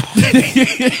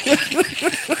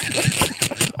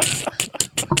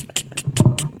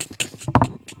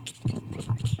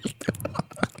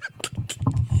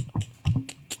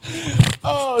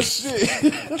 Oh shit.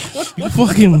 You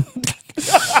fucking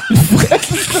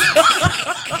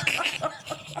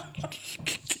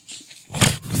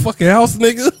fucking house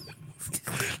nigga.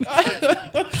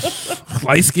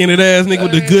 Light skinned ass nigga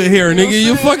with the good hair, nigga.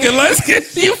 You fucking light skinned.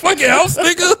 You fucking house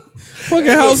nigga.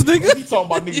 Fucking house nigga. You talking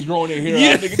about niggas growing their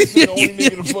hair out, nigga. This is the only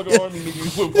nigga in the fucking army,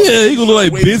 nigga. Yeah, he gonna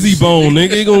look like Busy Bone,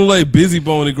 nigga. He gonna look like Busy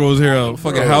Bone that grows hair out.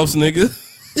 Fucking house nigga.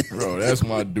 Bro, that's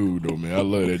my dude though, man. I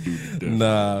love that dude to death.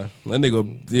 Nah, that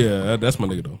nigga. That's my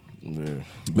nigga though. Yeah.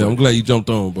 Man, I'm glad you jumped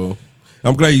on, bro.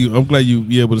 I'm glad you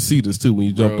be able to see this too when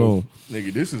you jumped on.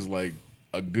 Nigga, this is like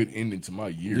a good ending to my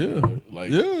year. Yeah. Bro.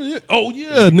 Like, yeah. Oh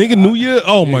yeah, nigga, New Year.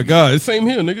 Oh my God, it's same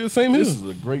here, nigga. Same here. This is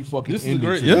a great fucking This is ending.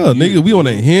 great. Yeah, nigga, we on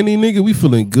that handy, nigga. We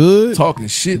feeling good. Talking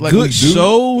shit like good we do.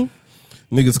 show.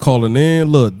 Niggas calling in.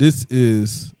 Look, this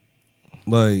is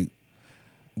like,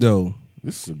 yo.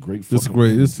 This is a great. This is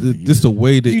great. This the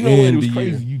way to you know end what was the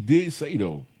crazy? year. You did say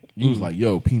though. You was like,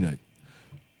 "Yo, Peanut,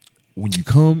 when you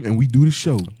come and we do the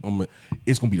show,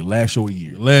 it's gonna be the last show of the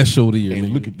year. Last show of the year. And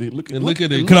nigga. look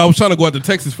at it. Because I was trying to go out to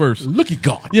Texas first. Look at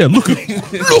God. Yeah, look at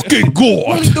God.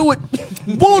 Won't he do it?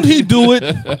 Won't he do it?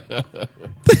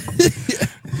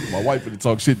 My wife finna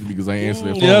talk shit to me because I ain't answered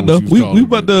that phone. Yeah, I know. We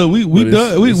about to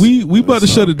we about to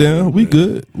shut it down. Man. We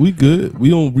good. We good.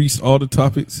 We don't reach all the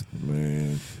topics.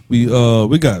 Man, we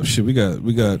got shit. We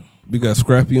got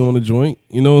Scrappy on the joint.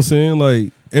 You know what I'm saying?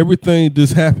 Like everything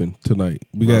just happened tonight.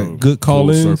 We got good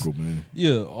call-ins. Full circle, man.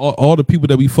 Yeah, all the people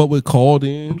that we fuck with called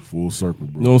in. Full circle,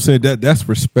 bro. You know what I'm saying? That's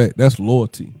respect. That's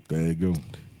loyalty. There you go.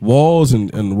 Walls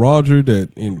and Roger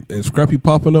and Scrappy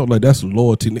popping up, like that's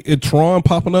loyalty. And Tron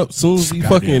popping up soon as he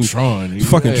fucking Tron.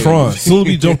 Tron. Soon as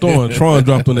he jumped on, Tron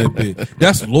dropped on that bit.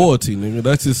 That's loyalty, nigga.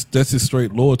 That's just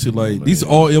straight loyalty. Like these are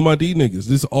all M.I.D niggas.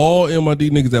 This all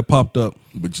M.I.D niggas that popped up.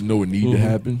 But you know what need to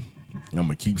happen? I'm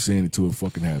gonna keep saying it till it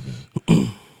fucking happen.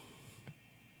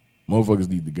 Motherfuckers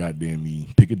need to goddamn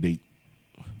me pick a date,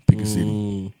 pick a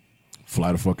city,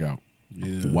 fly the fuck out,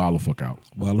 wild the fuck out.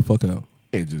 Wild the fuck out.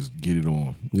 And just get it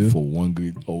on for one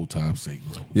good old time's sake,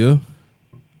 bro. Yeah.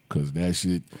 Cause that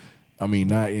shit, I mean,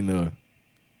 not in a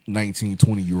 19,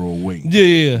 20-year-old way.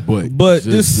 Yeah. But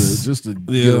just to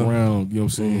get around, you know what I'm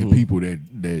saying, people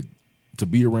that to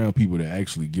be around people that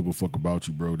actually give a fuck about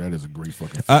you, bro, that is a great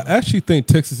fucking I feeling. actually think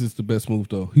Texas is the best move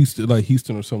though. Houston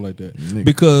or something like that. Nigga.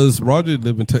 Because Roger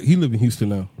live in Houston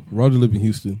now. Roger live in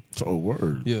Houston. So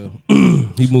word. Yeah,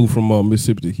 he moved from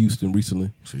Mississippi to Houston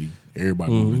recently. See,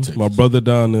 everybody moving to Texas. My brother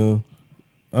down there.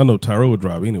 I know Tyrell would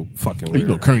drive any fucking You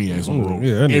know, Kearney ass on the road.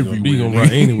 Yeah, that nigga everywhere. gonna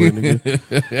ride anywhere, nigga.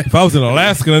 If I was in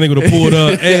Alaska, that nigga would have pulled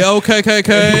up. Hey, okay,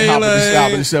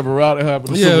 Hop in the Silverado.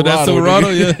 yeah, that's Silverado.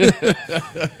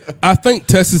 Yeah, I think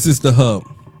Texas is the hub.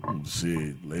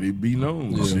 Shit, let it be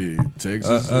known. Yeah. Shit,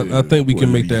 Texas. I think we can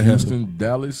whether make it that be happen. Houston,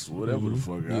 Dallas, whatever the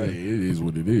fuck. Yeah. It is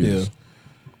what it is. Yeah.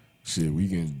 Shit, we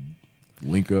can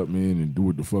link up, man, and do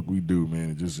what the fuck we do, man,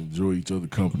 and just enjoy each other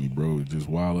company, bro. Just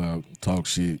wild out, talk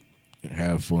shit,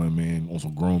 have fun, man, on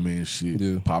some grown man shit.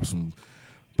 Yeah. Pop some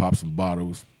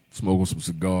bottles, smoke on some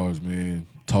cigars, man.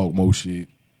 Talk more shit.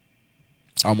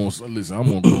 I'm on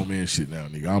grown man shit now,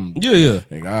 nigga. Yeah.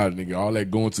 Nigga, all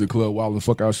that going to the club, wild the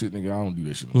fuck out shit, nigga. I don't do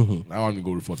that shit no more. I don't even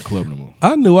go to the fucking club no more.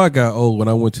 I knew I got old when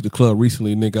I went to the club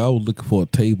recently, nigga. I was looking for a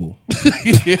table.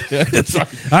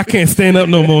 I can't stand up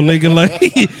no more, nigga. Like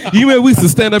you remember we used to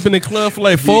stand up in the club for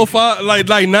like 4 or 5, like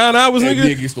 9 hours, That nigga.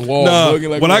 nigga against the wall, Nah, bugging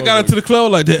like when a I got motherfucker. into the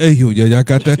club, like, hey, yo, y'all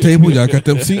got that table? Y'all got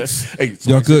them seats? Hey,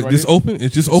 Y'all sit good? right This here. open?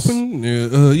 It's just open?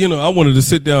 Yeah, I wanted to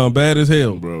sit down bad as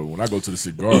hell. Bro, when I go to the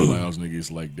cigar lounge, nigga,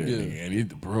 it's like that, nigga.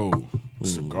 And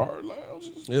cigar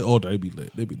lounges? Yeah, oh, they be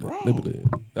lit. They be lit. Bro, They be lit.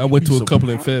 I went to a be couple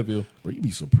in surprised. Fayetteville. Bro, you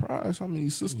be surprised how many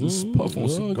sisters puff on Oh,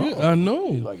 cigars. yeah, I know.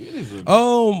 Like, it is a...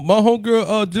 My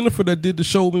homegirl Jennifer that did the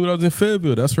show with me when I was in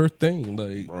Fayetteville. That's her thing.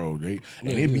 Like, Bro, they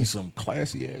be some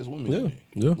classy ass women. Yeah, in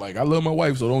there. yeah. Like, I love my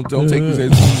wife, so don't take this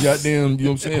as goddamn, you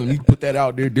know what I'm saying? Let me put that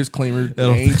out there, disclaimer. I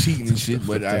ain't cheating and shit,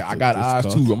 but I got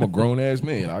eyes too. I'm a grown ass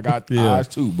man. I got eyes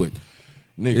too, but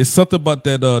nigga. it's something about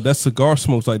that cigar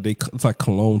smokes like it's like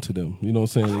cologne to them. You know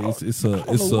what I'm saying? It's I don't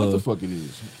know what the fuck it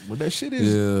is, but that shit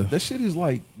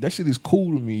is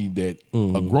cool to me that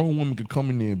a grown woman could come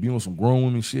in there and be on some grown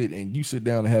woman shit, and you sit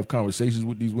down and have conversations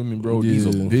with these women, bro. These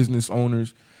are business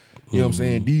owners. You know what I'm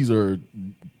saying? These are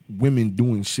women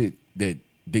doing shit that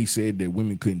they said that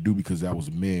women couldn't do because that was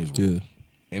a man's role. Yeah.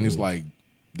 And it's like,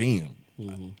 damn.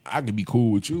 I could be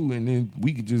cool with you, and then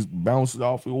we could just bounce it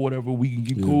off or whatever. We can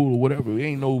get cool or whatever. It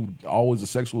ain't no always a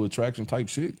sexual attraction type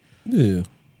shit. Yeah.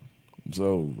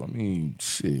 So I mean,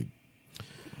 shit.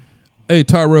 Hey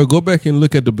Tyrell, go back and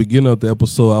look at the beginning of the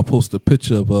episode. I'll post a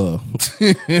picture of matter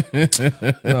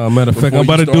of fact, I'm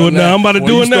about to do it now. I'm about to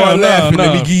do it now. Let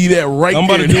me give you that right I'm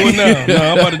about to do it now. No,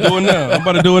 I'm about to do it now. I'm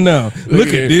about to do it now. Look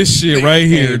at this shit right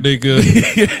here,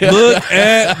 nigga. Look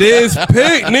at this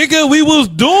pic, nigga. We was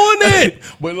doing it.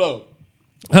 But look,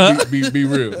 be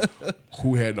real.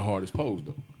 Who had the hardest pose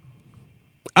though?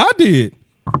 I did.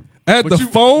 At the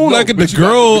phone, like at the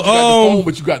girl.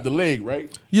 But you got the leg,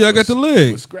 right? Yeah, I got the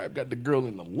leg. But Scrap got the girl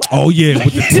in the lap. Oh yeah,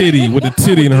 with the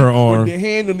titty in her arm. With the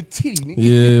hand on the titty, nigga.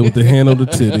 Yeah, with the hand on the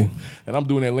titty. And I'm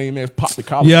doing that lame ass pop the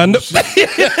collar. Yeah, I know.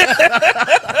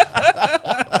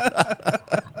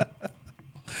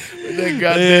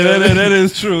 That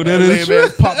is true. That is true.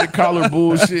 Pop the collar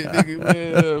bullshit, nigga.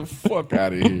 Man, fuck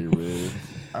out of here, man.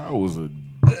 I was a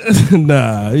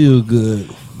Nah, you good.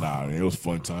 Nah, it was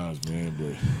fun times, man.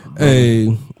 But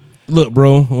Hey, look,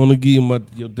 bro. I want to give you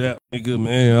your dap, nigga,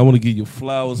 man. I want to give you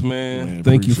flowers, man.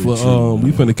 Thank you for appreciate you,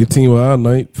 we finna continue our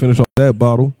night. Finish off that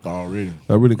bottle. already.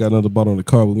 I really got another bottle in the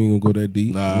car, but we ain't gonna go that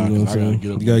deep. Nah, you know what I I'm saying? gotta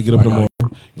get up. You gotta get up in the morning.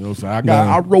 You know what I'm saying?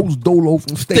 I rose dolo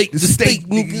from state to state,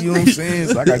 nigga. You know what I'm saying?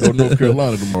 So I gotta go to North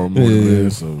Carolina tomorrow morning, man.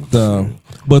 So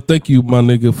but thank you, my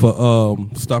nigga, for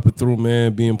stopping through,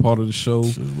 man, being part of the show.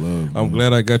 love, I'm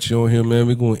glad I got you on here, man.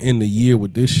 We're gonna end the year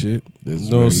with this shit. You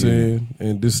know what I'm saying?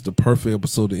 And this is the perfect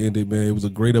episode to end it, man. It was a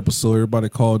great episode. Everybody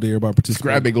called there, everybody participated.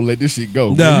 Scrap ain't gonna let this shit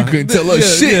go. Nah, You couldn't tell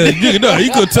us shit. Yeah,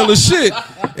 you couldn't tell us shit.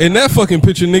 In that fucking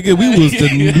picture, nigga, we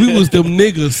was them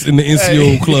niggas in the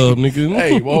NCO club, nigga.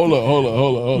 Hey, well,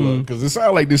 hold up. Because it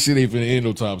sounds like this shit ain't finna end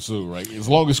no time soon, right? As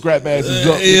long as Scrap Ass is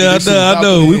up. Yeah, I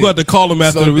know. We got to call him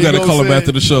after. We got to call him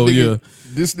after the show. Nigga, Yeah,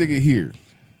 This nigga here.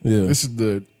 yeah. This is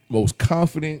the most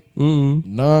confident,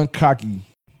 non-cocky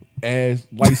ass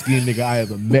light skinned nigga I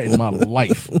ever met in my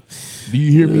life. Do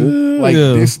you hear me? Like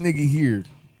this nigga here,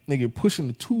 nigga pushing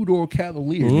the 2-door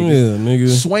Cavalier, nigga, nigga.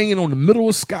 swinging on the middle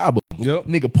of Scarborough. Yep.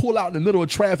 Nigga pull out in the middle of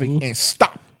traffic and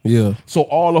stop. Yeah. So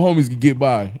all the homies can get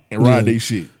by and ride they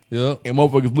shit. Yep. And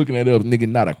motherfuckers looking at us, nigga,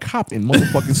 not a cop in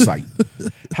motherfucking sight.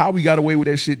 How we got away with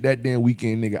that shit that damn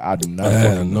weekend, nigga, I do not I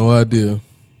have fucking no idea.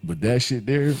 But that shit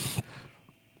there,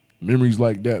 memories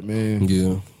like that, man,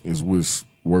 is what's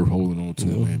worth holding on to,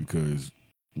 man, because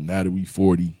now that we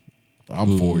 40,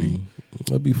 I'm 40,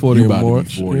 I'll be 40 You in about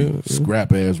March. to be 40. Yeah.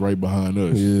 Scrap ass right behind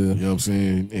us. Yeah. You know what I'm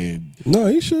saying? And No,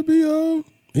 he should be.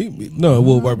 His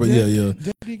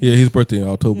birthday in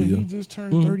October. he Yeah. just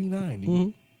turned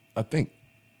 39. I think.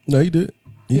 No, he did.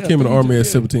 He Yeah, I came in the think he army did, at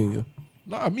yeah. 17. Yeah.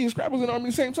 Nah, me and Scrap was in the army at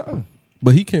the same time.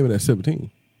 But he came in at 17.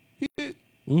 He did.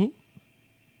 Mm-hmm.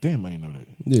 Damn, I didn't know that.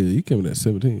 Yeah, he came in at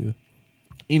 17.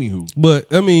 Yeah. Anywho,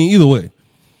 But I mean, either way,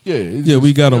 yeah,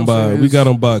 we got him by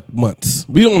by months.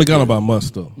 We only got him by months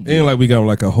though. Ain't like we got him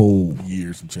like a whole.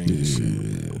 years and changes.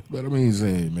 Shit. But I mean,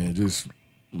 saying man, just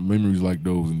memories like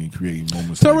those and then creating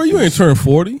moments. Tyrell, like you ain't this. turned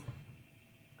 40.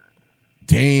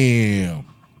 Damn.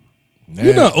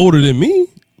 You're not older than me.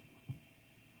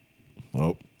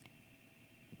 Well,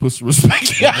 put some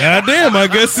respect. Goddamn, I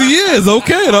guess he is.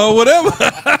 Okay, though, whatever.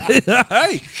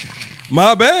 Hey,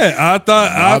 my bad. I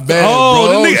thought. My bad, oh,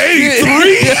 bro. the nigga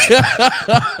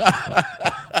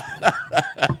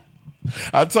 83.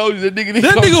 I told you that nigga.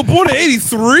 That nigga born in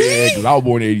 83. Yeah, because I was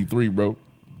born in 83, bro.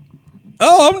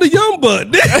 Oh, I'm the young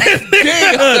buck.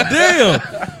 Damn.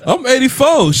 I'm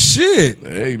 84. Shit.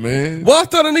 Hey, man. Well, I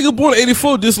thought a nigga born in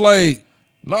 84 just like.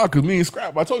 Nah, because me and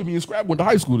Scrap, I told you me and Scrap went to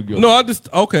high school together. No, I just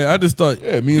thought.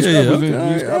 Yeah, me and Scrap was in, me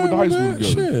and Scrap went to high school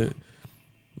together. Shit.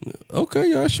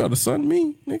 Okay, y'all shot a son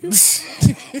me, nigga.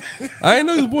 I ain't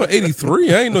know he was born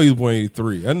 83. I ain't know he was born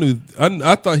 83. I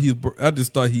thought I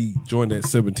just thought he joined at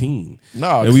 17.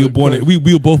 Nah, and we were born. We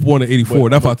were both born at 84.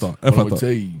 That's what I thought. That's I'm what I gonna thought.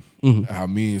 tell you how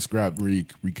me and Scrap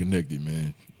reconnected,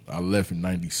 man. I left in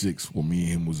 '96 where me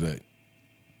and him was at,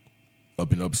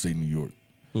 up in upstate New York.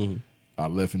 I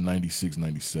left in '96,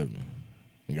 '97.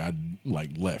 Nigga, I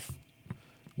left,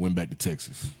 went back to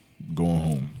Texas, going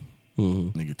home.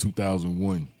 Nigga,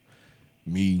 2001,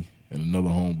 me and another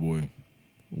homeboy,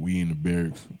 we in the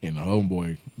barracks, and the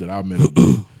homeboy that I met up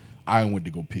with, I went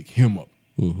to go pick him up.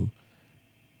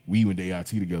 We went to AIT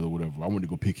together, whatever. I went to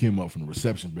go pick him up from the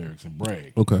reception barracks in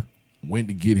Bragg. Okay. Went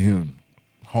to get him,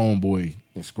 homeboy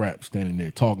and Scrap standing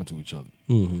there talking to each other.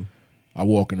 I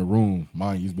walk in the room.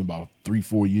 Mind you, it's been about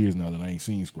 3-4 years now that I ain't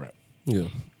seen Scrap. Yeah.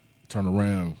 Turn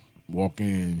around, walk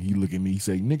in. He look at me. He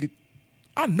say, "Nigga,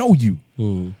 I know you."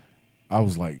 I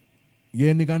was like,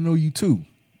 "Yeah, nigga, I know you too."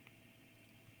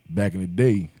 Back in the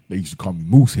day, they used to call me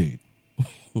Moosehead.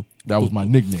 That was my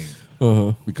nickname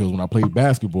because when I played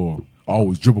basketball, I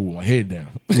always dribble with my head down.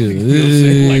 Yeah, You know what I'm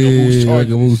saying? Like a moose charge.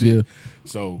 like a moose, yeah.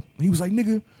 So he was like,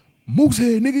 "Nigga,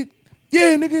 Moosehead, nigga."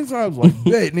 Yeah, nigga. So I was like,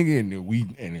 "Bet, nigga." And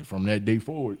then from that day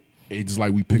forward, it's just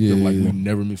like we picked up like we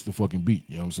never missed a fucking beat.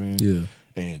 You know what I'm saying? Yeah.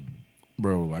 And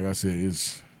bro, like I said,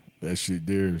 it's that shit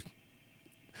there.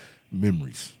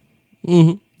 Memories.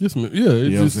 Just You know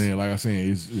what I'm saying? Like I said,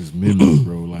 it's memories,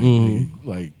 bro. Like, nigga,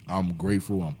 like I'm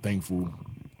grateful, I'm thankful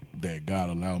that God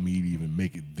allowed me to even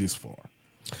make it this far.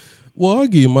 Well, I'll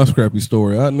give you my scrappy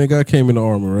story. I came in the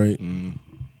army, right? And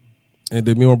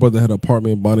then me and my brother had an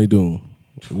apartment in Bonnie Doon.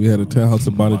 We had a townhouse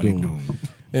in Bonnie Doon.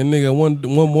 And nigga, one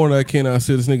morning I came out, I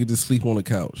said this nigga just sleep on the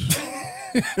couch.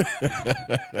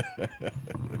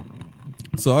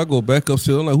 So I go back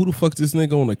upstairs. I'm like, who the fuck is this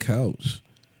nigga on the couch?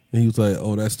 And he was like,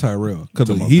 oh, that's Tyrell. Cause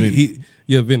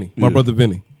Vinny, my brother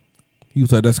Vinny. He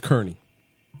was like, that's Kearney,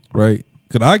 right?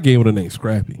 Cause I gave him the name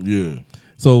Scrappy. Yeah.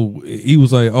 So he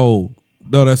was like, oh,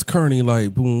 no, that's Kearney.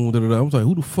 Like, boom, da da da. I was like,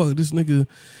 who the fuck this nigga?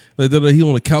 Like, he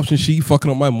on the couch and shit,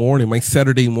 fucking up my morning, my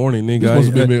Saturday morning,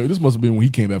 nigga. This must have been when he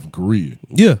came back from Korea.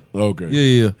 Yeah. Okay.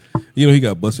 Yeah. You know, he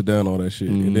got busted down, all that shit.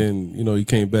 And then, you know, he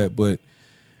came back. But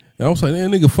I was like,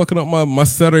 nigga fucking up my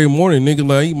Saturday morning, nigga.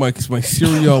 Like, I eat my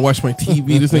cereal, watch my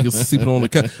TV. This nigga sleeping on the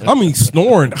couch. I mean,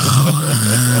 snoring.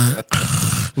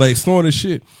 Like, snoring and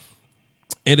shit.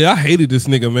 And then I hated this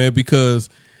nigga, man, because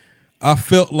I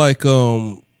felt like,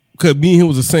 because me and him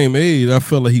was the same age, I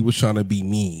felt like he was trying to be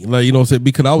me. Like, you know what I'm saying?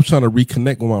 Because I was trying to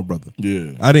reconnect with my brother.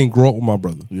 Yeah. I didn't grow up with my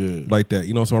brother. Yeah. Like that.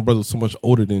 You know, so my brother was so much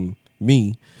older than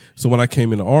me. So when I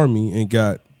came in the army and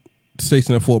got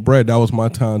stationed at Fort Bragg, that was my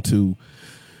time to,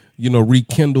 you know,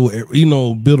 rekindle, you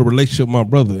know, build a relationship with my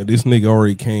brother. And this nigga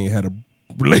already had a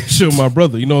relationship with my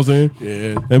brother. You know what I'm saying?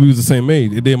 Yeah. And we was the same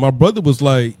age. And then my brother was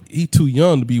like, he too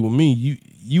young to be with me.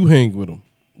 You hang with him.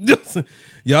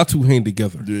 Y'all two hang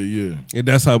together. Yeah. And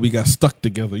that's how we got stuck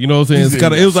together. You know what I'm saying? He It's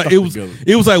kind of it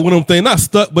was like one of them things, not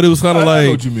stuck, but it was kind of like, I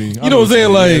know what you mean. You know what I'm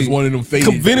saying? Like, it's one of them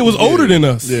phases. Vinny was older than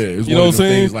us. Yeah, it's you one know of what I'm them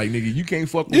saying? things like, nigga, you can't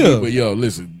fuck with me, but yo,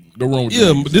 listen, go wrong with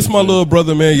you. This my little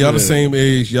brother, man. Y'all the Yeah. same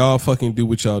age. Y'all fucking do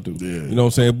what y'all do. Yeah. You know what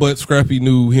I'm saying? But Scrappy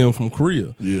knew him from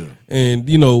Korea. Yeah. And,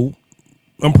 you know,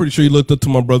 I'm pretty sure he looked up to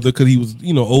my brother because he was,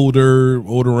 you know, older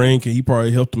rank, and he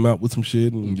probably helped him out with some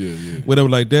shit and whatever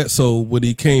like that. So when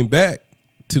he came back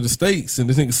to the States and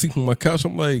this nigga sleeping on my couch,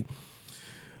 I'm like,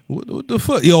 What the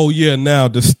fuck? Oh yeah, now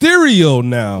the stereo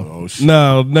now. Oh, shit.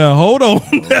 Now hold on.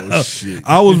 Oh, shit.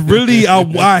 I was really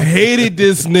I hated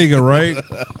this nigga, right?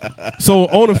 So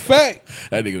on the fact,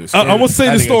 That nigga was I'm gonna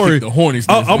say the story. The hornies.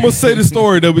 I'm gonna say the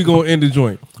story that we gonna end the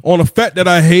joint. On the fact that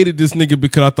I hated this nigga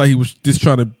because I thought he was just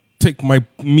trying to take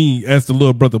me as the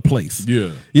little brother place.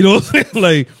 Yeah. You know what I'm saying?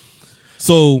 Like,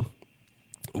 so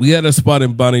we had a spot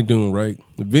in Bonnie Doon, right?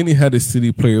 Vinny had a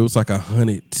CD player. It was like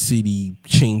 100 CD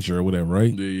changer or whatever,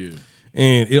 right? Yeah.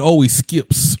 And it always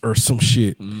skips or some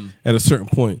shit at a certain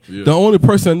point. Yeah. The only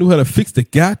person I knew how to fix the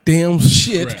goddamn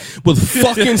shit was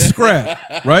fucking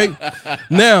Scrap, right?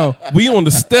 Now, we on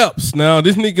the steps. Now,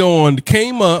 this nigga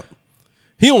came up.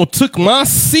 He took my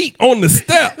seat on the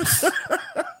steps.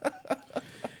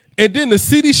 And then the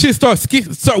CD shit starts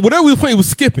skipping. So whatever we were playing was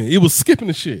skipping. It was skipping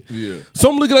the shit. Yeah. So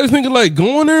I'm looking at this nigga like,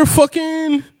 go in there and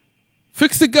fucking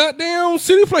fix the goddamn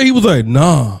CD player. He was like,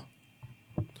 nah.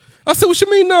 I said, what you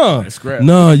mean, nah? That's Scrap.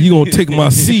 Nah, you gonna take my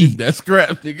seat. That's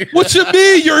Scrap, nigga. What you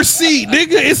mean your seat,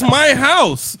 nigga? It's my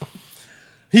house.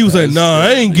 He was like, nah,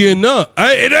 I ain't getting up.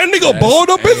 And that nigga balled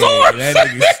up his arm. That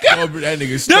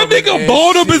nigga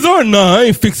balled up his arm. Nah, I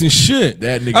ain't fixing shit.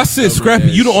 That nigga I said, Scrappy,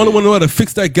 you the only one who know how to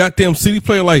fix that goddamn CD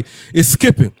player. Like, it's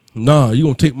skipping. Nah, you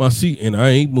gonna take my seat and I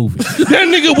ain't moving. That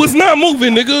nigga was not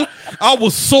moving, nigga. I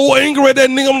was so angry at that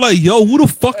nigga. I'm like, yo, who the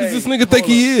fuck is this nigga think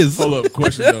he is? Hold up,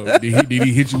 question though. Did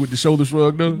he hit you with the shoulder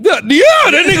shrug though? Yeah,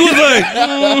 that nigga was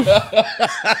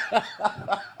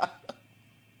like,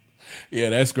 Yeah,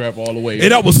 that's Scrap all the way.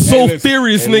 And I was so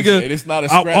furious, nigga. And it's not a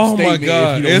Scrap oh statement. My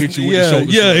God. If he don't hit you with the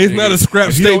shoulder shrug, it's not a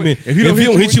Scrap statement. If he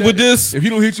don't hit you with this, if he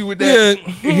don't hit you with that,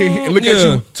 and look at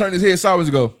you, turn his head sideways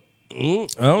and go. I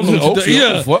don't know.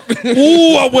 Fuck.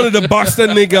 Ooh, I wanted to box that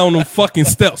nigga on them fucking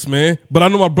steps, man. But I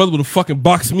know my brother would have fucking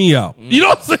boxed me out. You know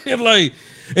what I'm saying? Like,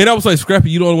 and I was like, Scrappy,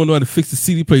 you don't want to know how to fix the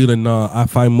CD player. You're like, nah,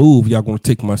 if I move, y'all gonna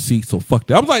take my seat. So fuck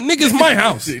that. I was like, nigga, it's my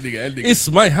house. It's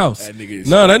my house. That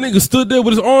nigga stood there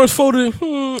with his arms folded.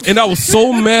 And I was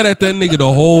so mad at that nigga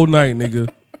the whole night, nigga.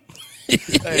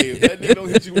 Hey, if that nigga don't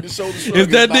hit you with the shoulder shrug, if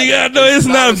that nigga, I know it's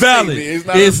not valid.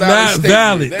 It's not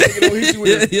valid. That nigga don't hit you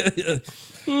with it.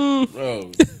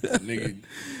 Bro, nigga.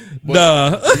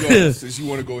 Nah. Since you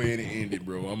want to go ahead and end it,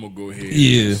 bro, I'm gonna go ahead.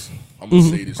 Yeah. I'm gonna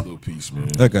say this little piece, man.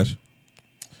 I got you.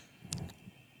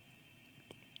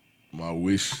 My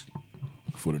wish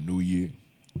for the new year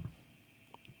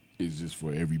is just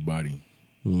for everybody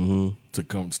to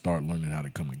start learning how to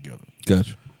come together.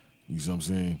 Gotcha. You see what I'm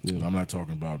saying? Yeah. I'm not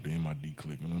talking about the M.I.D.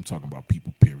 clique. I'm talking about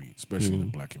people, period, especially in the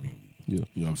black community. Yeah.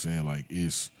 You know what I'm saying? Like,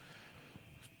 it's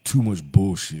too much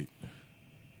bullshit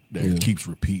that keeps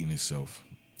repeating itself.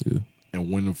 Yeah. And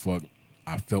when the fuck,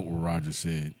 I felt what Roger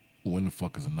said, when the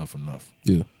fuck is enough?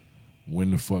 Yeah.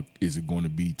 When the fuck is it going to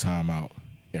be time out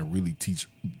and really teach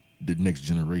the next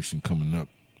generation coming up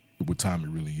what time it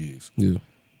really is? Yeah.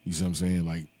 You see what I'm saying?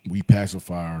 Like, we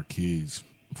pacify our kids,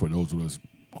 for those of us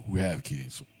who have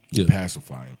kids,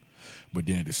 pacify them. But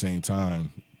then at the same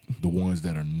time, the ones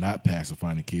that are not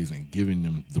pacifying the kids and giving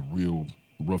them the real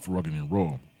rough, rugged, and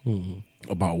raw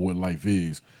about what life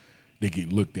is, they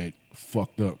get looked at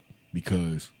fucked up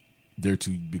because they're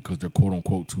quote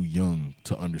unquote too young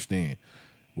to understand.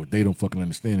 What they don't fucking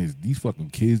understand is these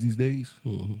fucking kids these days,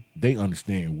 they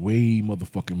understand way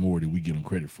motherfucking more than we give them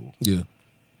credit for. Yeah.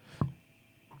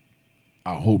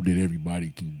 I hope that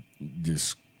everybody can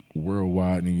just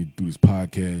worldwide and through this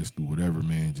podcast, through whatever,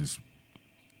 man, just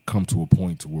come to a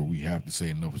point to where we have to say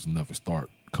enough is enough and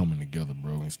start coming together,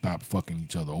 bro, and stop fucking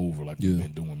each other over like we've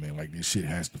been doing, man. Like, this shit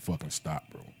has to fucking stop,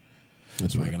 bro.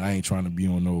 That's right. And I ain't trying to be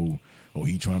on no,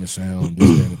 he trying to sound this,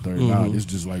 that, and the third. Nah, this is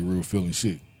just like real feeling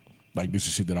shit. Like, this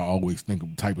is shit that I always think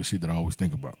of, type of shit that I always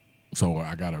think about. So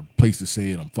I got a place to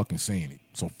say it, I'm fucking saying it.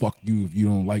 So fuck you if you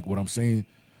don't like what I'm saying,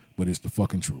 but it's the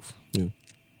fucking truth. Yeah.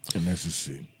 And that's just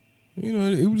shit. You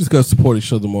know, we just got to support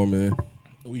each other more, man.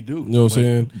 We do. You know what I'm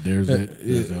saying? There's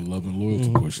that love and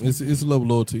loyalty question. It's love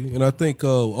and loyalty. And I think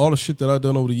all the shit that I've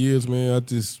done over the years, man, I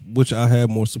just wish I had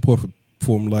more support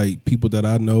from like people that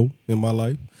I know in my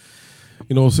life.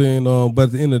 You know what I'm saying? But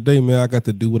at the end of the day, man, I got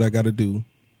to do what I got to do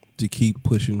to keep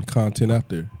pushing content out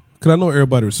there. Because I know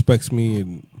everybody respects me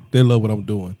and they love what I'm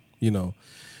doing, you know.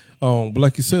 But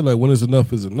like you said, like, when is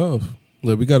enough is enough.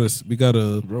 Like, we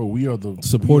gotta bro, we are the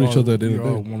support each other at the end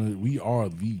of the day. We are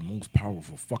the most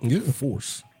powerful fucking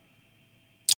force.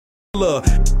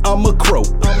 I'm a crow.